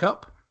Challenge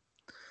Cup.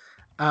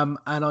 And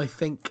I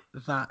think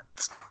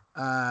that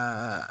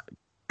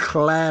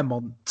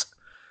Claremont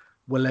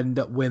will end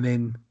up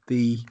winning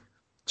the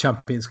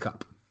Champions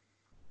Cup.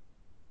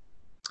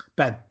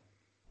 Ben.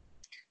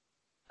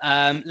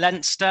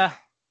 Leinster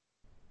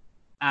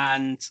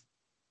and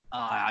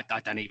I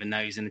don't even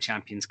know who's in the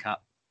Champions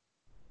Cup.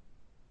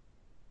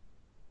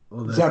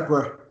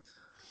 Zebra.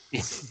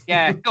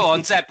 Yeah, go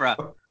on, Zebra.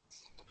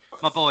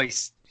 My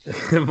boys.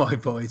 My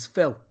boys.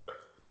 Phil.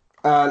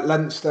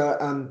 Leinster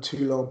and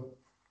Toulon.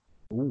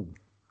 Ooh.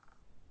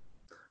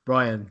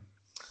 Brian.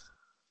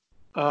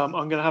 I'm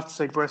going to have to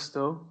say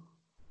Bristol.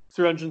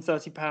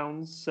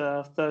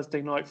 £330,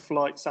 Thursday night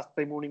flight,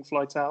 Saturday morning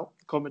flight out,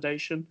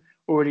 accommodation.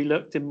 Already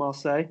looked in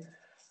Marseille.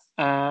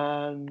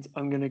 And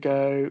I'm going to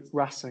go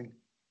Racing.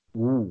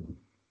 Ooh.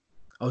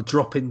 Oh,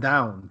 dropping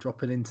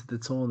into the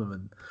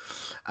tournament.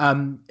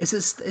 Is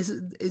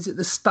it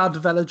the Stade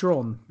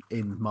Velodrome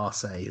in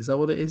Marseille? Is that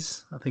what it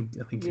is? I think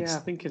I think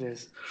it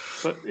is.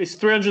 But it's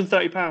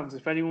 £330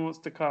 if anyone wants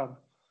to come.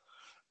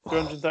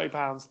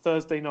 £330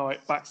 Thursday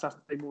night, back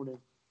Saturday morning.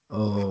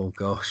 Oh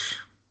gosh,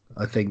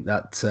 I think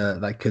that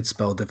that could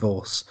spell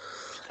divorce.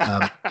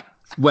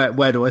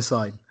 Where do I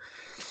sign?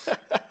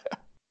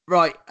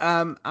 Right,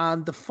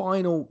 and the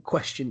final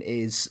question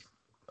is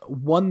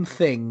one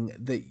thing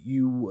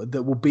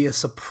that will be a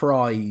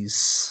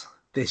surprise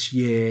this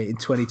year in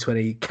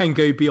 2020. Can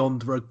go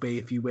beyond rugby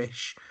if you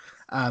wish,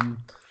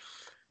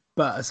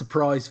 but a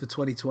surprise for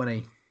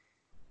 2020.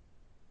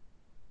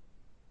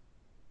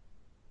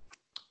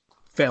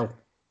 Phil.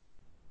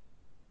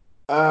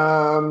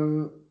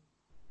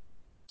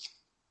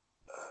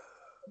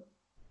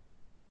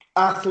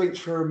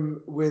 Athletes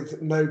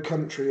with no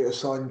country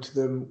assigned to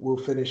them will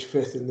finish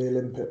 5th in the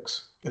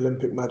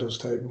Olympic medals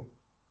table.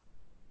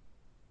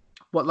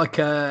 What, like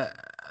a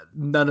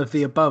none of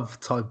the above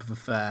type of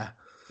affair?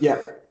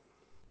 Yeah.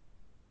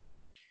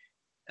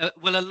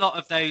 Will a lot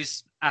of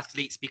those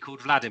athletes be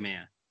called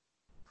Vladimir?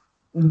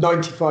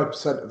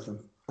 95% of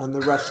them, and the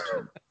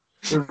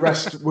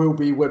rest will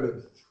be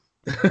women.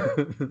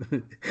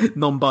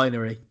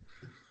 Non-binary.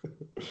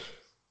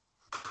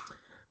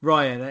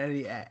 Ryan,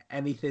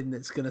 anything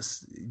that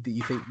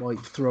you think might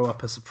throw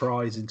up a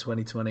surprise in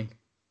 2020?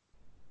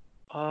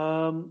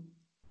 A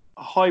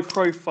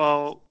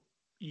high-profile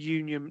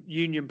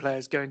union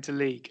players going to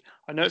league.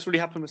 I know it's really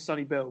happened with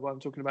Sonny Bill, but I'm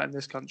talking about in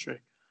this country.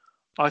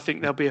 I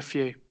think there'll be a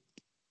few.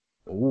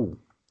 Oh,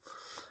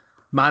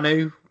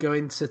 Manu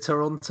going to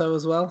Toronto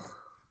as well.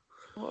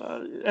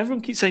 Well,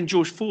 everyone keeps saying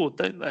George Ford,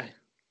 don't they?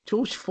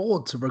 George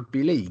Ford to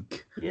rugby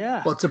league.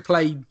 Yeah. What, to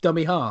play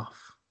dummy half?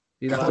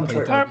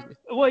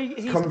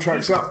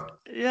 Contracts up.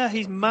 Yeah,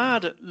 he's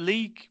mad at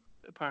league.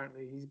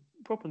 Apparently, he's a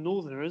proper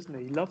northerner, isn't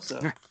he? He loves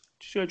it.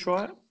 Should I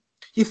try it?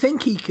 You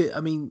think he could?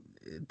 I mean,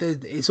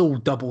 it's all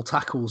double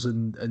tackles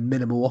and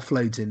minimal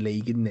offloads in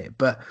league, isn't it?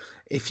 But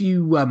if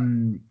you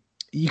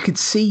you could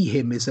see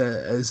him as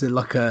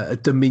a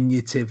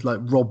diminutive like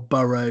Rob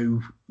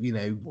Burrow,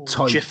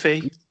 type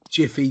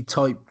Jiffy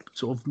type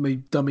sort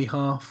of dummy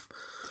half.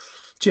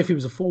 Jiffy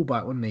was a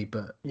fullback, wasn't he?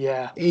 But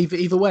yeah,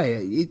 either way,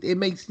 it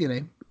makes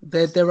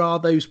there are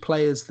those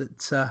players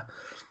that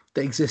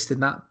exist in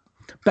that.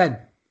 Ben,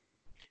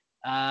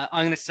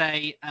 I'm going to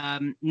say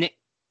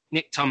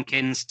Nick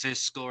Tompkins to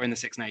score in the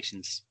Six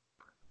Nations.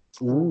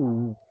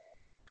 Ooh,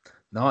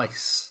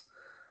 nice.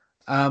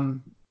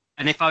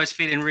 And if I was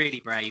feeling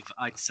really brave,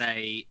 I'd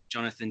say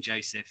Jonathan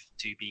Joseph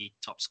to be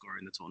top scorer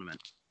in the tournament.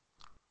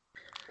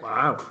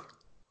 Wow.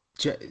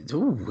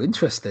 Ooh,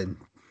 interesting.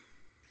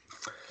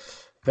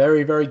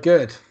 Very, very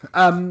good.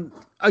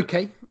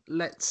 Okay,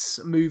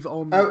 let's move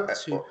on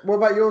to... What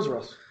about yours,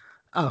 Ross?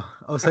 Oh,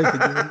 I was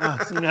hoping you wouldn't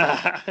ask.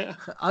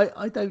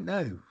 I don't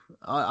know.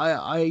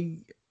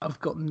 I've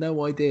got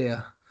no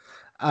idea.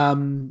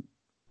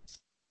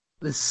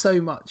 There's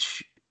so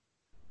much...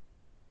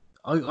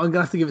 I'm going to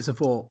have to give it some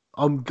thought.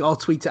 I'll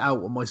tweet it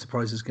out what my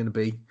surprise is going to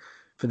be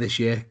for this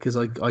year, because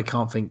I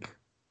can't think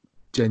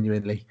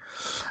genuinely.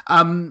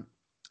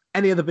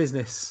 Any other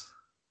business?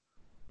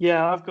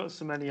 Yeah, I've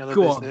got any other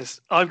business.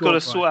 I've got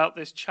to sort out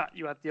this chat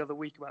you had the other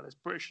week about this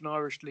British and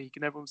Irish League,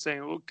 and everyone's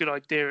saying what a good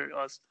idea it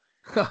was.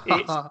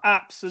 It's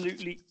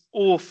absolutely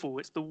awful.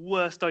 It's the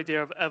worst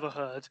idea I've ever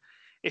heard.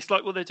 It's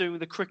like what they're doing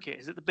with the cricket.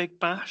 Is it the Big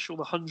Bash or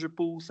the 100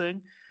 ball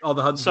thing? Oh,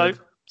 the 100.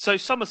 So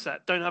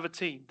Somerset don't have a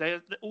team.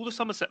 All the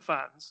Somerset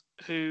fans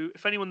who,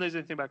 if anyone knows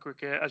anything about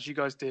cricket, as you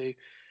guys do,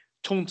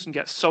 Taunton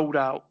gets sold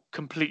out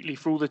completely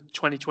for all the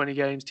 2020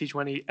 games,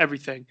 T20,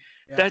 everything.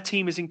 Yeah. Their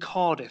team is in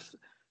Cardiff.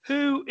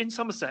 Who in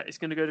Somerset is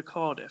going to go to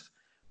Cardiff?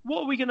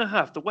 What are we going to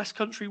have? The West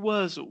Country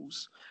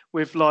Wurzels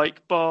with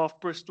like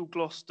Bath, Bristol,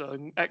 Gloucester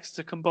and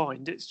Exeter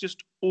combined? It's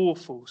just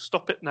awful.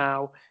 Stop it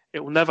now. It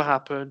will never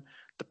happen.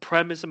 The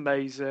Prem is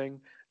amazing.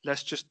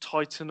 Let's just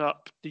tighten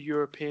up the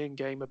European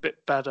game a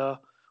bit better,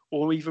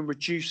 or even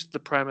reduce the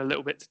Prem a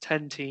little bit to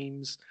 10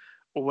 teams,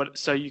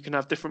 so you can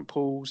have different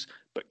pools,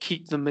 but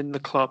keep them in the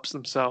clubs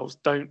themselves.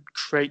 Don't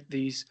create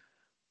these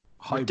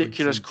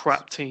ridiculous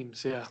crap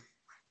teams. Yeah.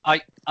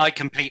 I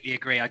completely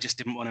agree. I just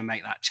didn't want to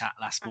make that chat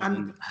last more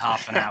than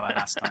half an hour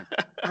last time.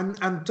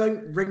 And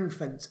don't ring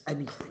fence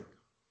anything.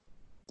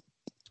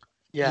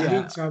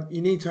 Yeah.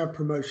 You need to have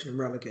promotion and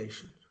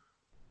relegation.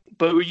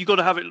 But you got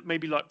to have it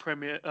maybe like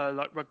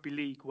like rugby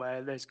league,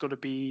 where there's got to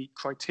be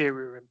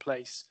criteria in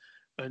place,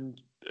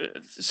 and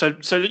so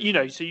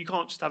you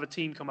can't just have a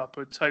team come up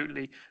and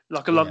totally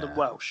like a London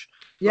Welsh.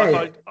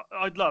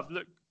 I'd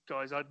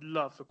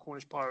love for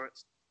Cornish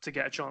Pirates to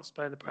get a chance to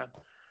play in the Prem.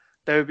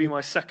 They would be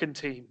my second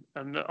team,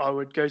 and I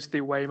would go to the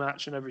away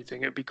match and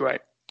everything. It'd be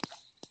great.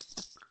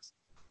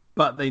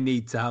 But they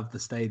need to have the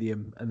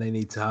stadium and they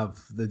need to have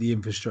the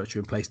infrastructure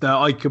in place.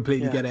 No, I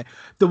completely get it.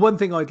 The one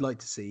thing I'd like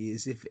to see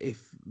is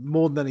if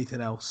more than anything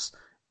else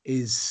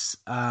is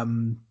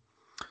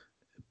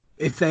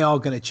if they are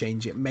going to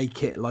change it,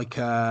 make it like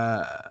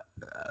a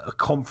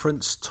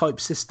conference type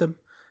system.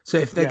 So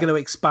if they're going to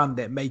expand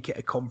it, make it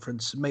a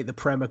conference, make the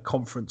Prem a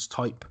conference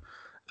type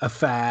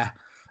affair,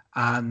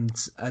 and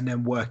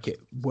then work it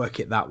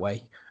that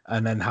way,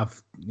 and then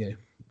have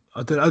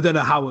I don't know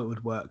how it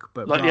would work,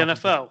 but like the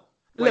NFL.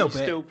 Where you bit.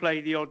 Still play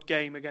the odd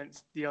game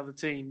against the other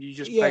team. You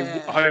just play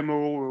home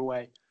or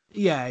away.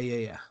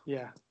 Yeah.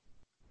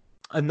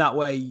 And that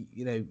way,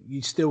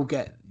 you still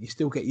get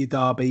your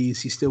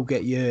derbies, you still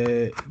get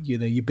your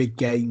big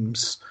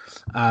games,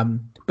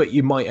 but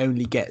you might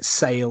only get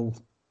Sale,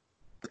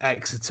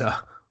 Exeter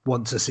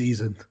once a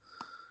season.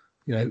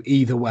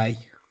 Either way.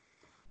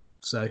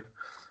 So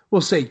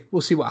we'll see.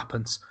 We'll see what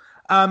happens.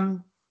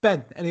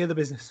 Ben, any other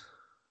business?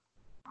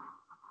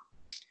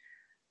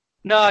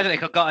 No, I don't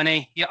think I've got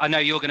any. Yeah, I know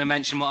you're going to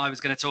mention what I was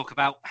going to talk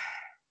about.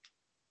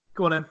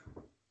 Go on, then.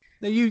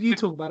 No, you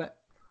talk about it.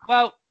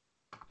 Well,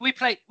 we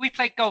played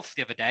golf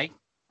the other day.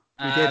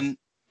 We did.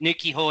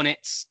 Newquay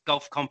Hornets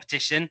golf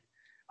competition.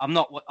 I'm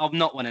not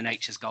one of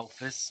nature's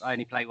golfers. I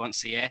only play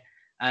once a year.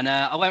 And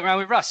I went around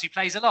with Russ, who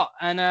plays a lot.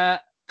 And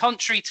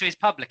contrary to his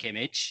public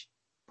image,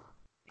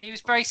 he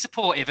was very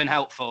supportive and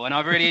helpful. And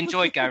I really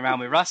enjoyed going around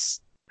with Russ.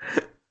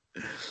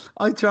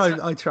 I tried.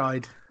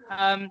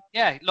 A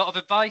lot of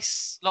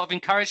advice, a lot of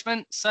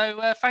encouragement.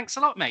 So thanks a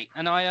lot, mate.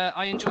 And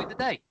I enjoyed the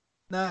day.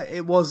 No,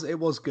 it was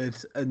good.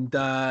 And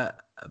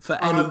for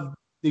any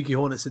Newquay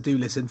Hornets that do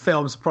listen, Phil,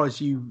 I'm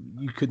surprised you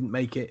couldn't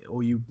make it,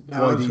 or you.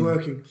 No, I was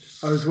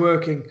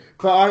working.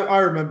 But I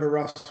remember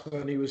Russ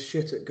when he was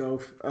shit at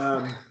golf,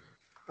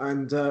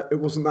 and it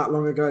wasn't that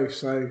long ago.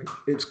 So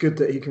it's good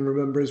that he can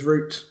remember his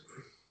roots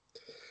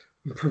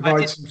and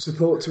provide some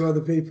support to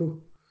other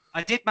people.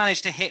 I did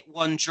manage to hit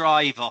one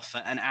drive off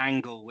at an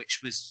angle,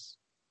 which was,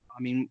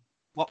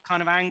 what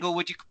kind of angle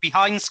would you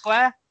behind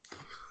square?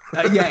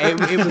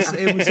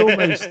 It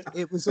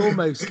was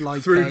almost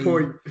like 3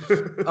 point.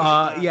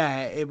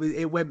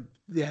 It went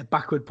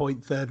backward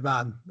point, third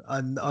man,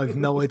 and I've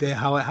no idea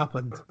how it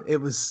happened.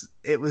 It was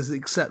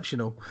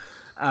exceptional.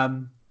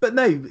 But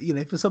no,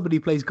 for somebody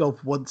who plays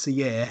golf once a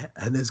year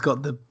and has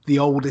got the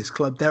oldest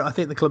club there, I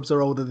think the clubs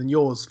are older than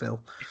yours, Phil.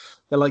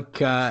 They're like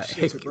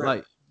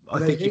Hickory. I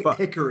think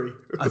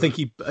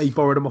he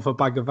borrowed them off a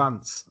bag of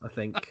Vance, I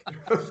think.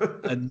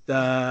 And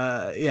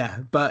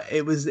but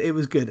it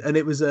was good, and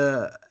it was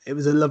a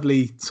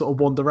lovely sort of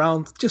wander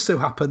around. Just so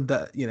happened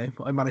that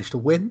I managed to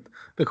win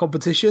the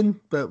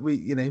competition, but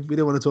we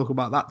don't want to talk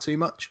about that too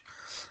much.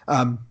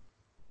 But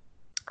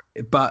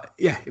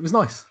yeah, it was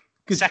nice.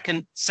 Good.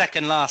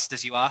 Second last,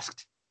 as you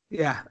asked.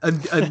 Yeah,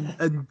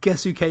 and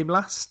guess who came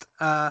last?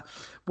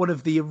 One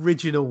of the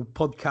original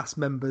podcast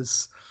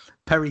members,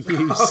 Perry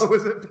Hughes. Oh,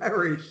 was it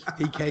Perry?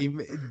 He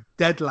came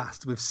dead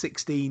last with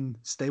 16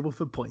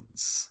 Stableford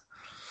points.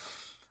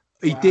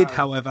 He did,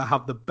 however,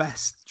 have the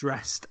best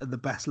dressed and the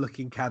best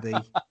looking caddy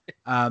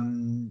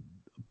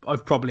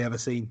I've probably ever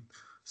seen.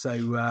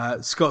 So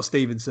Scott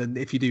Stevenson,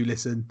 if you do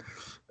listen,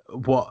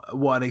 what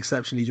an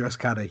exceptionally dressed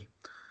caddy.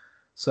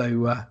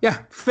 So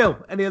Phil,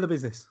 any other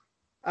business?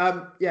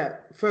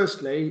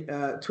 Firstly,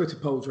 Twitter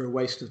polls are a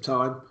waste of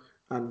time.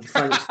 And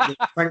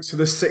thanks to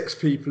the 6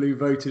 people who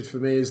voted for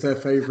me as their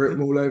favourite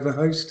Maulover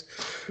host.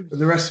 And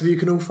the rest of you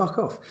can all fuck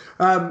off.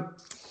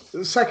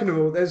 Second of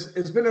all,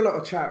 there's been a lot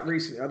of chat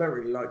recently. I don't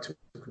really like talking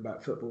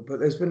about football,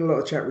 but there's been a lot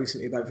of chat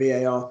recently about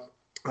VAR.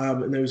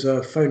 And there was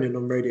a phone-in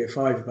on Radio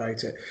 5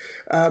 about it.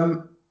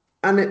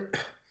 And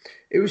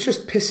it was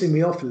just pissing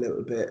me off a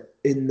little bit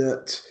in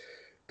that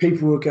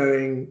people were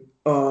going,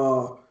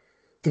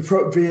 the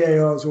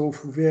VAR's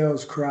awful,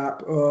 VAR's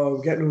crap,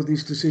 getting all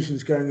these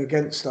decisions going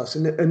against us.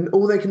 And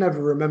all they can ever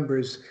remember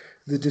is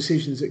the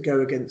decisions that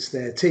go against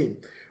their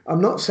team. I'm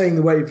not saying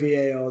the way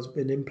VAR's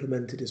been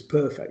implemented is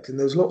perfect, and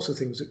there's lots of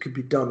things that could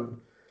be done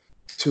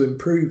to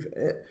improve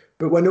it.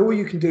 But when all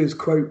you can do is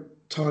quote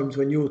times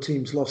when your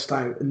team's lost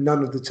out and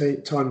none of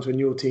the times when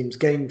your team's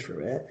gained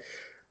through it,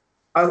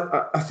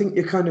 I think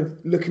you're kind of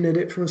looking at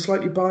it from a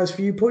slightly biased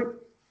viewpoint.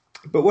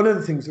 But one of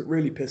the things that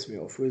really pissed me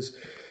off was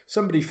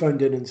somebody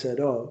phoned in and said,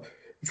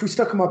 if we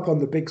stuck them up on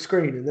the big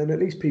screen and then at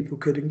least people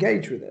could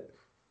engage with it.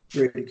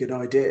 Really good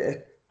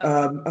idea.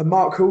 And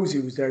Mark Halsey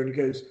was there, and he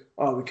goes,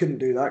 "Oh, we couldn't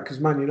do that because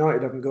Man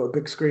United haven't got a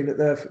big screen at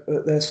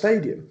their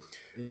stadium."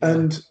 Yeah.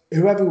 And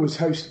whoever was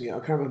hosting it, I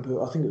can't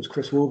remember. I think it was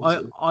Chris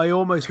Warburton. I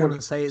almost want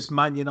to say it's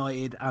Man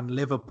United and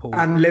Liverpool.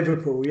 And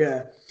Liverpool,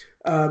 yeah.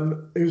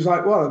 It was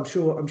like, well, I'm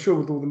sure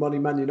with all the money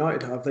Man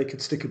United have, they could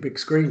stick a big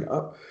screen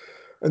up,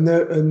 and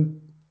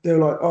they're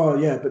like, oh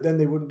yeah, but then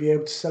they wouldn't be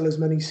able to sell as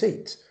many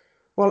seats.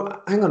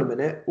 Well, hang on a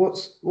minute.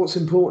 What's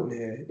important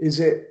here? Is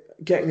it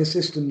getting a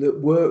system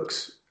that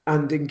works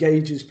and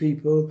engages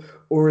people,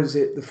 or is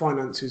it the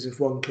finances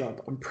of one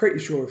club? I'm pretty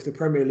sure if the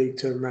Premier League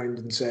turned around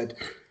and said,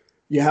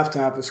 you have to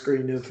have a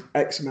screen of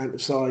X amount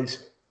of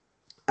size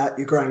at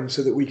your ground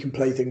so that we can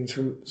play things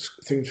from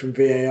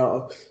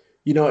VAR,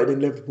 United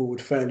and Liverpool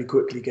would fairly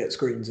quickly get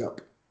screens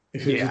up.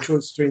 If it was a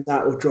choice between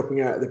that or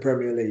dropping out of the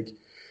Premier League.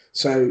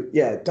 So,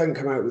 yeah, don't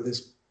come out with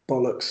this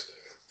bollocks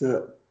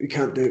that we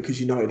can't do it because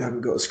United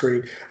haven't got a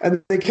screen.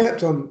 And they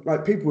kept on,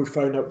 like, people would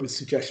phone up with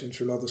suggestions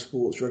from other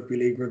sports, rugby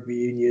league, rugby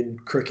union,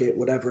 cricket,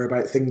 whatever,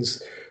 about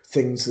things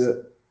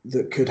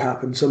that could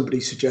happen. Somebody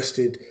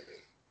suggested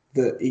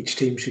that each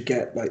team should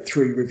get like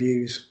 3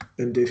 reviews,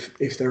 and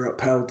if they're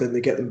upheld, then they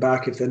get them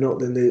back. If they're not,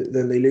 then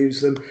they lose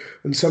them.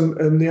 And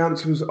the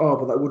answer was,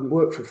 but that wouldn't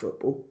work for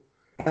football.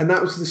 And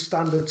that was the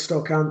standard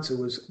stock answer,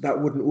 was that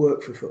wouldn't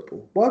work for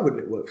football. Why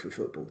wouldn't it work for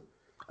football?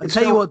 I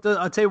tell you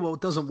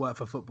what doesn't work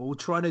for football.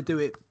 Trying to do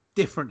it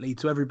differently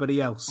to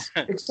everybody else.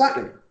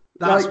 Exactly.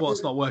 That's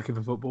what's not working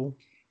for football.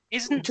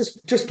 Isn't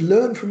just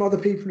learn from other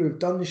people who have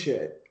done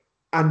shit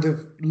and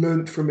have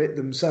learned from it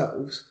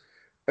themselves.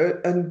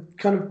 And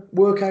kind of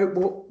work out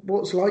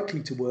what's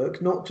likely to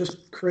work, not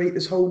just create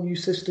this whole new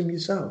system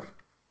yourself.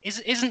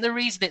 Isn't the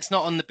reason it's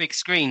not on the big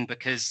screen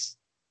because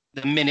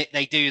the minute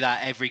they do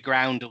that, every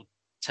ground will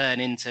turn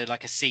into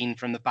like a scene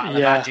from the Battle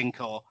of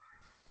Agincourt?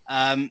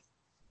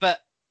 But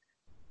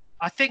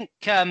I think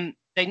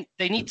they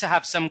need to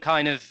have some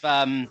kind of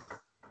a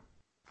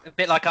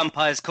bit like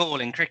umpires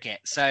call in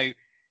cricket. So,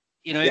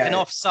 if an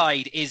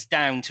offside is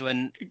down to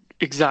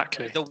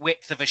the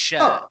width of a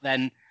shirt,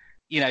 then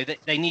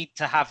they need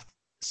to have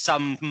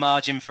some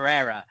margin for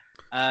error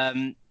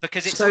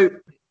because it's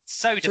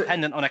so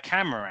dependent on a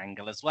camera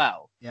angle as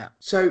well. Yeah.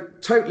 So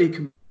totally,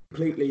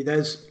 completely.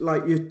 There's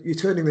like you're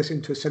turning this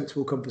into a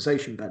sensible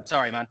conversation, Ben.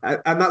 Sorry, man.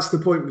 And that's the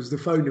point. Was the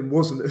phone-in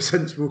wasn't a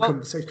sensible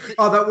conversation?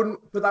 That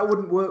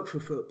wouldn't work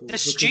for football. The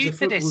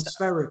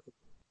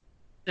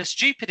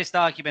stupidest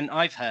argument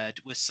I've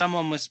heard was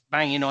someone was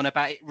banging on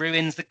about it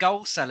ruins the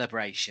goal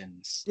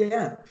celebrations.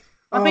 Yeah.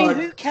 I mean,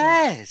 who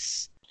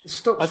cares?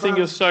 I think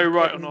you're so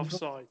right on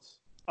offsides.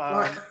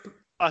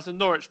 As a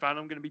Norwich fan,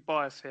 I'm going to be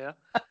biased here.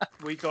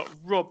 We got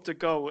robbed a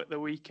goal at the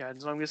weekend,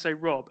 and I'm going to say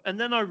rob. And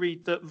then I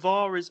read that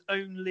VAR is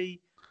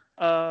only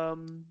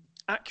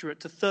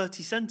accurate to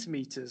 30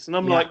 centimetres. And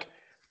I'm like,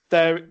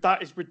 that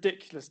is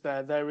ridiculous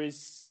there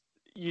is,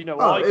 I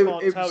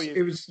can't tell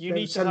you. You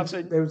need to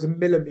have... There was a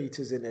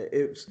millimetres in it.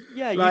 It was,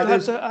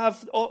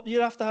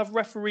 you'd have to have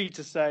referee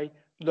to say,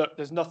 look,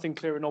 there's nothing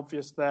clear and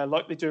obvious there,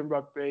 like they do in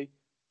rugby.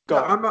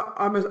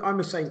 I'm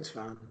a Saints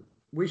fan.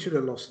 We should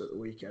have lost at the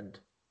weekend.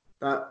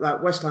 That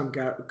West Ham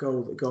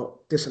goal that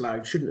got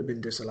disallowed shouldn't have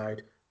been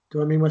disallowed.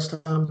 Do I mean West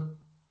Ham?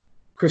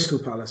 Crystal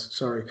Palace,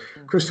 sorry.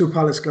 Crystal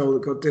Palace goal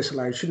that got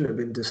disallowed shouldn't have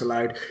been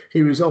disallowed.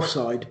 He was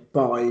offside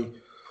by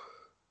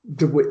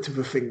the width of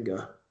a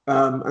finger.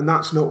 And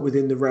that's not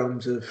within the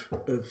realms of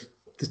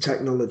the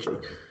technology.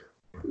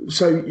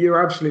 So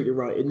you're absolutely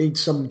right. It needs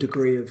some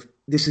degree of,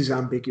 this is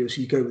ambiguous,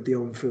 you go with the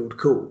on-field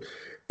call.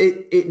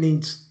 It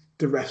needs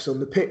the refs on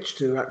the pitch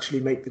to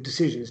actually make the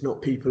decisions,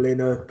 not people in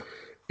a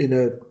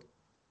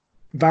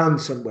van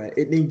somewhere.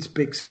 It needs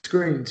big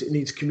screens. It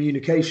needs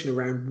communication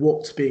around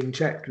what's being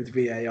checked with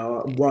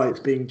VAR and why it's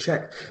being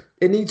checked.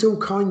 It needs all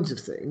kinds of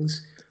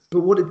things.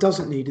 But what it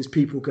doesn't need is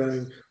people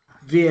going,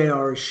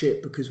 VAR is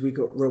shit because we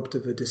got robbed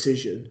of a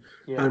decision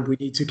and we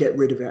need to get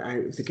rid of it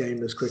out of the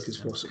game as quick as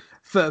possible.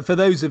 For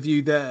those of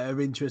you that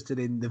are interested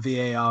in the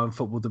VAR and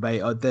football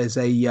debate, there's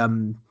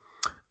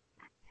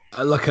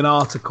like an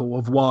article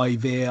of why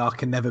VAR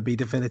can never be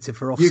definitive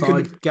for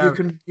offside.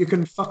 You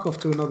can fuck off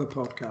to another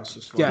podcast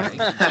as well.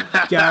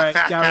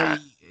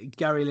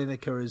 Gary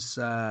Lineker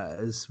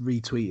has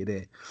retweeted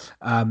it,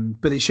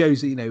 but it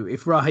shows that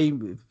if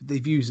Raheem,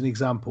 they've used an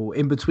example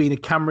in between a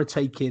camera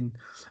taking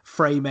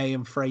frame A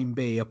and frame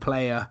B, a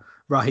player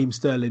Raheem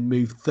Sterling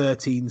moved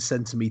 13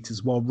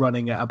 centimeters while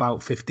running at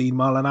about 15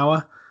 mile an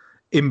hour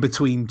in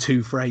between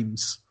two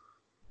frames.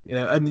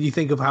 And you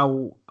think of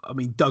how,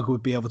 Doug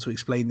would be able to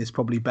explain this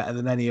probably better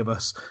than any of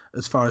us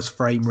as far as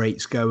frame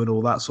rates go and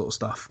all that sort of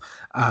stuff.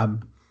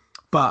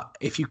 But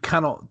if you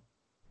cannot,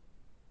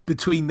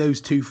 between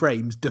those two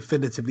frames,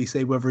 definitively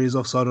say whether he's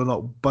offside or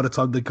not by the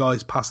time the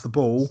guy's passed the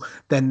ball,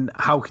 then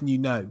how can you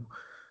know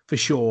for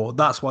sure?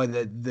 That's why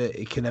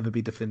it can never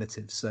be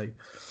definitive. So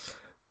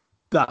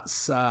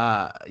that's,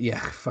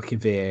 fucking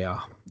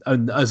VAR.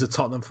 And as a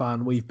Tottenham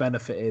fan, we've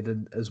benefited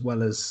and as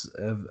well as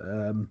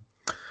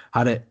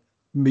had it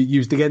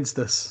used against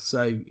us.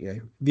 So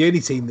the only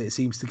team that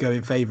seems to go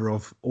in favour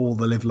of all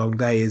the live long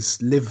day is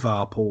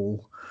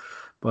Liverpool,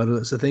 by the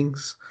looks of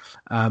things,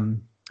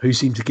 who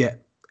seem to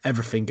get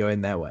everything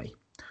going their way.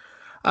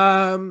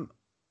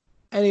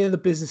 Any other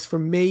business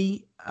from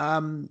me?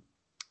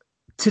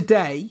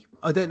 Today,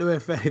 I don't know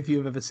if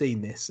you've ever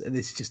seen this, and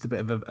this is just a bit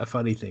of a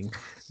funny thing.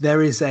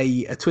 There is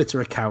a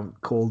Twitter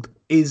account called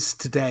 "Is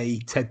Today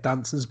Ted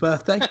Danson's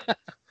Birthday?"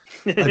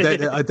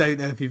 I don't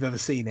know if you've ever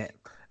seen it.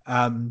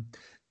 And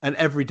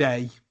every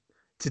day,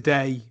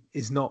 today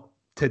is not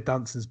Ted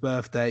Danson's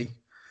birthday.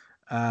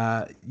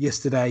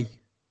 Yesterday,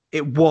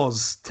 it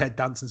was Ted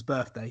Danson's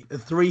birthday.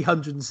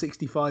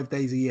 365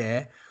 days a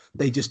year,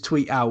 they just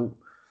tweet out,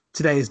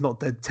 "Today is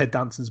not Ted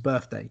Danson's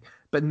birthday."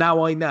 But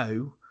now I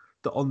know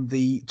that on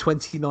the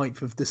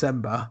 29th of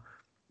December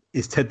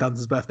is Ted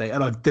Danson's birthday,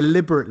 and I've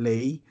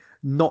deliberately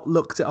not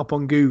looked it up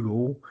on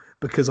Google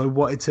because I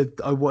wanted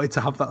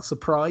to have that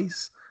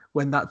surprise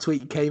when that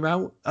tweet came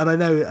out. And I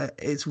know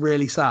it's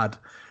really sad,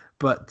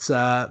 but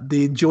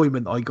the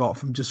enjoyment I got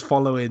from just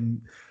following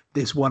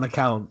this one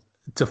account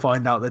to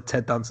find out that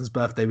Ted Danson's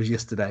birthday was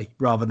yesterday,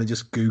 rather than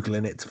just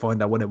Googling it to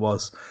find out when it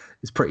was,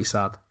 is pretty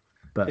sad.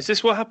 But is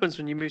this what happens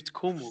when you move to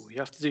Cornwall? You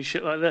have to do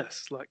shit like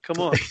this. Like, come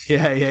on.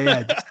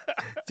 yeah.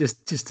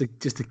 just to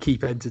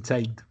keep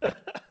entertained.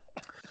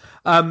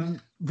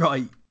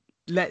 Right.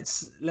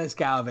 Let's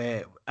get out of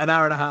here. An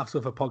hour and a half's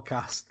worth of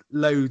podcast.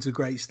 Loads of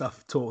great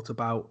stuff talked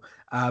about.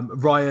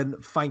 Ryan,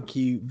 thank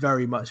you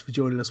very much for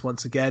joining us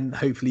once again.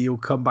 Hopefully you'll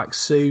come back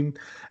soon.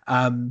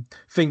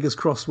 Fingers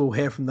crossed we'll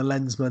hear from the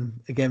Lensman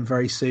again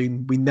very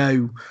soon. We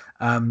know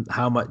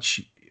how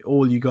much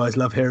all you guys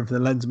love hearing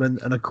from the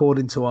Lensman, and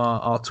according to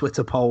our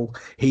Twitter poll,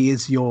 he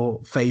is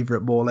your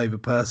favourite Ball Over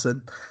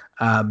person.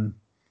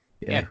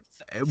 Yeah.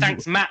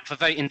 Thanks, Matt, for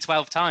voting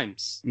 12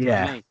 times.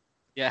 Yeah.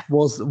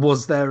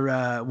 Was there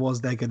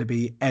going to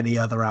be any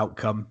other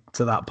outcome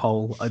to that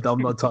poll? I'm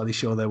not entirely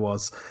sure there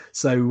was.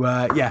 So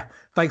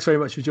thanks very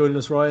much for joining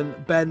us, Ryan.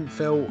 Ben,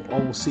 Phil, I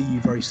will see you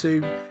very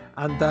soon,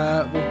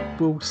 and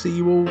we'll see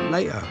you all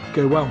later.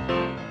 Go well.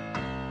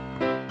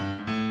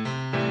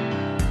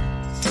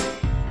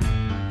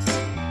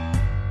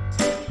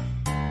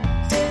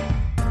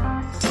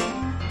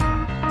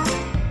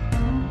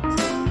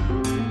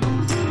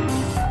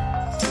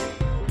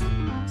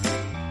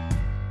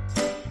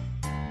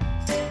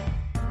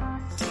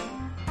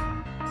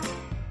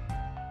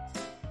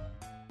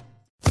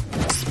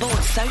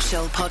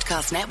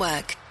 Podcast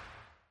Network.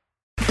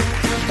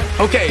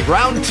 Okay,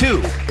 round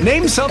two.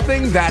 Name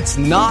something that's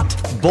not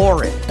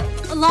boring.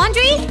 A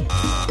laundry?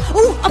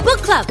 Ooh, a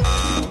book club.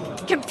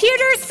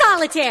 Computer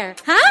solitaire,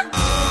 huh?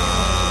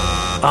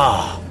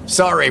 Ah, oh,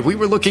 sorry, we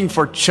were looking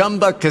for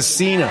Chumba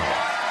Casino.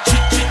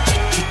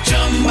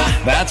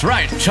 That's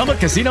right,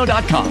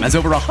 ChumbaCasino.com has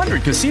over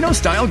 100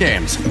 casino-style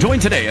games. Join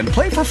today and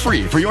play for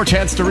free for your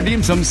chance to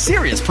redeem some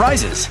serious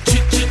prizes.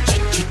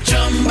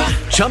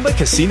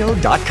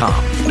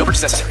 ChumbaCasino.com. No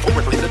purchase necessary. Void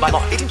where prohibited by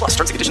law. 18+ terms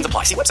and conditions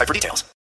apply. See website for details.